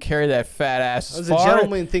motherfucker could carry that fat ass That was as a far.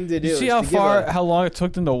 gentleman thing to do. You see is how to give far, a- how long it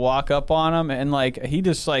took them to walk up on him, and like he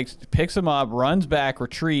just like picks him up, runs back,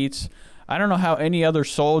 retreats. I don't know how any other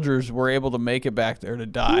soldiers were able to make it back there to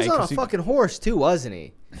die. He was on a 'cause fucking horse too, wasn't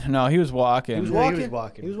he? No, he was walking. He was Yeah, he walking. was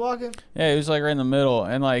walking. He was walking. Yeah, he was like right in the middle,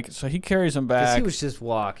 and like so he carries him Because back. he was just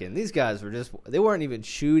walking. These guys were just—they weren't even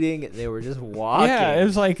shooting; they were just walking. Yeah, it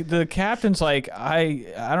was like the captain's like I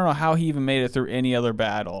don't know how he even made it through any other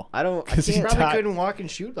battle. I don't. I 'Cause he can't- Probably died. couldn't walk and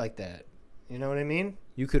shoot like that. You know what I mean?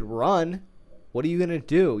 You could run. What are you gonna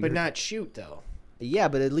do? But You're- not shoot though. Yeah,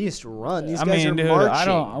 but at least run. These I guys mean, are dude, marching. I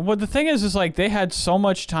don't. Well, the thing is like they had so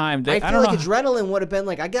much time. I I feel don't like know. adrenaline would have been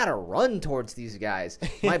like, I gotta run towards these guys.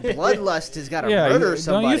 My bloodlust has got to Yeah, murder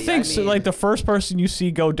somebody. don't you think I mean, like the first person you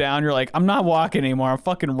see go down, you're like, I'm not walking anymore. I'm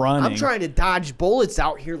fucking running. I'm trying to dodge bullets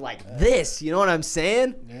out here like this. You know what I'm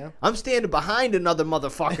saying? Yeah. I'm standing behind another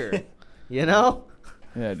motherfucker. You know?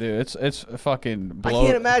 Yeah, dude, it's fucking. I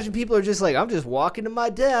can't imagine people are just like, I'm just walking to my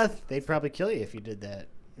death. They'd probably kill you if you did that.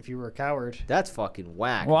 If you were a coward. That's fucking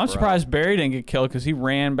whack. Well, I'm bro. surprised Barry didn't get killed because he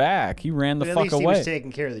ran back. He ran the But at fuck least away. he was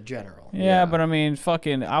taking care of the general. Yeah, but I mean,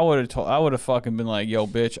 fucking, I would have fucking been like, yo,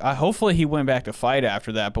 bitch. Hopefully he went back to fight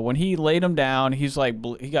after that. But when he laid him down, he's like,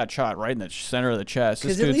 he got shot right in the center of the chest.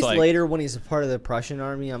 This Because at dude's least like, later when he's a part of the Prussian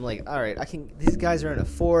army, I'm like, all right, these guys are in a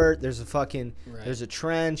fort. There's a Right. there's a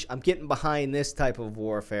trench. I'm getting behind this type of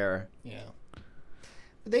warfare. Yeah.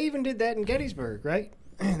 But they even did that in Gettysburg, right?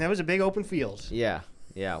 That was a big open field.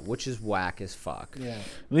 Yeah, which is whack as fuck. Yeah. at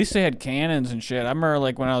least they had cannons and shit. I remember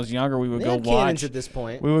like when I was younger, we would They go had cannons watch. at this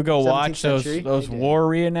point. We would go 17th watch century. those They did. war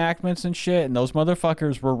reenactments and shit, and those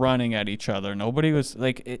motherfuckers were running at each other. Nobody was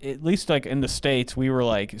like, at least like in the States, we were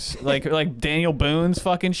like Daniel Boone's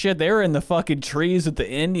fucking shit. They were in the fucking trees with the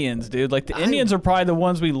Indians, dude. Like the Indians are probably the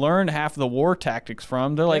ones we learned half of the war tactics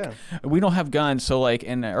from. They're like, we don't have guns, so like,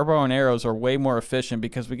 and our bow and arrows are way more efficient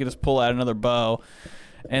because we can just pull out another bow.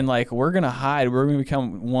 And like we're gonna hide, we're gonna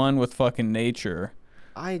become one with fucking nature.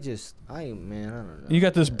 I don't know. You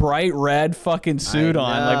got this bright red fucking suit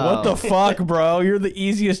on. Like what the fuck, bro? You're the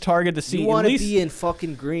easiest target to see. You want At to least, be in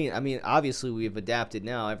fucking green. I mean, obviously we've adapted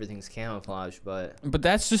now. Everything's camouflage, but But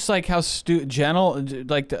that's just like how gentle.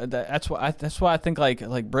 Like that's why I think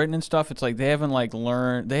like Britain and stuff. It's like they haven't like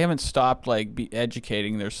learned. They haven't stopped like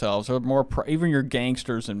educating themselves. Or more even your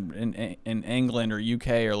gangsters in England or UK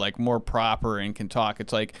are like more proper and can talk.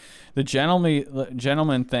 It's like the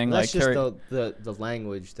gentleman thing. that's like just the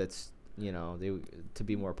language that's to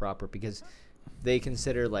be more proper, because they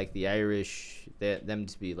consider like the Irish them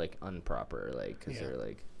to be like unproper, like because they're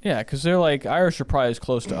like because they're like Irish are probably as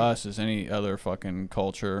close to us as any other fucking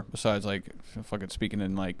culture besides like fucking speaking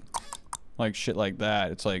in like shit like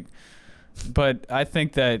that. It's like, but I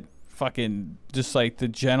think that fucking just like the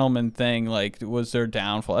gentleman thing like was their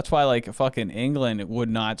downfall. That's why like fucking England would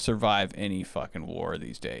not survive any fucking war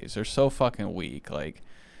these days. They're so fucking weak. Like,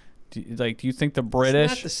 do you think the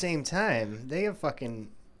British? It's not at the same time. They have fucking.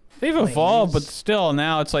 They've evolved, but still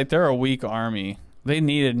now it's like they're a weak army. They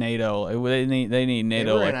needed NATO. They need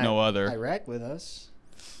NATO like no other. Iraq with us.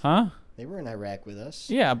 Huh? They were in Iraq with us.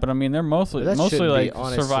 Yeah, but I mean they're mostly That shouldn't like be,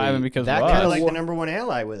 honestly, surviving because that of kind They're us. like war- the number one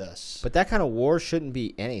ally with us. But that kind of war shouldn't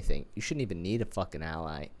be anything. You shouldn't even need a fucking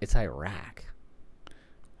ally. It's Iraq.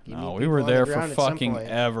 You No, need we were people on there the for ground at some fucking point.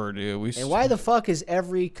 ever, dude. And why the fuck is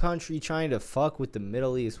every country trying to fuck with the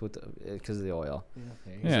Middle East because of the oil?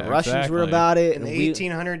 Yeah, The Russians were exactly. about it. In And the we,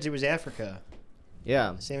 1800s, it was Africa.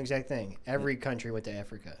 yeah. Same exact thing. Every country went to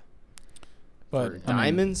Africa. But For I mean,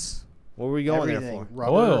 diamonds? What were we going Everything. there for?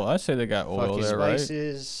 Rubber, oil. I say they got oil Fucking there, right?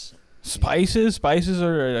 spices. Spices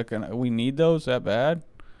are like, we need those that bad.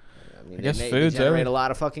 I mean, I guess they food's generate every- a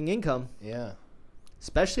lot of fucking income, Yeah.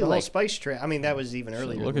 especially The whole like spice trade. I mean, that was even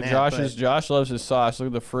earlier. Look than at that, Josh's. but Josh loves his sauce. Look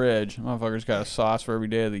at the fridge. Motherfucker's got a sauce for every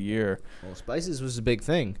day of the year. well, spices was a big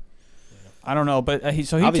thing. I don't know, but he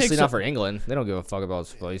Obviously takes not for England. They don't give a fuck about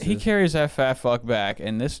spices. He carries that fat fuck back,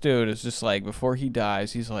 and this dude is just like before he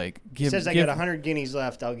dies, he's like, He says, I got 100 guineas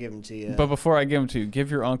left. I'll give them to you. But before I give him to you, give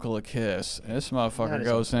your uncle a kiss. And this Not motherfucker his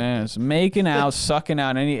goes in and is making out, sucking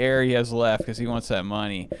out any air he has left because he wants that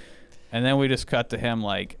money. And then we just cut to him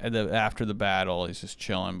like after the battle. He's just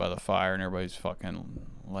chilling by the fire and everybody's fucking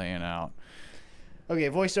laying out. Okay,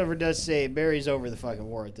 voiceover does say Barry's over the fucking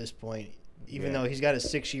war at this point. Even though he's got a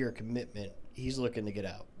 6-year commitment, he's looking to get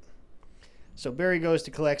out. So Barry goes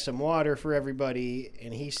to collect some water for everybody,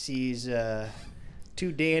 and he sees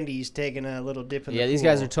two dandies taking a little dip in the pool. these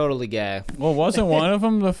guys are totally gay. Well, wasn't one of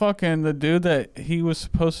them the dude that he was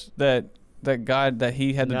supposed that guy that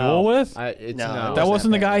he had the duel with? No, That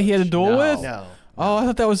wasn't the guy he had a duel No. with? No. Oh, I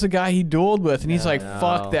thought that was the guy he dueled with, and he's like, No.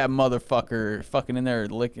 "Fuck that motherfucker, fucking in there,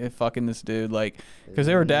 fucking this dude," like, because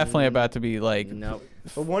they were definitely about to be like, Nope.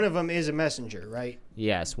 But one of them is a messenger, right?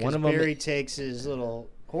 Yes, one Because of them. Barry takes his little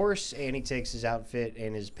horse, and he takes his outfit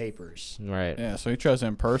and his papers. Right. yeah. So he tries to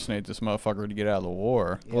impersonate this motherfucker to get out of the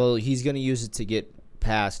war. Well, he's gonna use it to get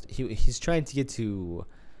past. He's trying to get to,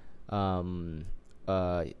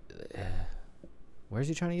 where's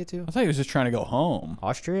he trying to get to? I thought he was just trying to go home.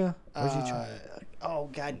 Austria? Where's he trying? Oh,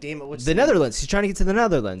 God damn it. What's The Netherlands. He's trying to get to the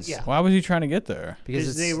Netherlands. Yeah. Why was he trying to get there? Because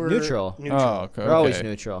it's they were neutral. Oh, okay. They're always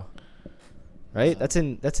neutral. Right? That's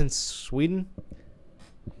in Sweden.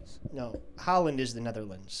 No, Holland is the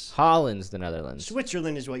Netherlands. Holland's the Netherlands.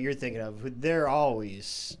 Switzerland is what you're thinking of. They're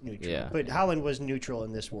always neutral. Yeah. But Holland was neutral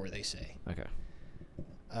in this war, they say. Okay.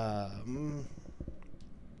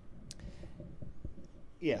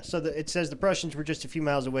 Yeah, so it says the Prussians were just a few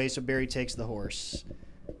miles away, so Barry takes the horse.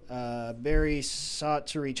 Barry sought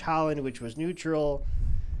to reach Holland, which was neutral.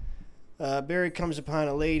 Barry comes upon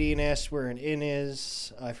a lady and asks where an inn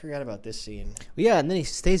is. I forgot about this scene. Yeah, and then he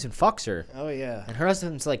stays and fucks her. Oh, yeah. And her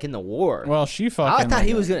husband's like in the war. Well, she fucking. I thought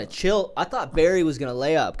he was gonna chill. I thought Barry was gonna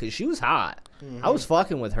lay up because she was hot. I was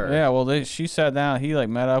fucking with her. Yeah, well, she sat down. He like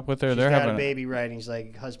met up with her. She's They're got having a baby, right? And he's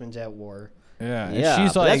like, husband's at war. Yeah, and Yeah,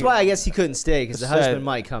 she's but like, that's why I guess he couldn't stay because the said- husband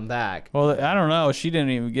might come back. Well, I don't know. She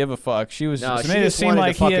didn't even give a fuck. She was. No, It she made it just seem wanted to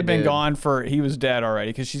like fuck he a had been dude. gone for. He was dead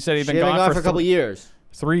already because she said he'd She been had been gone for a couple years.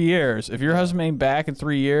 3 years. If your husband ain't back in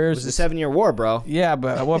 3 It years, was a 7-year war, bro. yeah,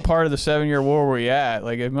 but what part of the 7-year war were you at?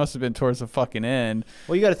 Like, it must have been towards the fucking end.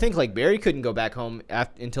 Well, you got to think like Barry couldn't go back home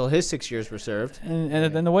until his 6 years were served.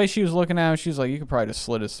 And then the way she was looking at him, she's like, you could probably just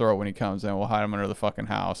slit his throat when he comes in. We'll hide him under the fucking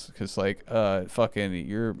house. Because, like, fucking,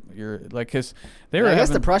 you're, like, because they were I guess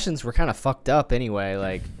having, the Prussians were kind of fucked up anyway.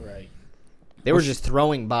 Like Right. they were just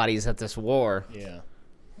throwing bodies at this war. Yeah.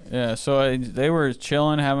 yeah, so they were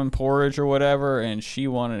chilling, having porridge or whatever, and she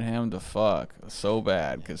wanted him to fuck so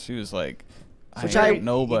bad because she was like, Which I I- ain't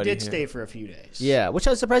nobody He did here. stay for a few days. Yeah, which I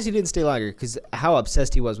was surprised he didn't stay longer because how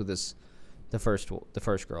obsessed he was with the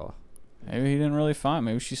first girl. Maybe he didn't really find.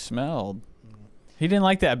 Maybe she smelled. He didn't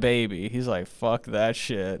like that baby. He's like, fuck that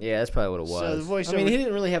shit. Yeah, that's probably what it was. So the voiceover- I mean, he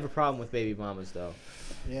didn't really have a problem with baby mamas though.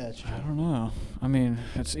 Yeah, that's true. I don't know. I mean,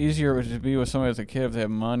 it's easier to be with somebody with a kid if they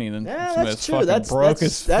have money than Yeah, somebody that's that's true. fucking That's- broke that's-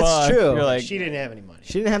 as that's fuck. true. You're like, She didn't have any money.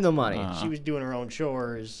 She didn't have no money. Uh, She was doing her own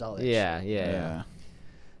chores, all that shit. yeah. yeah.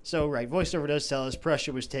 So, right, voiceover does tell us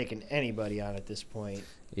Prussia was taking anybody on at this point.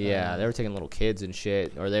 Yeah, they were taking little kids and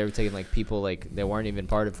shit, or they were taking like people like they weren't even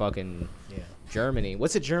part of fucking Yeah. Germany.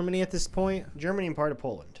 What's it, Germany at this point? Germany and part of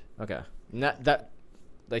Poland. Okay, not that.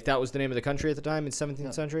 Like that was the name of the country at the time in 17th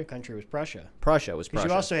No, century. The country was Prussia. Prussia was Because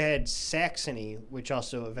Prussia. you also had Saxony, which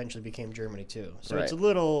also eventually became Germany too. So it's Right.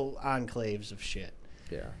 little enclaves of shit.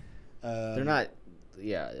 yeah, they're not.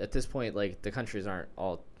 Yeah, at this point, like the countries aren't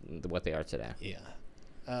all what they are today. Yeah.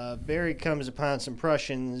 Barry comes upon some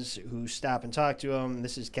Prussians who stop and talk to him.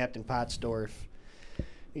 This is Captain Pottsdorf.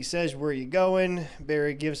 He says, "Where are you going?"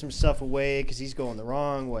 Barry gives himself away because he's going the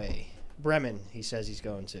wrong way. Bremen, he says he's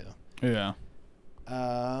going to. Yeah.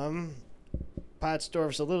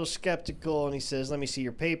 Pottsdorf's a little skeptical, and he says, "Let me see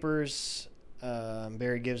your papers."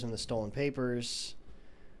 Barry gives him the stolen papers.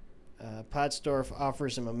 Pottsdorf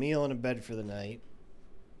offers him a meal and a bed for the night.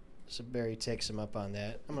 So Barry takes him up on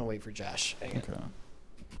that. I'm going to wait for Josh. Okay.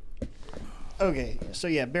 Okay, so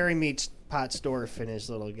yeah, Barry meets Pottsdorf and his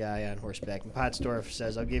little guy on horseback. And Pottsdorf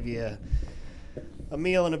says, "I'll give you a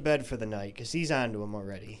meal and a bed for the night," because he's on to him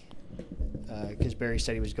already. Because Barry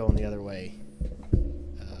said he was going the other way.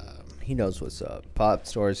 He knows what's up. Pop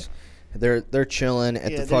stores, they're chilling at Yeah,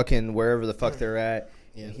 the they're- fucking wherever the fuck they're at.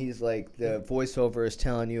 Yeah. And he's like the voiceover is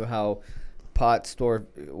telling you how pot store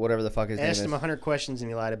whatever the fuck his name Asked is. him 100 questions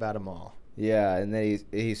and he lied about them all. Yeah, and then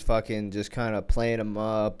he's fucking just kind of playing him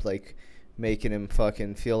up, like making him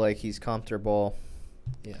fucking feel like he's comfortable.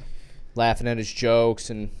 Yeah. Laughing at his jokes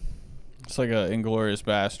and It's like a Inglorious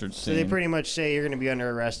Bastard So scene. they pretty much say you're going to be under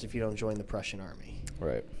arrest if you don't join the Prussian army.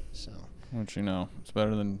 right. So Don't you know? It's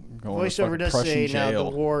better than going to voiceover fucking does Prussian say jail. now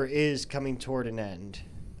the war is coming toward an end,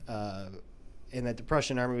 and that the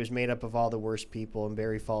Prussian army was made up of all the worst people, and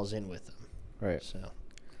Barry falls in with them. Right. So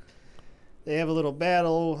they have a little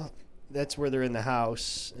battle. That's where they're in the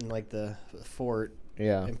house in like the fort.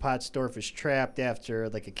 Yeah. And Pottsdorf is trapped after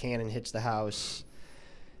like a cannon hits the house.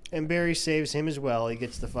 And Barry saves him as well. He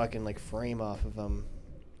gets the fucking like frame off of him.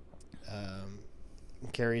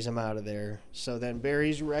 And carries him out of there. So then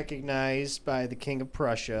Barry's recognized by the King of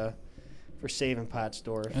Prussia for saving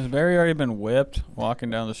Pottsdorf. Has Barry already been whipped walking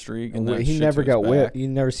down the street? And that He shit never to his got whipped. back? You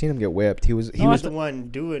never seen him get whipped. He was He was the one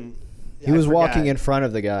doing. he I was walking forgot. in front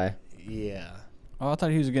of the guy. Yeah. Oh, I thought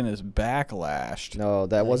he was getting his back lashed. No,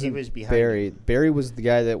 that he wasn't was behind Barry. him. Barry was the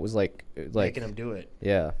guy that was like Making him do it.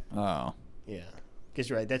 yeah. Oh. Yeah. Because,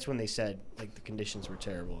 right, that's when they said, like, the conditions were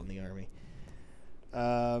terrible in the army.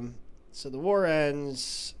 So the war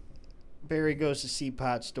ends. Barry goes to see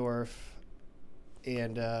Pottsdorf.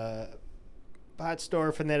 And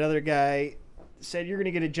Pottsdorf and that other guy said, "You're going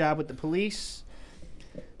to get a job with the police.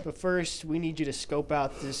 But first, we need you to scope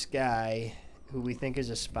out this guy who we think is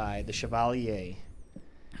a spy, the Chevalier.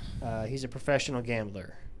 He's a professional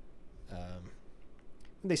gambler.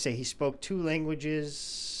 They say he spoke 2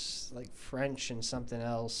 languages. like French and something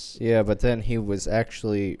else. Yeah, but then he was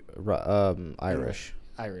actually Irish.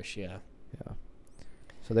 Irish, yeah. Yeah.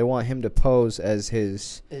 So they want him to pose as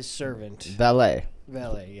his servant. valet.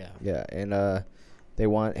 Valet, yeah. Yeah, and they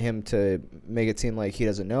want him to make it seem like he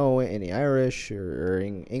doesn't know any Irish or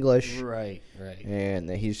English. Right. And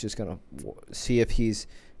that he's just going to see if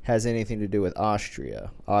has anything to do with Austria.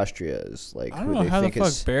 Austria is like I don't know how the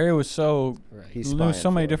fuck Barry was so knew so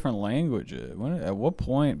many different languages. At what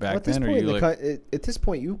point back then are you like? At this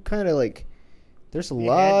point, you kind of like. There's a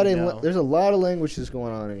lot of languages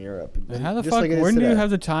going on in Europe. And how the fuck? When do you have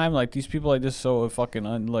the time? Like these people like this so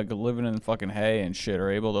fucking like living in fucking hay and shit are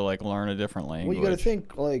able to like learn a different language. Well, you got to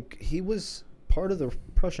think like he was part of the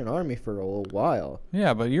Prussian army for a little while.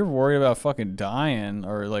 Yeah, but you're worried about fucking dying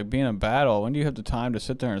or like being in battle. When do you have the time to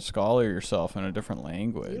sit there and scholar yourself in a different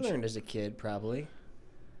language? He learned as a kid, probably.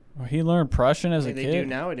 Well, he learned Prussian as a kid. They do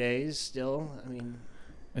nowadays still. I mean.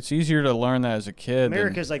 It's easier to learn that as a kid.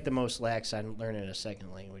 America's like the most lax on learning a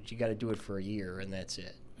second language. You got to do it for a year, and that's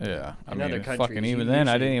it. Yeah, in other countries, fucking even then,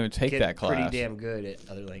 I didn't even take that class. Pretty damn good at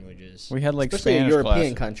other languages. We had like especially Spanish in European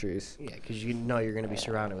classes. countries. Yeah, because you know you're going to be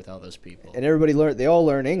surrounded with all those people. And everybody they all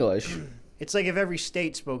learn English. It's like if every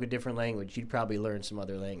state spoke a different language, you'd probably learn some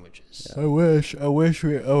other languages. I wish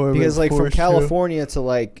we. Because like from California to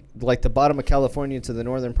like the bottom of California to the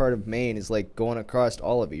northern part of Maine is like going across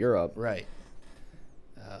all of Europe. Right.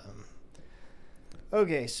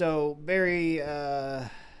 Okay, so Barry,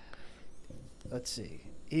 let's see.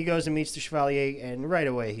 He goes and meets the Chevalier, and right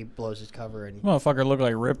away he blows his cover. And motherfucker looked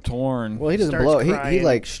like Rip Torn. Well, he doesn't blow. He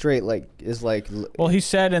like straight like is like. Well, he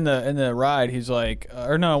said in the ride, he's like,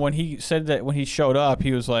 or no, when he said that when he showed up,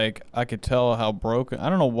 he was like, I could tell how broken. I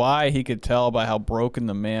don't know why he could tell by how broken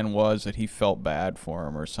the man was that he felt bad for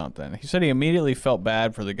him or something. He said he immediately felt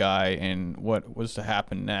bad for the guy and what was to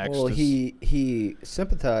happen next. Well, he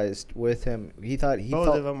sympathized with him. He thought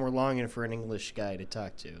both of them were longing for an English guy to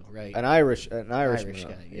talk to, right? An Irish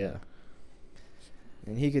guy. Yeah.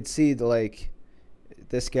 And he could see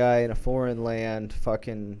this guy in a foreign land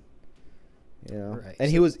fucking, Right.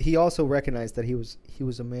 And he also recognized that he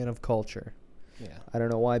was a man of culture. Yeah. I don't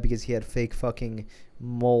know why, because he had fake fucking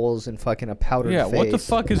moles and fucking a powdered face. Yeah, what the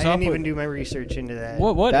fuck is up? I didn't even do my research into that.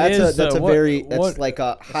 That's like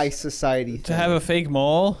a high society thing. To have a fake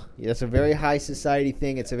mole? Yeah, it's a very high society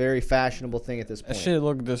thing. It's a very fashionable thing at this point. That shit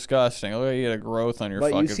looked disgusting. Look like you had a growth on your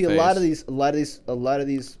fucking face. But you see a lot of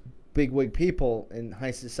these bigwig people in high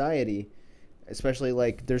society, especially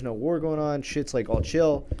like there's no war going on, shit's like all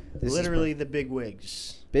chill. Literally the big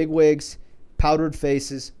wigs. Big wigs, powdered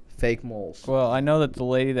faces, fake moles. Well, I know that the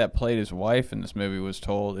lady that played his wife in this movie was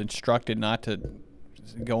instructed not to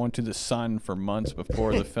go into the sun for months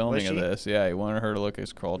before the filming of this. Yeah, he wanted her to look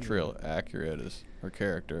as culturally accurate as her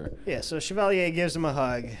character. Yeah, so Chevalier gives him a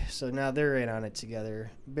hug. So now they're in on it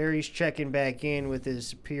together. Barry's checking back in with his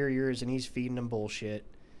superiors, and he's feeding them bullshit.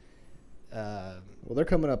 Well, they're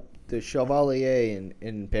coming up. The Chevalier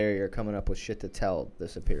and Barry are coming up with shit to tell the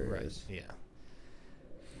superiors. Right. Yeah.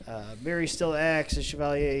 Barry still acts as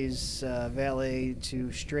Chevalier's valet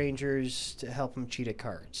to strangers to help him cheat at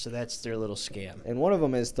cards. So that's their little scam. And one of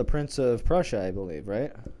them is the Prince of Prussia, I believe,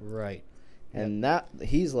 right? Right. And that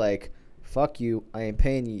he's like, "Fuck you! I ain't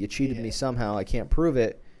paying you. You cheated me somehow. I can't prove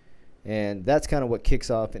it." And that's kind of what kicks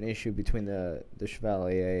off an issue between the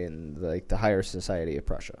Chevalier and the higher society of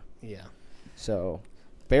Prussia. Yeah. So,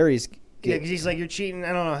 Barry's... because he's like, you're cheating.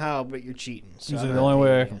 I don't know how, but you're cheating. So the only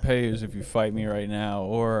way I can pay you is if you fight me right now,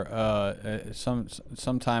 or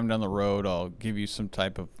sometime down the road I'll give you some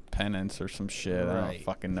type of penance or some shit. Right. I don't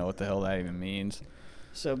fucking know what the hell that even means.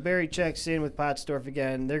 So Barry checks in with Pottsdorf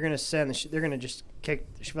again. They're gonna they're gonna just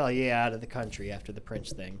kick the Chevalier out of the country after the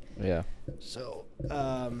Prince thing. Yeah. So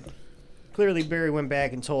clearly Barry went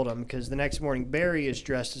back and told him, because the next morning Barry is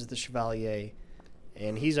dressed as the Chevalier,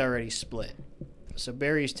 and he's already split. So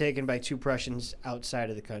Barry's taken by two Prussians outside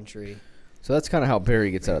of the country. So that's kind of how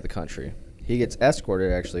Barry gets out of the country. He gets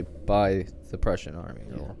escorted, actually, by the Prussian army.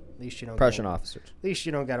 Yeah. At least you don't Prussian officers. At least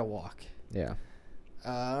you don't got to walk. Yeah.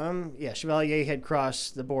 Chevalier had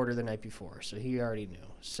crossed the border the night before, so he already knew.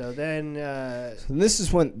 So then... so this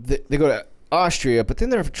is when they go to Austria, but then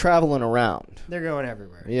they're traveling around. They're going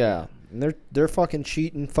everywhere. Yeah. And they're fucking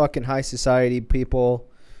cheating fucking high society people.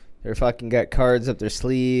 They're fucking got cards up their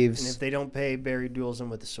sleeves. And if they don't pay, Barry duels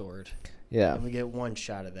them with a sword. Yeah. And we get one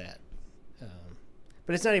shot of that.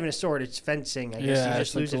 But it's not even a sword, it's fencing. I guess you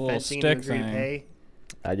just lose like at fencing and agree to pay.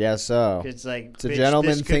 I guess so. It's like, it's a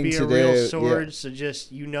gentleman thing to do. This could be a real sword, so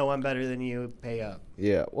just, I'm better than you, pay up.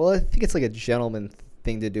 Yeah. Well, I think it's like a gentleman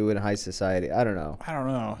thing to do in high society. I don't know. I don't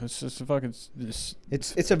know. It's just a fucking.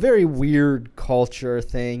 It's a very weird culture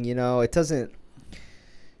thing, you know. It doesn't.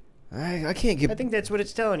 I can't give. I think that's what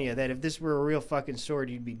it's telling you, that if this were a real fucking sword,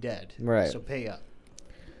 you'd be dead. Right. So pay up.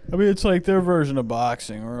 I mean, it's like their version of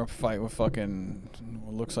boxing. We're gonna fight with fucking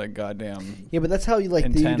what looks like goddamn. Yeah, but that's how you like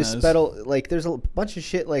Antennas. you settle. Like, there's a bunch of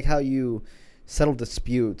shit like how you settle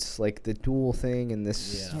disputes, like the duel thing and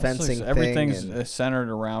this fencing thing. Everything's centered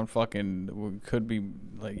around fucking. Could be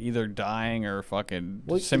like either dying or fucking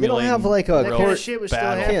simulating. They don't have like a That court. kind of shit was still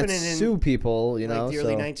battle. Can't happening in sue people, you know. like the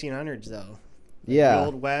early 1900s, though. Yeah. The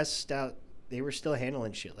Old West, they were still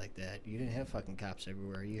handling shit like that. You didn't have fucking cops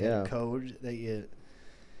everywhere. You had a code that you...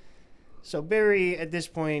 So Barry, at this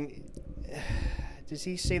point, does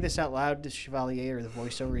he say this out loud to Chevalier or the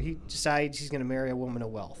voiceover? He decides he's going to marry a woman of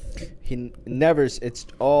wealth. He never. It's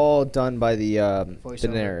all done by the Voiceover.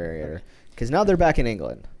 narrator. Because now they're back in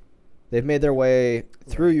England. They've made their way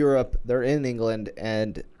through Europe. They're in England,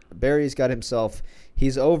 and Barry's got himself.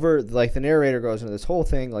 He's over. Like, the narrator goes into this whole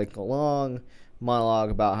thing, like a long monologue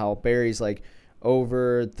about how Barry's like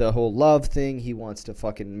over the whole love thing. He wants to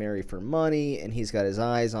fucking marry for money, and he's got his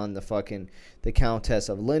eyes on the Countess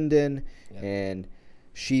of Lyndon, and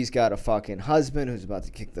she's got a fucking husband who's about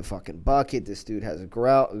to kick the fucking bucket. This dude has a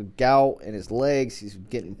gout in his legs. He's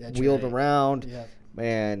getting wheeled around,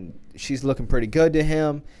 and she's looking pretty good to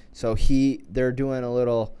him. So they're doing a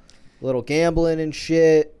little gambling and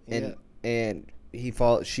shit, and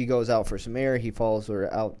she goes out for some air. He follows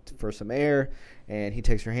her out for some air, and he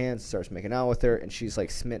takes her hands, starts making out with her, and she's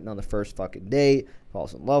like smitten on the first fucking date,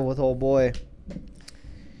 falls in love with old boy.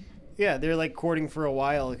 Yeah, they're like courting for a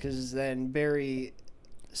while, because then Barry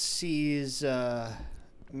sees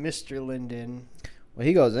Mr. Lyndon. Well,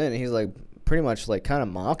 he goes in, and he's like pretty much like kind of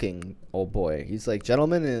mocking old boy. He's like,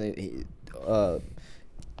 gentlemen, and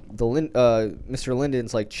Mr.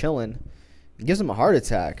 Lyndon's like chilling. He gives him a heart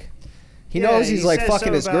attack. He knows he's like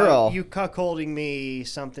fucking his girl. You cuckolding me,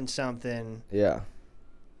 something, something. Yeah.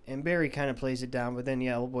 And Barry kind of plays it down, but then,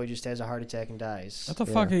 old boy just has a heart attack and dies. What the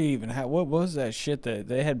fuck did he even have? What was that shit that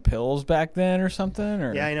they had pills back then or something?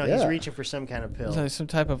 Or Yeah, I know. He's reaching for some kind of pill. was that some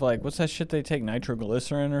type of like, what's that shit they take?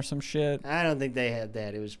 Nitroglycerin or some shit? I don't think they had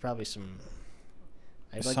that. It was probably some...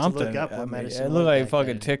 I'd like Something. to look up what medicine it looked like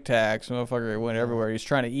fucking then. Tic Tacs. Motherfucker went everywhere. He's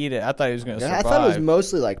trying to eat it. I thought he was going to survive. I thought it was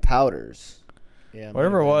mostly like powders. Yeah,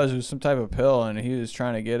 Whatever it was some type of pill, and he was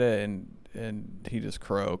trying to get it, and he just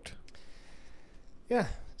croaked. Yeah,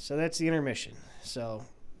 so that's the intermission. So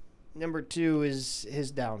number 2 is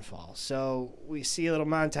his downfall. So we see a little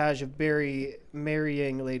montage of Barry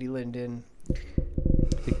marrying Lady Lyndon.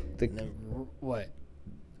 What?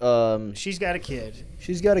 She's got a kid.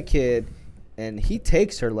 She's got a kid, and he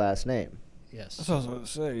takes her last name. Yes. That's what I was going to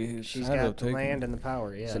say. She's got the land and the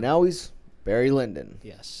power, yeah. So now he's Barry Lyndon.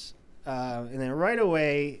 Yes. And then right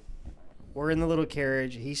away, we're in the little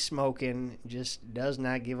carriage. He's smoking, just does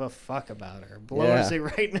not give a fuck about her. Blows it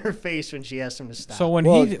right in her face when she asks him to stop. So when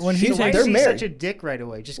why he is takes, he such a dick right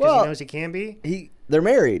away? Just because he knows he can be? They're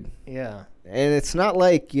married. Yeah. And it's not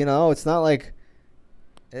like, it's not like,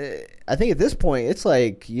 I think at this point, it's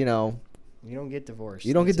like, you don't get divorced.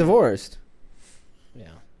 You don't get divorced. Yeah.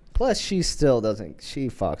 Plus, she still doesn't, she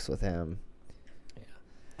fucks with him.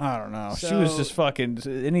 I don't know. So, she was just fucking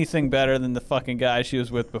anything better than the fucking guy she was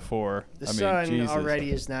with before. The son already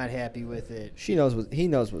is not happy with it. He knows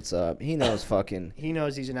what's up. He knows fucking. He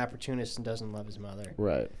knows he's an opportunist and doesn't love his mother.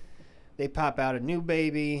 Right. They pop out a new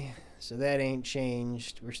baby, so that ain't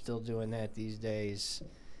changed. We're still doing that these days.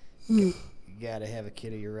 You gotta have a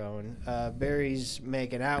kid of your own. Barry's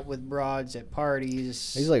making out with broads at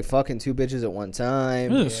parties. He's like fucking 2 bitches at one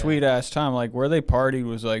time. It was a sweet ass time. Like where they partied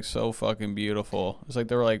was like so fucking beautiful. It's like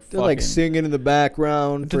they were like they're like singing in the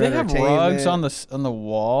background. Did they have rugs on the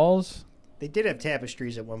walls? They did have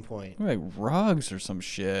tapestries at one point. Like rugs or some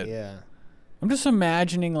shit. Yeah. I'm just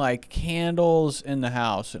imagining like candles in the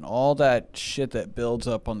house and all that shit that builds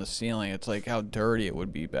up on the ceiling. It's like how dirty it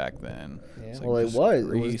would be back then. Yeah. Well, it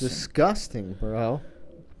was disgusting, bro.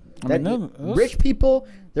 I mean, those rich people,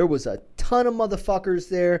 there was a ton of motherfuckers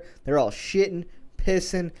there. They're all shitting,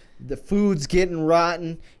 pissing. The food's getting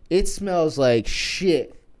rotten. It smells like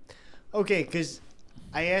shit. Okay, because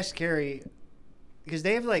I asked Carrie, because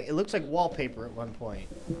they have like, it looks like wallpaper at one point.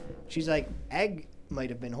 She's like, egg might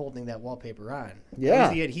have been holding that wallpaper on. Yeah. That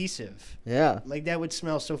was the adhesive. Yeah. Like that would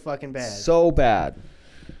smell so fucking bad. So bad.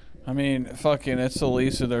 I mean, fucking, it's the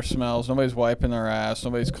least of their smells. Nobody's wiping their ass.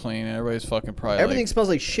 Nobody's cleaning. Everybody's fucking probably everything smells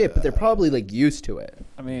like shit, but they're probably like used to it.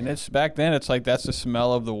 I mean, it's back then. It's like that's the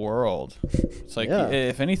smell of the world. It's like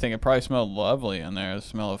if anything, it probably smelled lovely in there. The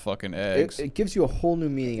smell of fucking eggs. It gives you a whole new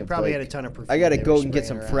meaning. Of Probably like, had a ton of perfume. I gotta they go were and get spraying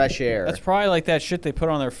some around. fresh air. That's probably like that shit they put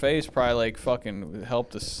on their face. Probably like fucking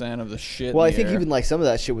help the scent of the shit. Well, in I think the air. even like some of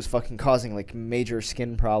that shit was fucking causing like major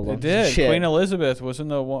skin problems. It did. Shit. Queen Elizabeth wasn't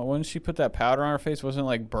the one when she put that powder on her face. Wasn't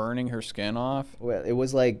like burning her skin off. Well, it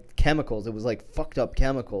was like chemicals. It was like fucked up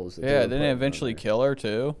chemicals. that they Yeah, were didn't putting it on eventually there. kill her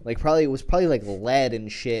too? Like it was probably like lead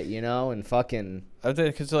and shit, you know, and fucking. I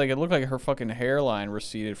think because like it looked like her fucking hairline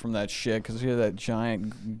receded from that shit because she had that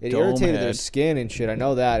giant It dome irritated head. their skin and shit. I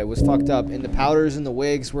know that. It was fucked up. And the powders and the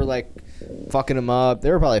wigs were like fucking them up.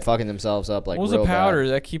 They were probably fucking themselves up like What was real the powder?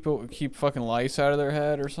 bad. Did that keep fucking lice out of their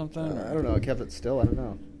head or something? I don't know. It kept it still. I don't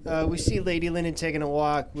know. We see Lady Lyndon taking a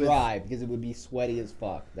walk with. Dry because it would be sweaty as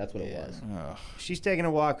fuck. That's what it was. Ugh. She's taking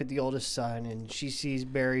a walk with the oldest son, and she sees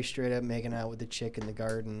Barry straight up making out with the chick in the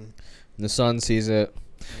garden. And the son sees it.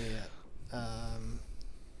 Yeah.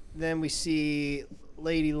 Then we see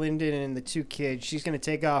Lady Lyndon and the two kids. She's going to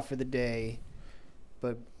take off for the day.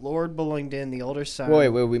 But Lord Bullingdon, the older son. Wait,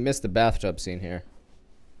 we missed the bathtub scene here.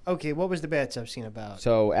 Okay, what was the bathtub scene about?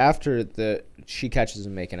 So after she catches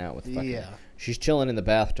him making out with the fucking. Yeah. She's chilling in the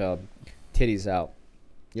bathtub, titties out.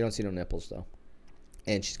 You don't see no nipples though.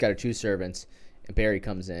 And she's got her two servants, and Barry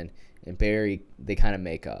comes in, and they kind of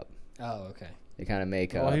make up. Oh, okay. They kind of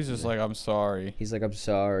make up. Well, he's just like, I'm sorry. He's like, I'm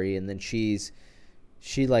sorry, and then she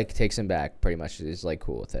like takes him back. Pretty much is like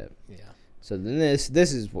cool with it. Yeah. So then this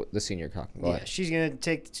is what the scene you're talking about. Yeah, she's going to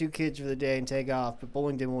take the two kids for the day and take off, but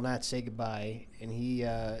Bullingdon will not say goodbye, and he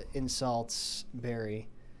insults Barry.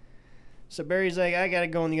 So Barry's like, I got to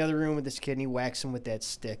go in the other room with this kid, and he whacks him with that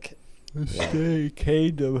stick. Stay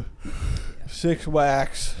kingdom. 6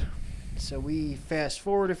 whacks. So we fast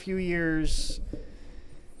forward a few years.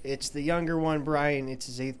 It's the younger one, Brian. It's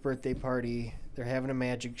his 8th birthday party. They're having a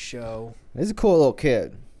magic show. He's a cool little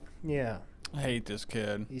kid. Yeah, I hate this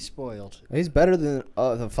kid. he's spoiled. He's better than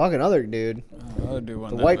the fucking other dude. I'll do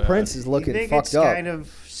one The that White bad. Prince is looking you think fucked it's up. kind of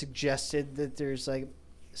suggested that there's like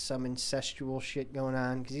some incestual shit going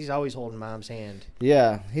on? Because he's always holding mom's hand.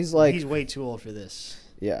 Yeah, he's like, he's way too old for this.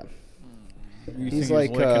 yeah. You He's think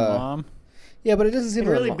like, licking mom? Yeah, but it doesn't seem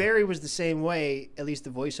And really, like Barry was the same way. At least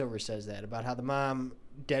the voiceover says that about how the mom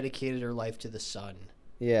dedicated her life to the son.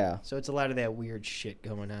 Yeah. So it's a lot of that weird shit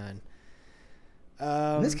going on.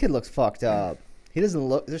 And this kid looks fucked up. He doesn't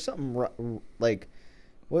look. There's something like,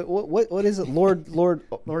 what is it? Lord Lord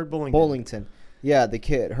Bullingdon. Bullingdon. Yeah, the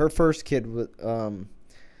kid. Her first kid was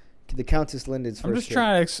the Countess Lyndon's first. I'm just kid.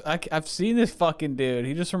 trying to. I've seen this fucking dude.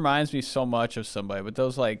 He just reminds me so much of somebody. With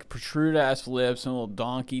those like protrude ass lips and little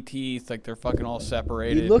donkey teeth, like they're fucking all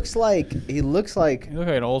separated. He looks like He looks like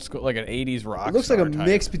an old school, like an '80s rock. He looks like a star type.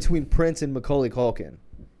 mix between Prince and Macaulay Culkin.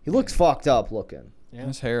 He looks fucked up looking. Yeah.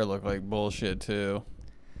 His hair looked like bullshit too.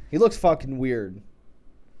 He looks fucking weird.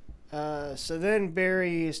 So then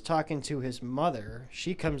Barry is talking to his mother.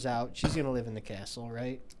 She comes out. She's going to live in the castle,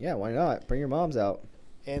 right? Yeah, why not? Bring your moms out.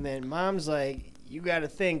 And then mom's like, you got to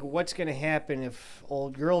think what's going to happen if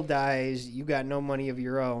old girl dies, you got no money of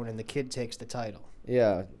your own, and the kid takes the title.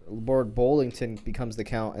 Yeah, Lord Bullingdon becomes the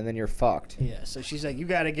count, and then you're fucked. Yeah, so she's like, you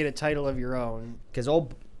got to get a title of your own. Because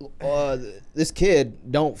this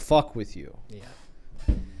kid don't fuck with you. Yeah.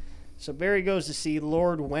 So Barry goes to see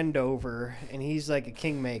Lord Wendover, and he's like a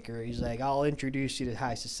kingmaker. He's like, I'll introduce you to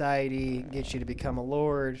high society, get you to become a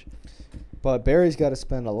lord. But Barry's got to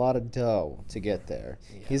spend a lot of dough to get there.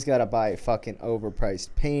 Yeah. He's got to buy fucking overpriced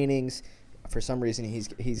paintings. For some reason,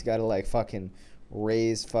 he's got to like fucking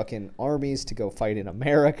raise fucking armies to go fight in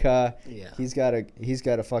America. Yeah. He's got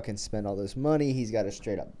to fucking spend all this money. He's got to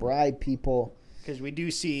straight up bribe people. Because we do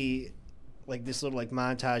see like this little like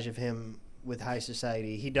montage of him with high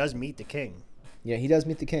society. He does meet the king. Yeah, he does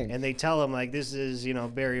meet the king. And they tell him, like, this is,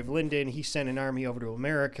 Barry of Lyndon. He sent an army over to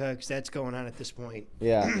America because that's going on at this point.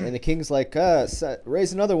 Yeah, and the king's like,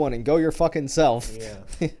 raise another one and go your fucking self.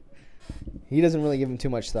 Yeah. He doesn't really give him too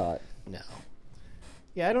much thought. No.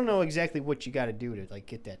 Yeah, I don't know exactly what you got to do to, like,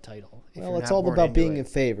 get that title. Well, it's all about being in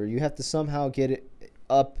favor. You have to somehow get it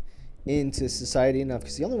up into society enough,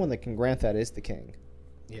 because the only one that can grant that is the king.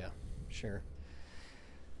 Yeah, sure.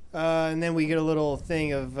 And then we get a little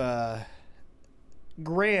thing of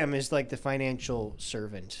Graham is like the financial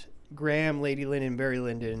servant. Graham, Lady Lyndon, Barry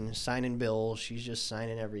Lyndon, signing bills. She's just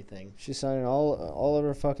signing everything. She's signing all of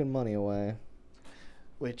her fucking money away.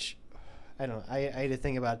 Which, I don't know. I had to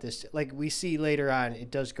think about this. Like, we see later on,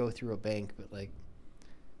 it does go through a bank, but, like,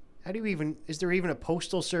 how do you even... Is there even a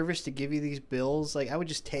postal service to give you these bills? Like, I would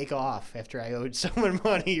just take off after I owed someone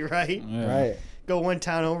money, right? Yeah. Right. Go one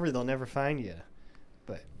town over, they'll never find you.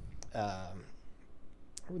 But,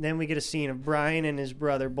 Then we get a scene of Brian and his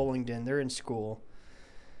brother Bullingdon. They're in school,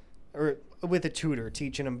 or with a tutor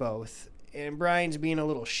teaching them both. And Brian's being a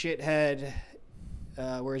little shithead,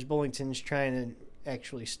 whereas Bullington's trying to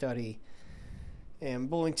actually study. And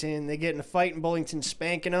they get in a fight, and Bullington's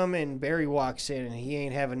spanking him, and Barry walks in, and he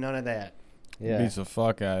ain't having none of that. Yeah. Beats the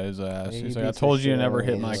fuck out of his ass. Yeah, He's he like, I beats told the you to shit never out of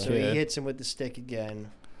hit him. my So kid. he hits him with the stick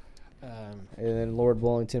again. And then Lord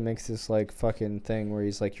Bullington makes this like fucking thing where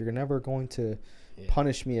he's like, "You're never going to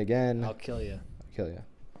punish me again. I'll kill you. I'll kill you."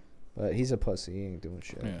 But he's a pussy. He ain't doing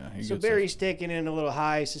shit. Yeah, he So gets Barry's taking in a little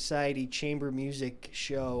high society chamber music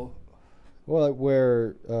show. Well,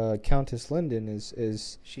 where Countess Lyndon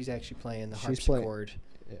is She's actually playing the She's playing- harpsichord.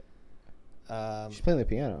 she's playing the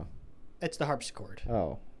piano. It's the harpsichord.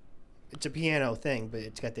 Oh, It's a piano thing, but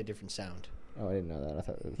it's got that different sound. oh, I didn't know that. I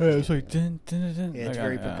thought it was. Yeah, it's like dun, dun, dun, dun. Yeah, it's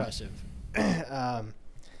very percussive.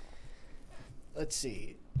 Let's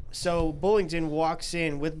see. So Bullington walks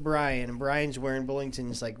in with Brian, and Brian's wearing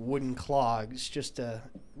Bullington's like wooden clogs just to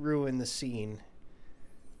ruin the scene.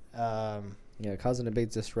 Yeah, causing a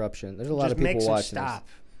big disruption. There's a lot Just of people makes him watching stop.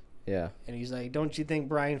 this. Yeah. And he's like, "Don't you think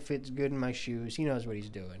Brian fits good in my shoes? He knows what he's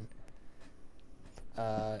doing."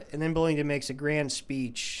 And then Bullington makes a grand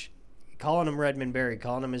speech, calling him Redmond Barry,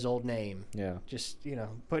 calling him his old name. Yeah. Just,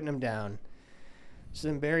 putting him down. So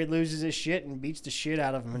then Barry loses his shit and beats the shit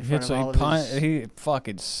out of him in front of all of his... He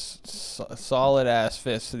fucking solid ass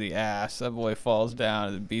fist to the ass. That boy falls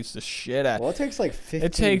down and beats the shit out. Well, it takes like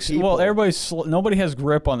 15 Well, people. nobody has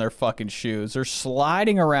grip on their fucking shoes. They're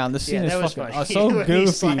sliding around. This scene that is was fucking funny. so When he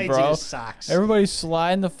goofy, slides in bro. his socks. Everybody's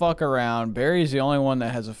sliding the fuck around. Barry's the only one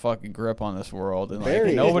that has a fucking grip on this world, and like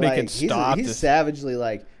Barry, nobody like, can stop he's this. savagely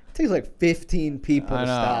like, it takes like 15 people I to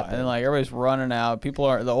know, stop him. and like everybody's running out. People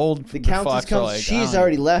are The countess fucks comes. are like, She's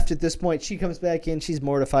already left at this point. She comes back in. She's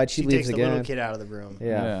mortified. She leaves takes the again. little kid out of the room.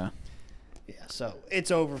 Yeah. Yeah, so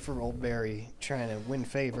it's over for old Barry trying to win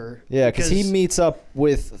favor. Yeah, because he meets up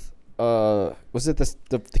with, was it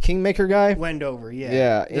the Kingmaker guy? Wendover, yeah.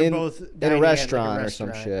 Yeah, They're both in a dining at, restaurant or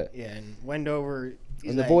some shit. Yeah, and Wendover, he's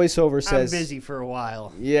And the like, voiceover says, "I'm busy for a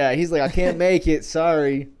while." Yeah, he's like, "I can't make it,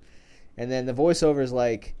 sorry." And then the voiceover is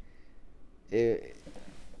like,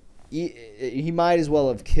 he might as well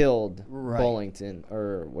have killed Bullington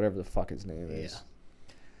or whatever the fuck his name is. Yeah.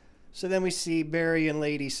 So then we see Barry and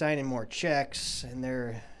Lady signing more checks, and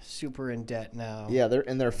they're super in debt now. Yeah,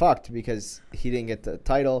 they're fucked because he didn't get the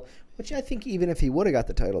title, which I think even if he would have got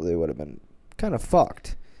the title, they would have been kind of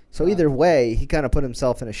fucked. So either way, he kind of put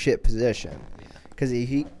himself in a shit position. Because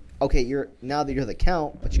now that you're the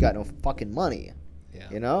count, but you got no fucking money. Yeah.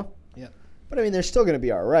 You know? Yeah. But I mean, they're still going to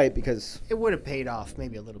be all right because It would have paid off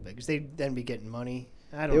maybe a little bit because they'd then be getting money.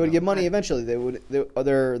 I don't they would know. get money eventually.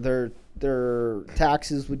 Their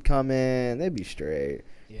taxes would come in. They'd be straight.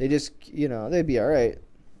 Yeah. They just, they'd be all right.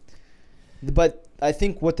 But I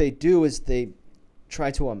think what they do is they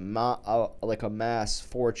try to amass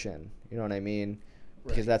fortune. You know what I mean?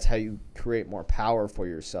 Because that's how you create more power for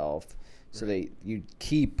yourself. So you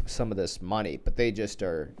keep some of this money, but they just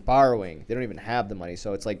are borrowing. They don't even have the money.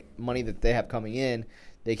 So it's like money that they have coming in,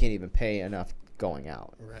 they can't even pay enough going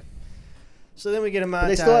out. Right. So then we get a montage. But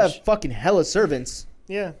they still have fucking hella servants.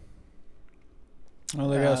 Yeah. Well,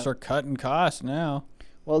 they gotta start cutting costs now.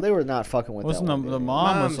 Well, they were not fucking with Wasn't that the one,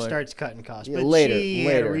 mom was like, starts cutting costs, Yeah, but later- she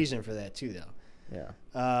had a later. reason for that too, though.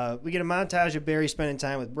 Yeah. We get a montage of Barry spending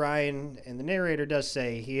time with Brian, and the narrator does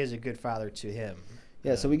say he is a good father to him.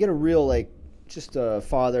 Yeah, so we get a real, just a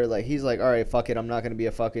father, he's like, all right, fuck it, I'm not going to be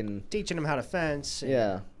a fucking... Teaching him how to fence. and-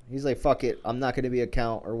 Yeah. He's like, fuck it, I'm not going to be a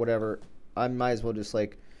count or whatever. I might as well just,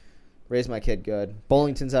 raise my kid good.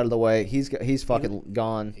 Bullington's out of the way. He's fucking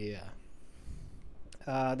gone. Yeah.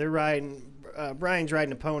 They're riding... Brian's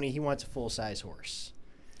riding a pony. He wants a full-size horse.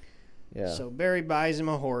 Yeah. So Barry buys him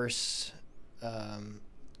a horse, and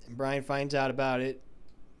Brian finds out about it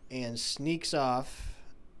and sneaks off.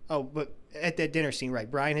 Oh, but at that dinner scene,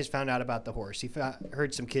 right, Brian has found out about the horse. He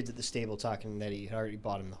heard some kids at the stable talking that he had already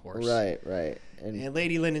bought him the horse. Right. And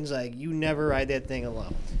Lady Lyndon's like, "You never ride that thing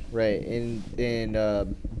alone." Right.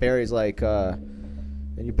 And Barry's like,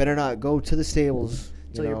 and you better not go to the stables.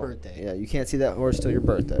 Till your birthday. Yeah, you can't see that horse till your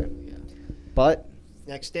birthday. Yeah. But...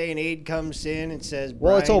 Next day, an aide comes in and says,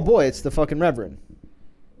 Well, it's "Brian," old boy. It's the fucking reverend.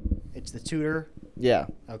 It's the tutor. Yeah.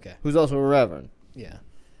 Okay. Who's also a reverend. Yeah.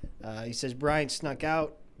 He says Brian snuck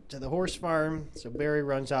out to the horse farm, so Barry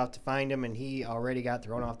runs off to find him, and he already got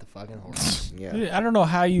thrown off the fucking horse. Yeah. Dude, I don't know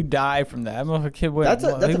how you die from that. I'm a kid. That's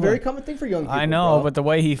a very common thing for young people. I know, bro. but the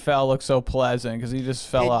way he fell looked so pleasant because he just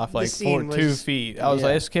fell off the scene 2 was- feet. I was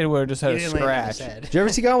like, this kid would have just had He a didn't land on his scratch. head. Did you ever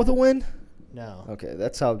see Gone with the Wind? No. Okay,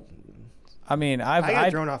 that's how. I mean, I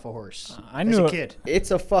got thrown off a horse I as knew a it- kid.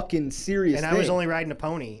 It's a fucking serious And thing. I was only riding a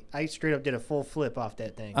pony. I straight up did a full flip off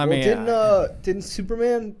that thing. I mean, didn't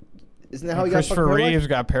Superman? Isn't that how he got Christopher fucking Reeves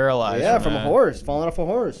got paralyzed. Yeah, from from a that. horse, falling off a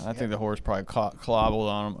horse. I think the horse probably cobbled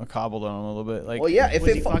on him a little bit. Like, Well, yeah, if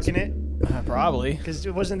Was it he fucking it? probably. Because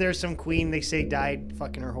wasn't there some queen they say died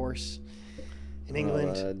fucking her horse in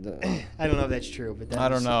England? I don't know if that's true, but I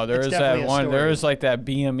don't know. There that's is definitely that a one. story. There is like that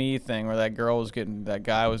BME thing where that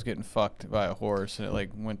guy was getting fucked by a horse, and it like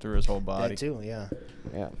went through his whole body. that too, yeah.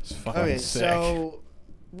 Yeah. It's fucking Okay, sick. so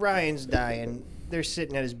Ryan's dying. They're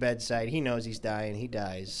sitting at his bedside. He knows he's dying. He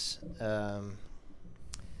dies.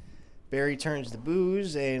 Barry turns to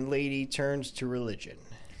booze, and Lady turns to religion.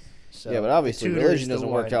 So Yeah, but obviously the tutor's religion the doesn't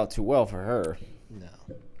work one- out too well for her.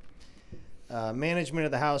 No. Management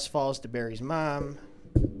of the house falls to Barry's mom.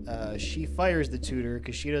 She fires the tutor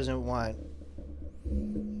because she doesn't want.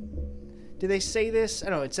 Did they say this? I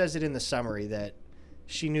don't know. It says it in the summary that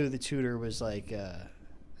she knew the tutor was like,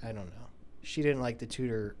 I don't know. She didn't like the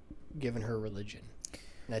tutor giving her religion.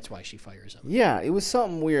 That's why she fires him. Yeah, it was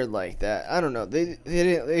something weird like that. I don't know. They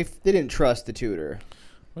didn't trust the tutor.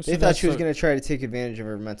 Well, They see, thought that's she was the- going to try to take advantage of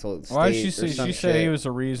her mental state. Why did she or say? some She said he shit. was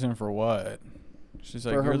the reason for what? She's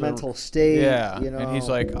like, for her "You're the- mental state. Yeah, you know. and he's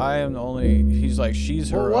like, I am the only. He's like, she's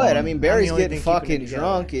her. Well, what? own- I mean, Barry's only getting thing keeping it fucking together.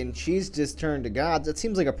 drunk, and she's just turned to God. That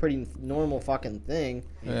seems like a pretty normal fucking thing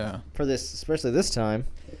yeah. for this, especially this time.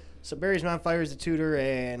 So Barry's mom fires the tutor,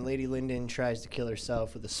 and Lady Lyndon tries to kill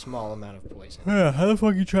herself with a small amount of poison. Yeah, how the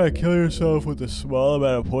fuck you try to kill yourself with a small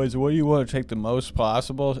amount of poison? What do you want to take the most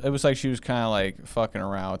possible? It was like she was kind of like fucking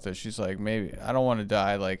around with it. She's like, maybe I don't want to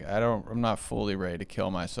die. Like I'm not fully ready to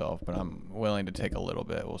kill myself, but I'm willing to take a little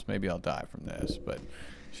bit. Well, maybe I'll die from this. But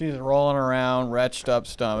she's rolling around, wretched up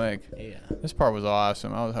stomach. Yeah. This part was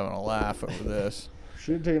awesome. I was having a laugh over this.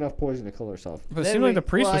 She didn't take enough poison to kill herself. But it Then seemed like the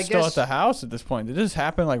priest well, I was still guess- at the house at this point. Did this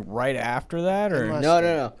happen like right after that, or? It must- No.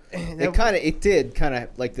 That- It did kind of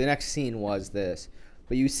like the next scene was this,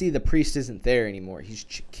 but you see the priest isn't there anymore. He's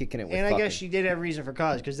kicking it with. And I fucking, guess she did have reason for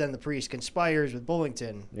cause, because then the priest conspires with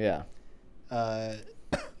Bullington. Yeah.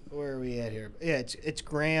 Where are we at here? Yeah, it's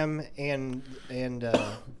Graham and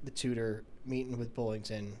the tutor meeting with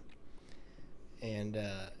Bullington, and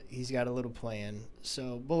he's got a little plan.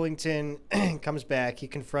 So Bullington comes back. He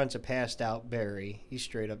confronts a passed out Barry. He's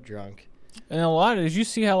straight up drunk. And did you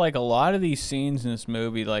see how like a lot of these scenes in this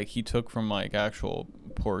movie, like he took from like actual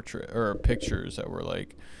portrait or pictures that were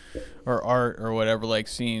like, or art or whatever, like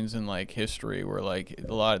scenes in like history where like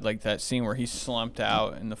a lot, like that scene where he slumped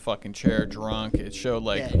out in the fucking chair drunk. It showed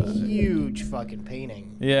like, Yeah, huge fucking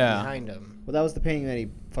painting Yeah. behind him. Well, that was the painting that he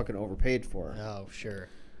fucking overpaid for. Oh, sure.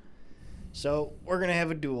 So we're going to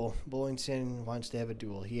have a duel. Bullington wants to have a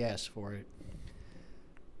duel. He asks for it.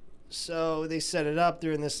 So they set it up.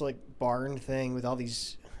 They're in this like barn thing with all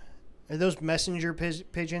these. Are those messenger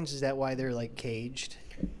pigeons? Is that why they're like caged?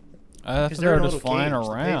 I thought 'Cause they were in a just little flying cage,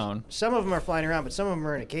 the around. Some of them are flying around, but some of them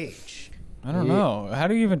are in a cage. I don't know. How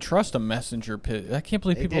do you even trust a messenger pigeon? I can't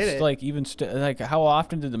believe They people did it. like even like how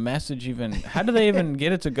often did the message even? How do they even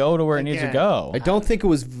get it to go to where it needs to Again, go? I don't think it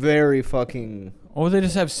was very fucking. Or they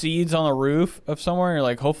just have seeds on the roof of somewhere, and you're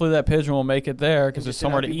like, hopefully that pigeon will make it there because there's Just, you know,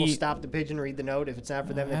 somewhere to people eat. stop the pigeon, read the note. If it's not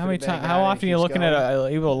for them, they How put many it back times? on, How and it often are you keeps looking going.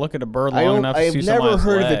 at able to look at a bird long enough to I've see never someone's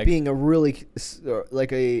heard leg? of it being a really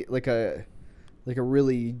like a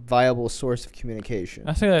really viable source of communication.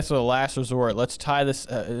 I think that's the last resort. Let's tie this.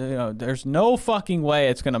 There's no fucking way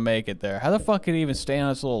it's gonna make it there. How the fuck could it even stay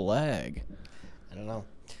on its little leg? I don't know.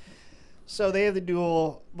 So they have the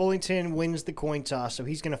duel. Bullington wins the coin toss, so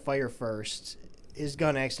he's going to fire first. His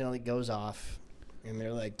gun accidentally goes off. And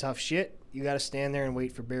they're like, tough shit. You got to stand there and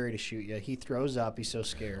wait for Barry to shoot you. He throws up. He's so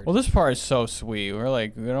scared. Well, this part is so sweet. We're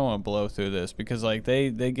like, we don't want to blow through this because like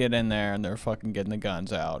they get in there and they're fucking getting the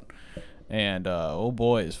guns out. And old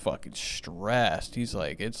boy is fucking stressed. He's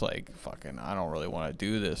like, it's like fucking, I don't really want to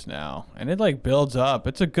do this now. And it like builds up.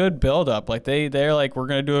 It's a good build up. Like they're like, we're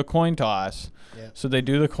gonna do a coin toss. Yeah. So they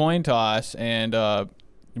do the coin toss, and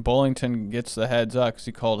Bullington gets the heads up because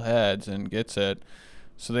he called heads and gets it.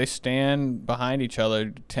 So they stand behind each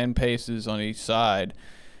other, 10 paces on each side,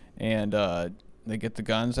 and they get the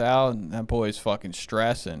guns out, and that boy's fucking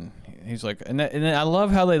stressing. He's like, and then I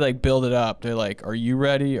love how they like build it up. They're like, "Are you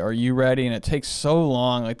ready? Are you ready?" And it takes so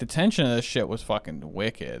long. Like the tension of this shit was fucking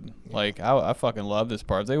wicked. Yeah. Like I fucking love this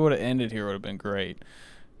part. If they would have ended here, it would have been great.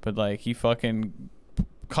 But like he fucking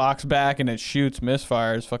cocks back and it shoots,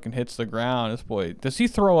 misfires, fucking hits the ground. This boy, does he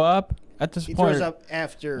throw up at this he point? He throws up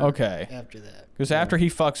after. Okay. After that. Because after he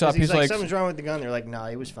fucks up, he's like, like, something's wrong with the gun. They're like, nah,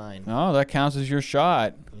 he was fine. No, that counts as your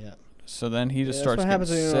shot. Yeah. So then he just That's starts what getting happens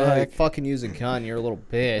when you know how to sick. fucking use a gun. You're a little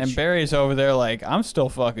bitch. And Barry's over there like, I'm still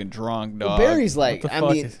fucking drunk, dog. Well, Barry's What like, the I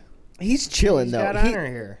fuck mean, is- he's chilling He's though. got honor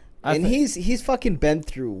here. And he's fucking been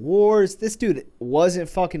through wars. This dude wasn't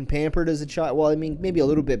fucking pampered as a child. Well, I mean, maybe a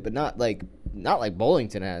little bit, but not like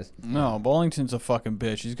Bullington has. No, Bullington's a fucking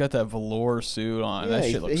bitch. He's got that velour suit on. That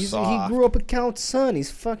shit looks he soft. grew up a count's son.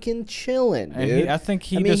 He's fucking chilling, And dude. I think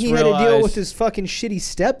he I mean, just he had to deal realized- with his fucking shitty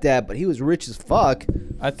stepdad, but he was rich as fuck.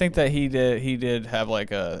 I think that he did have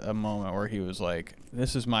like a moment where he was like,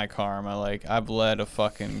 this is my karma. Like, I've led a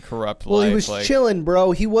fucking corrupt life. Well, he was like, chilling,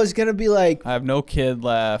 bro. He was gonna be like. I have no kid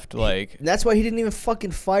left. Like, That's why he didn't even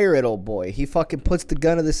fucking fire at old boy. He fucking puts the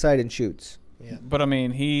gun to the side and shoots. Yeah. but I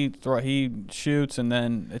mean, he shoots and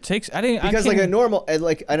then it takes. Because like a normal,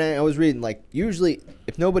 and I was reading, like usually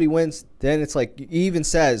if nobody wins, then it's like he even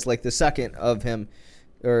says like the second of him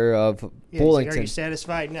or of Yeah, he's like, Bullington, are you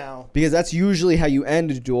satisfied now? because that's usually how you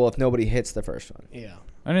end a duel if nobody hits the first one. Yeah.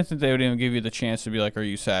 I didn't think they would even give you the chance to be like, are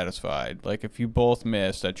you satisfied? Like, if you both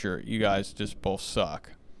miss, that you guys just both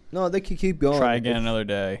suck. No, they could keep going. Try again another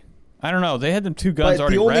day. I don't know. They had them two guns But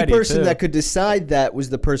already the only ready, person too. that could decide that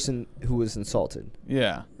was the person who was insulted.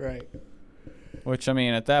 Yeah. Right. Which, I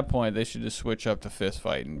mean, at that point, they should just switch up to fist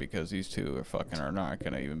fighting because these two are not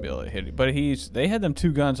going to even be able to hit it. But they had them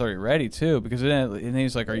two guns already ready, too, because then and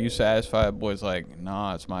he's like, are you satisfied? Boy's like,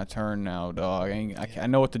 nah, it's my turn now, dog. I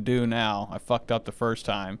know what to do now. I fucked up the first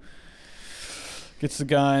time. Gets the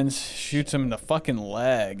guns, shoots him in the fucking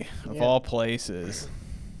leg, of all places.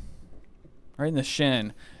 Right in the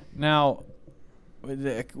shin. Now,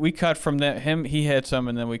 we cut from him, he hits him,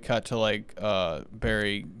 and then we cut to, like,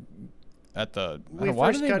 Barry at the... We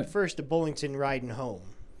first cut first to Bullington riding home.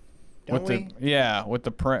 Don't we? With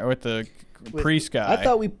the priest guy. I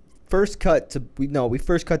thought we first cut to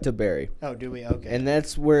Barry. Oh, do we? Okay. And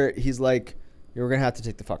that's where he's like, you're going to have to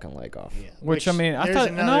take the fucking leg off. Yeah. Which, I mean, I there's thought...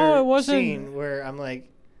 another No, it wasn't... scene where I'm like,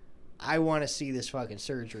 I want to see this fucking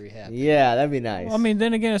surgery happen. Yeah, that'd be nice. Well, I mean,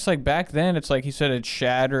 then again, it's like back then, it's like he said it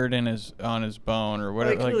shattered on his bone or Well,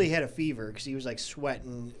 whatever. he clearly had a fever because he was like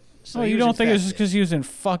sweating. So Oh, he you was don't think it's just infected. because he was in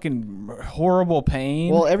fucking horrible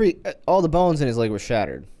pain? Well, all the bones in his leg were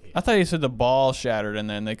shattered. I thought you said the ball shattered and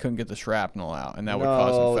then they couldn't get the shrapnel out, and that would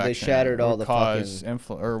cause No, infection. they shattered or all the cause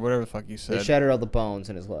fucking- or whatever the fuck you said. They shattered all the bones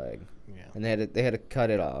in his leg. Yeah. And they had to cut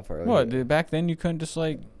it off. Or What? Back then you couldn't just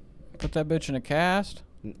like put that bitch in a cast?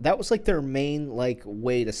 That was like their main like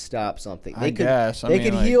way to stop something. I guess. I They mean,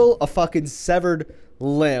 could like- heal a fucking severed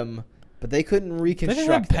limb, but they couldn't They reconstruct.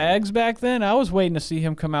 didn't have it. pegs back then. I was waiting to see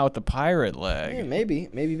him come out with the pirate leg. Yeah,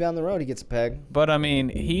 maybe down the road he gets a peg. But I mean,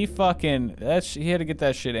 he had to get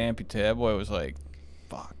that shit amputated. That boy was like,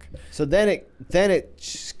 fuck. So then it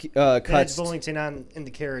That's cuts, Bullington in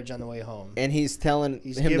the carriage on the way home. and he's telling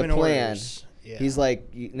He's him the giving plan. orders. Yeah. He's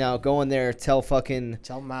like, now go in there, tell mom, There's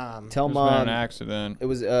been an mom. accident. It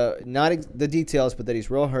was not the details, but that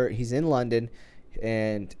he's real hurt. He's in London,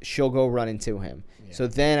 and she'll go run into him. Yeah. So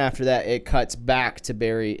then after that, it cuts back to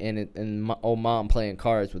Barry and old mom playing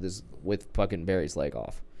cards with fucking Barry's leg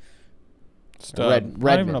off. Stub. Not even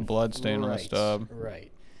Redmond. a blood stain on the Right. stub.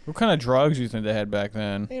 Right. What kind of drugs do you think they had back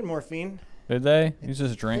then? They had morphine. Did they? He's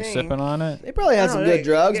just think- sipping on it? They probably had some good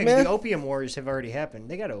drugs, man. The opium wars have already happened.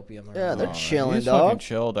 They got opium. Yeah, around. they're Oh, chilling, he's fucking dog.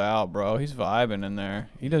 chilled out, bro. He's vibing in there.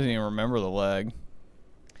 He doesn't even remember the leg.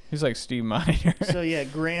 He's like Steve Miner. So yeah,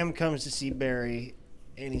 Graham comes to see Barry,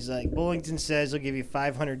 and he's like, Bullington says he'll give you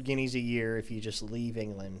 500 guineas a year if you just leave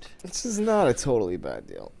England. This is not a totally bad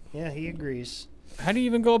deal. Yeah, he agrees. How do you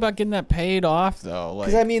even go about getting that paid off, though? Like,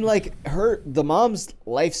 Because I mean, like the mom's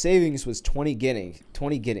life savings was 20 guineas. How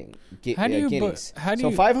do you? guineas. How do so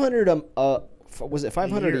you? 500 was it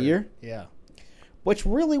 500 a year? Yeah. Which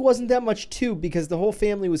really wasn't that much too, because the whole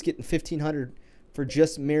family was getting 1,500 for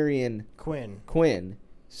just marrying Quinn.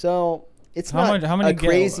 So it's How not much- how many a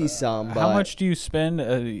crazy sum. How but much do you spend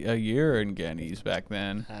a year in guineas back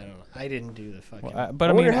then? I don't know. I didn't do the fucking. But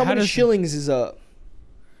I I wonder mean, how many does, shillings is a?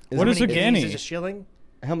 What is a guinea? Is a shilling?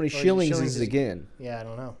 How many Or shillings shillings is is- a guinea? Yeah, I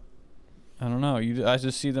don't know. I don't know. I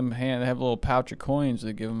just see them they have a little pouch of coins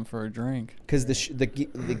they give them for a drink. Because the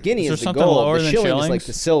guinea Is there is the something gold. lower The than shilling is shillings? like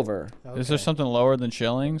the silver. Is there Okay. something lower than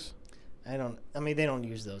shillings? I mean, they don't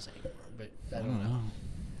use those anymore, but I don't know.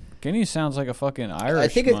 Guinea sounds like a fucking Irish I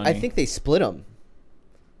think money. they split them.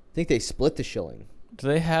 I think they split the shilling. Do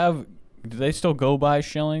they still go by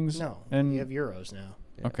shillings? No, And you have euros now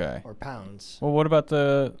okay. or pounds. Well, what about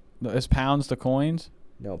is pounds the coins?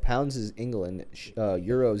 No, pounds is England.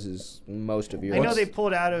 Euros is most of Europe. I know they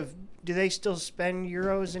pulled out of. Do they still spend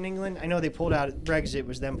euros in England? I know they pulled out. Brexit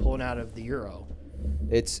was them pulling out of the euro.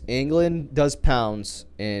 It's England does pounds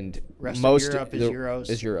and Rest most of Europe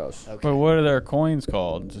is euros. Okay. But what are their coins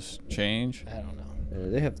called? Just change? I don't know.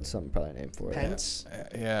 They have some probably name for it. Pence.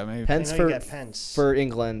 Yeah, maybe. Pence I know you for got pence. for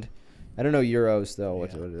England. I don't know euros though.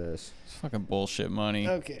 What it is? It's fucking bullshit money.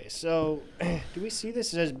 Okay, so do we see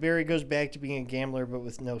this as Barry goes back to being a gambler but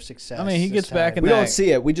with no success? I mean, he this gets back time? in We that. don't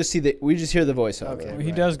see it. We just hear the voiceover. Okay. He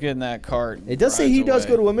Right. does get in that cart. It does say he does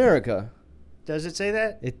go to America. Does it say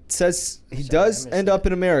that? It says he Sorry, does I missed end that. up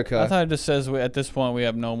in America. I thought it just says at this point we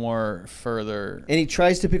have no more further. And he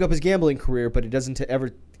tries to pick up his gambling career, but it doesn't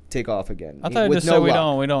ever take off again. I thought it with just no said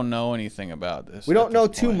luck. we don't know anything about this. We at don't know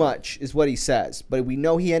this too point. much, is what he says. But we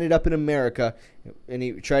know he ended up in America, and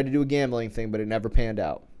he tried to do a gambling thing, but it never panned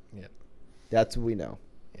out. Yep. That's what we know.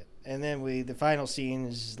 Yep. And then the final scene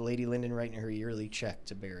is Lady Lyndon writing her yearly check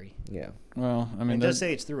to Barry. Yeah. Well, I mean, It does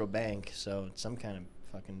say it's through a bank, so it's some kind of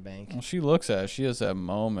fucking bank. well, she looks at it. She has that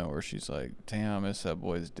moment where she's like, "Damn, I miss that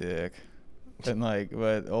boy's dick." And like,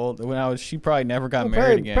 she probably never got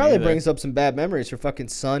married again. Probably either. brings up some bad memories. Her fucking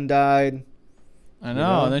son died. I know. you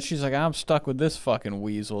know? And then she's like, "I'm stuck with this fucking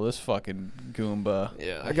weasel, this fucking Goomba.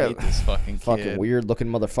 Yeah, I hate this fucking kid. Fucking weird looking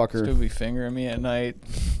motherfucker. Still be fingering me at night."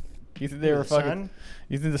 You think they were The fucking? son?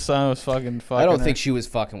 You think the son was fucking? I don't her? think she was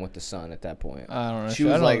fucking with the son at that point. I don't know. She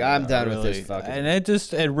was I don't like, know, "I'm done with this really. fucking." And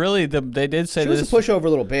it really, they did say She was this. a pushover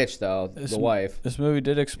little bitch, though. This The wife. This movie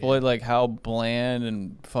did exploit like how bland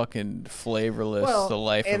and fucking flavorless Well, the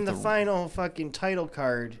life and of the final fucking title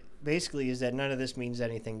card basically is that none of this means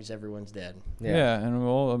anything because everyone's dead. Yeah, and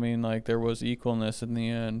well, I mean, like there was equalness in the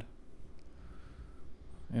end.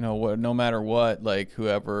 You know what? No matter what, like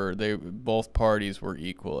whoever both parties were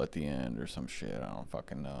equal at the end or some shit. I don't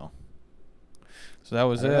fucking know. So that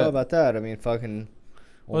was I it. don't know about that. I mean, fucking.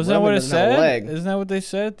 Wasn't that what it doesn't have a said? leg. Isn't that what they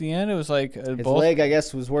said at the end? It was like His both. leg, I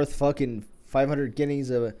guess, was worth fucking 500 guineas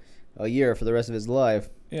a year for the rest of his life.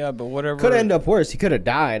 Yeah, but whatever. Could end up worse. He could have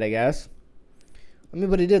died, I guess. I mean,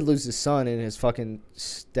 but he did lose his son and his fucking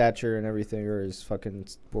stature and everything, or his fucking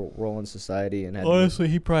role in society. And had Honestly,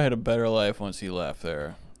 he probably had a better life once he left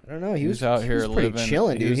there. I don't know. He was out here pretty living,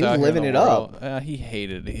 chilling, dude. He was out here living in it the up. world. He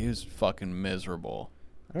hated it. He was fucking miserable.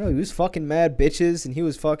 I don't know. He was fucking mad bitches, and he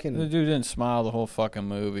was fucking. The dude didn't smile the whole fucking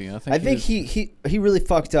movie. I think. He really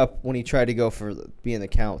fucked up when he tried to go for being the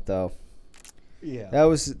count, though. Yeah. That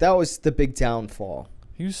was the big downfall.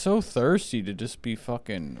 He was so thirsty to just be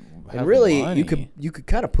fucking. And really, money. you could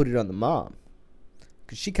kind of put it on the mom,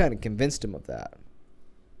 because she kind of convinced him of that.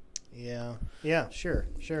 Yeah. Yeah. Sure.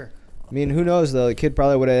 I mean, who knows though? The kid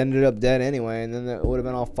probably would have ended up dead anyway, and then it would have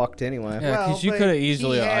been all fucked anyway. Yeah, 'cause you but could have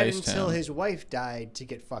easily he had iced until him. his wife died to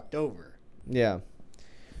get fucked over. Yeah.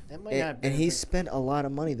 That might not. And he spent a lot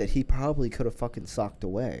of money that he probably could have fucking socked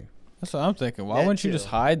away. That's what I'm thinking. Why That wouldn't you too. just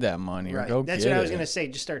hide that money or Right. go That's get what it? I was gonna say.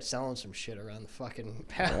 Just start selling some shit around the fucking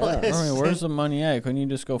palace. I mean, where's the money at? Couldn't you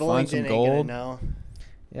just go find some Bullington ain't gonna gold? know.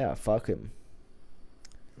 Yeah, fuck him.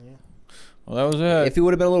 Well, that was it. If he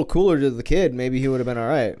would have been a little cooler to the kid, maybe he would have been all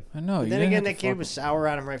right. I know. But you then didn't again, have that to kid fuck- was sour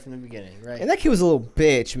on him right from the beginning, right? And that kid was a little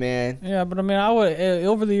bitch, man. Yeah, but I mean, I would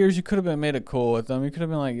over the years you could have been made it cool with them. You could have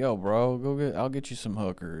been like, "Yo, bro, I'll get you some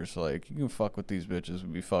hookers. Like, you can fuck with these bitches.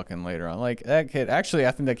 We'll be fucking later on." Like that kid. Actually,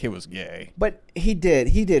 I think that kid was gay. But he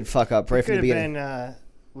did fuck up right from Could the have beginning. been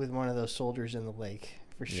with one of those soldiers in the lake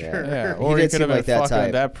for Yeah. sure. Yeah, He or he did could have seem been like that fucking.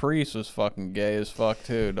 type. That priest was fucking gay as fuck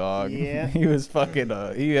too, dog. Yeah. he was fucking.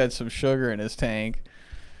 He had some sugar in his tank.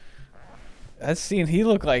 That scene, he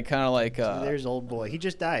looked like kind of like. So there's old boy. He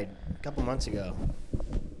just died a couple months ago.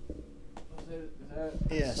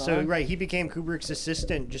 Yeah. So right, he became Kubrick's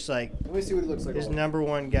assistant, just like Let me see what he looks like. his number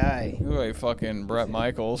one guy. He looked like fucking Brett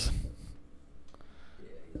Michaels.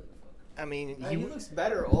 I mean, He looks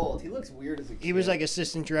better old. He looks weird as a kid. he was like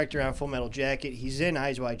assistant director on Full Metal Jacket. He's in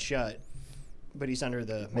Eyes Wide Shut, but he's under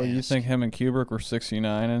the mask. What do you think him and Kubrick were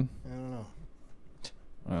 69 in? I don't know.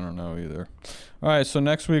 I don't know either. All right, so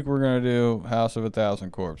next week we're gonna do House of a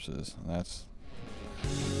Thousand Corpses. That's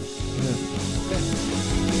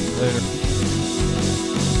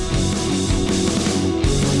later.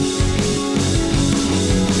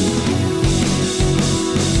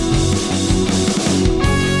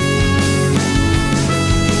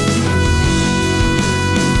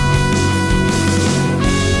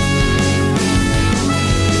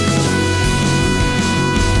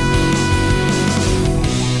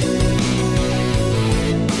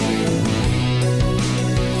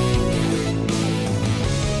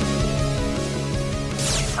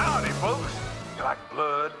 Howdy, folks. You like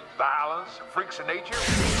blood, violence, freaks of nature?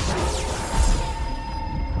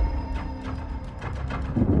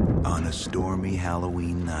 On a stormy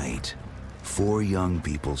Halloween night, 4 young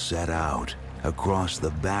people set out across the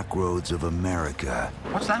back roads of America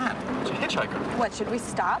What's that? It's a hitchhiker. What, should we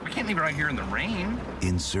stop? We can't leave her right here in the rain.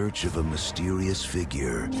 in search of a mysterious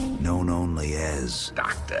figure known only as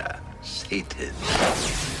Dr. Satan.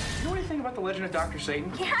 You know anything about the legend of Dr.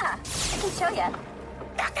 Satan? Yeah, I can show you.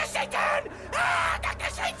 Dr. Satan! Ah,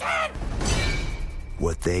 Dr. Satan!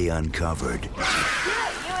 what they uncovered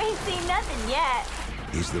You ain't seen nothing yet.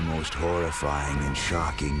 is the most horrifying and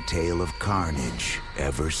shocking tale of carnage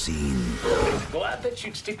ever seen. Well, I bet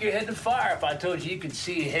you'd stick your head in the fire if I told you you could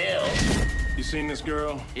see hell. You seen this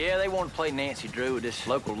girl? Yeah, they want to play Nancy Drew with this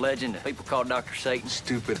local legend that people call Dr. Satan.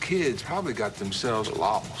 Stupid kids probably got themselves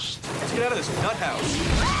lost. Let's get out of this nut house.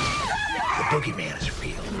 The boogeyman is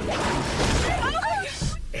real.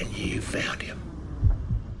 And you found him.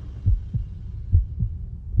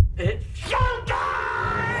 It's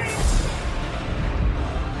showtime!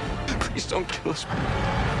 Please don't kill us.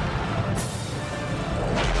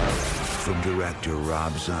 From director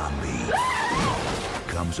Rob Zombie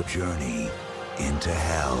comes a journey into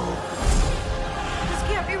hell. This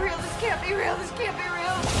can't be real. This can't be real. This can't be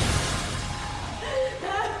real.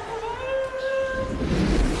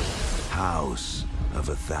 House of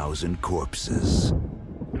 1,000 Corpses.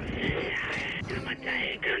 Summertime.